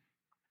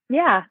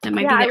Yeah. that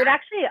might Yeah. be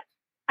there?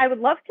 I would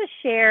love to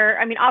share.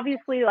 I mean,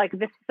 obviously, like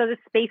this, so this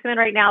space I'm in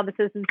right now, this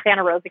is in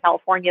Santa Rosa,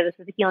 California. This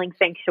is a healing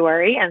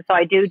sanctuary. And so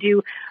I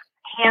do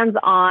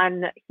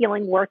hands-on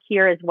healing work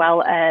here, as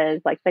well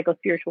as like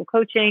psychospiritual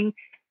coaching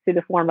through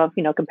the form of,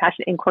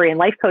 compassionate inquiry and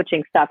life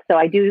coaching stuff. So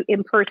I do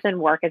in-person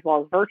work as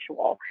well as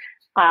virtual.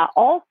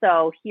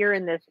 Also, here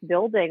in this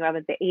building, I'm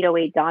at the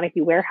 808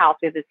 Donahue Warehouse.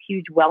 We have this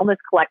huge wellness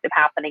collective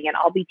happening, and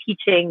I'll be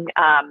teaching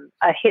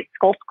a HIT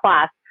Sculpt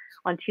class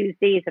on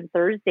Tuesdays and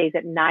Thursdays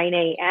at 9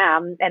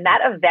 a.m. And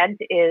that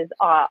event is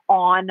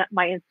on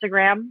my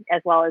Instagram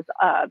as well as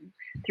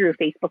through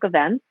Facebook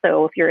events.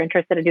 So if you're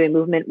interested in doing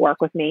movement work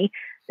with me,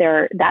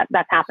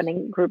 that's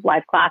happening, group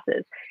live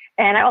classes.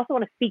 And I also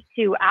want to speak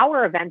to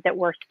our event that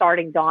we're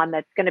starting, Dawn,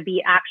 that's going to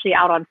be actually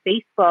out on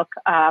Facebook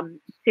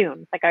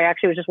soon. Like I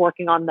actually was just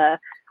working on the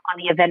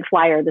event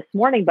flyer this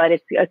morning, but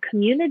it's a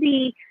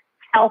community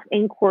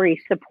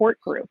self-inquiry support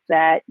group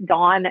that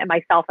Dawn and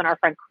myself and our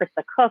friend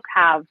Krista Cook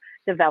have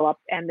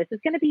developed. And this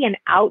is going to be an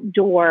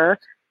outdoor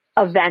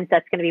event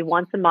that's going to be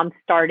once a month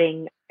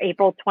starting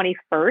April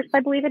 21st, I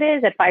believe it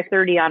is, at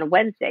 5:30 on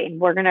Wednesday. And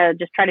we're going to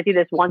just try to do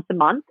this once a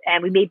month.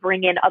 And we may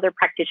bring in other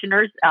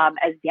practitioners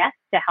as guests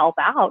to help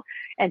out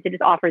and to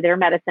just offer their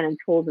medicine and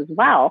tools as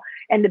well.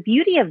 And the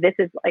beauty of this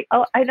is like,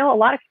 I know a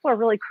lot of people are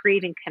really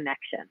craving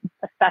connection,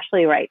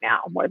 especially right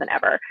now more than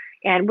ever.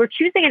 And we're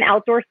choosing an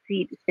outdoor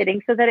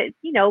sitting so that it's,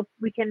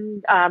 we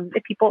can,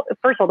 if people,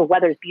 first of all, the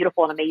weather is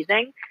beautiful and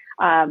amazing.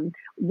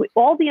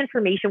 All the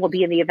information will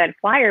be in the event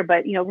flyer,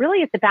 but, really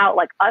it's about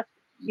like us,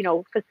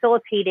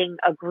 facilitating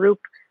a group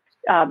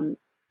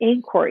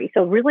inquiry.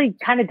 So really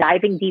kind of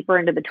diving deeper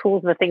into the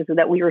tools and the things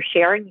that we were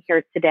sharing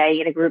here today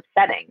in a group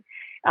setting,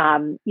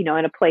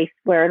 in a place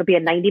where it'll be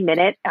a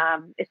 90-minute.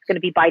 It's going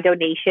to be by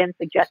donation,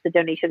 suggested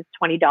donations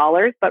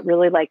 $20, but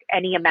really like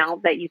any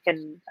amount that you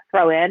can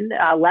throw in,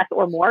 less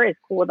or more is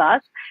cool with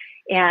us.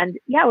 And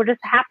yeah, we're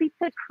just happy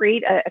to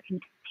create a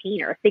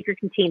container, a sacred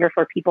container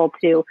for people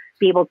to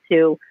be able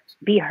to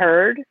be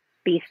heard,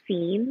 be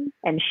seen,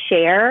 and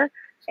share,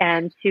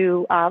 and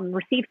to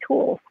receive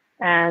tools.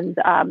 And,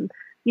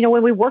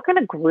 when we work in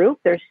a group,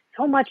 there's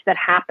so much that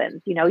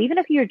happens. Even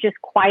if you're just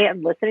quiet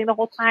and listening the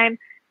whole time,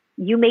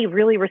 you may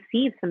really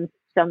receive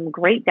some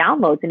great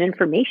downloads and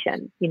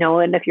information,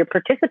 and if you're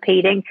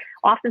participating,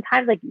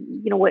 oftentimes, like,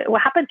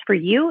 what happens for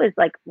you is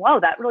like, whoa,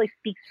 that really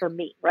speaks for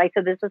me, right?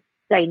 So there's this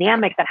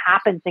dynamic that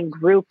happens in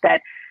group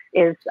that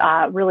is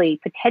really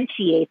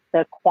potentiates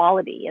the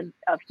quality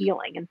of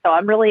healing. And so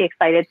I'm really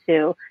excited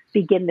to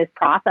begin this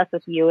process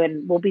with you.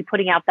 And we'll be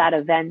putting out that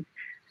event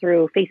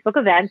through Facebook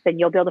events, and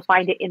you'll be able to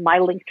find it in my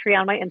link tree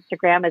on my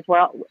Instagram as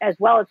well as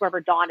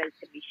wherever Dawn is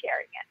going to be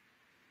sharing it.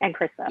 And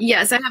Krista.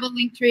 Yes, I have a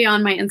link tree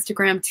on my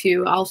Instagram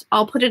too.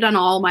 I'll put it on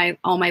all my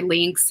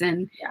links,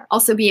 and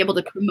also be able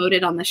to promote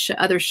it on the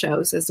other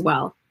shows as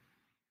well.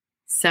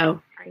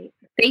 So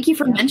thank you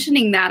for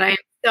mentioning that. I am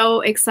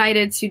so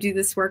excited to do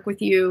this work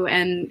with you,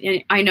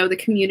 and I know the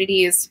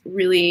community is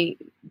really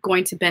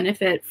going to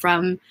benefit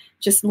from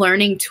just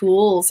learning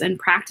tools and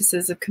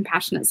practices of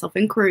compassionate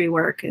self-inquiry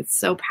work. It's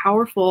so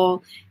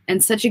powerful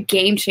and such a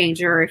game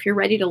changer. If you're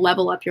ready to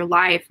level up your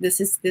life, this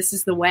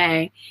is the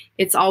way.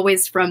 It's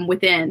always from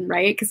within,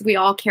 right? Because we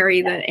all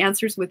carry the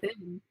answers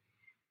within.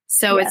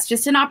 So it's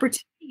just an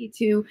opportunity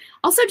to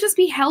also just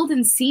be held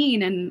and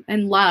seen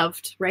and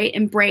loved, right?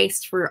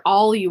 Embraced for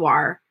all you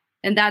are.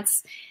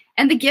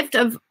 And the gift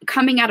of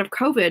coming out of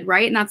COVID,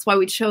 right? And that's why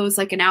we chose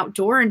like an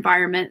outdoor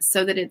environment,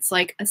 so that it's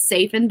like a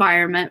safe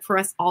environment for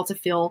us all to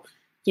feel,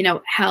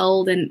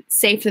 held, and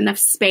safe enough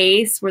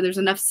space where there's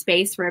enough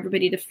space for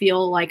everybody to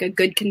feel like a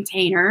good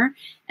container.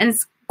 And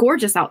it's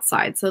gorgeous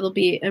outside. So it'll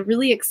be a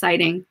really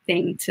exciting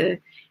thing to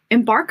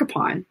embark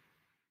upon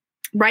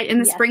right in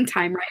the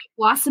springtime, right?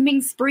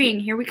 Blossoming spring.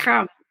 Here we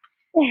come.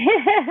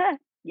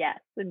 Yes,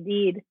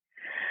 indeed.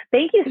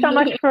 Thank you so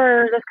much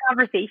for this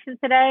conversation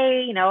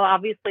today.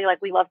 Obviously, like,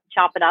 we love to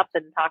chop it up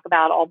and talk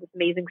about all this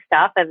amazing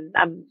stuff. And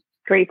I'm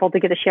grateful to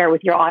get to share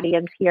with your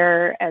audience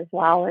here as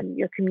well, and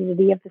your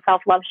community of the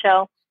Self-Love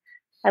Show.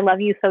 I love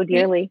you so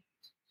dearly.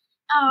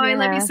 Oh, I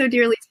love you so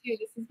dearly too.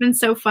 This has been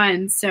so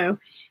fun. So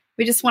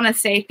we just want to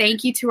say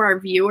thank you to our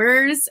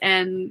viewers,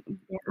 and,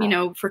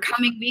 for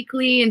coming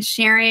weekly and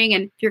sharing.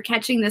 And if you're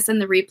catching this in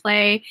the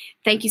replay,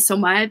 thank you so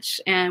much.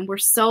 And we're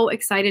so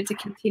excited to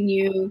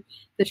continue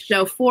the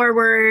show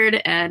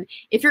forward. And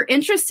if you're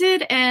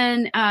interested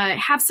and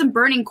have some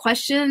burning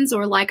questions,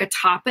 or like a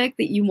topic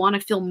that you want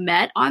to feel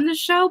met on the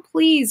show,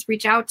 please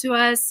reach out to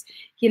us,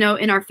 in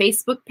our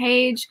Facebook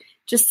page.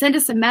 Just send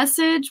us a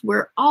message.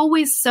 We're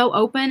always so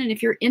open. And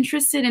if you're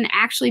interested in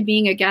actually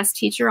being a guest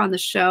teacher on the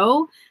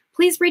show,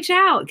 please reach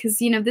out,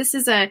 because,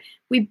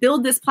 we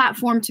build this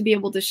platform to be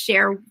able to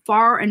share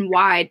far and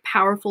wide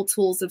powerful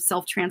tools of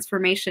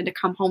self-transformation to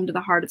come home to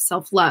the heart of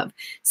self-love.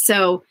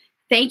 So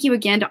thank you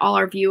again to all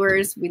our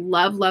viewers. We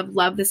love, love,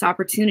 love this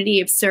opportunity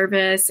of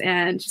service.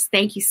 And just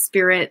thank you,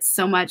 Spirit,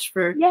 so much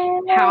for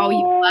how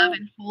you love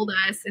and hold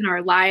us in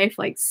our life.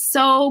 Like,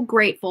 so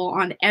grateful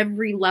on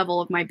every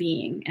level of my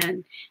being.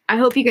 And I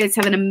hope you guys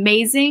have an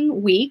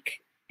amazing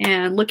week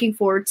and looking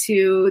forward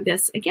to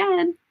this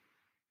again.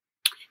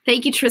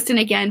 Thank you, Tristan,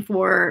 again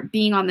for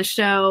being on the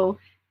show.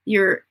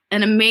 You're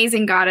an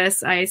amazing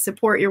goddess. I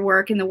support your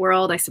work in the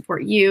world. I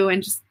support you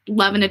and just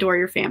love and adore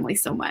your family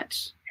so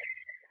much.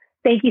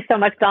 Thank you so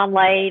much, Dawn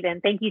Light.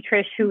 And thank you,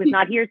 Trish, who is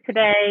not here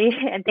today.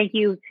 And thank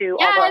you to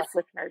all the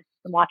listeners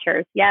and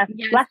watchers. Yes.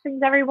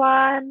 Blessings,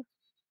 everyone.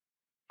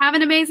 Have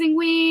an amazing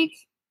week.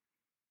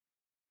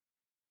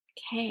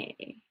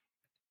 Okay.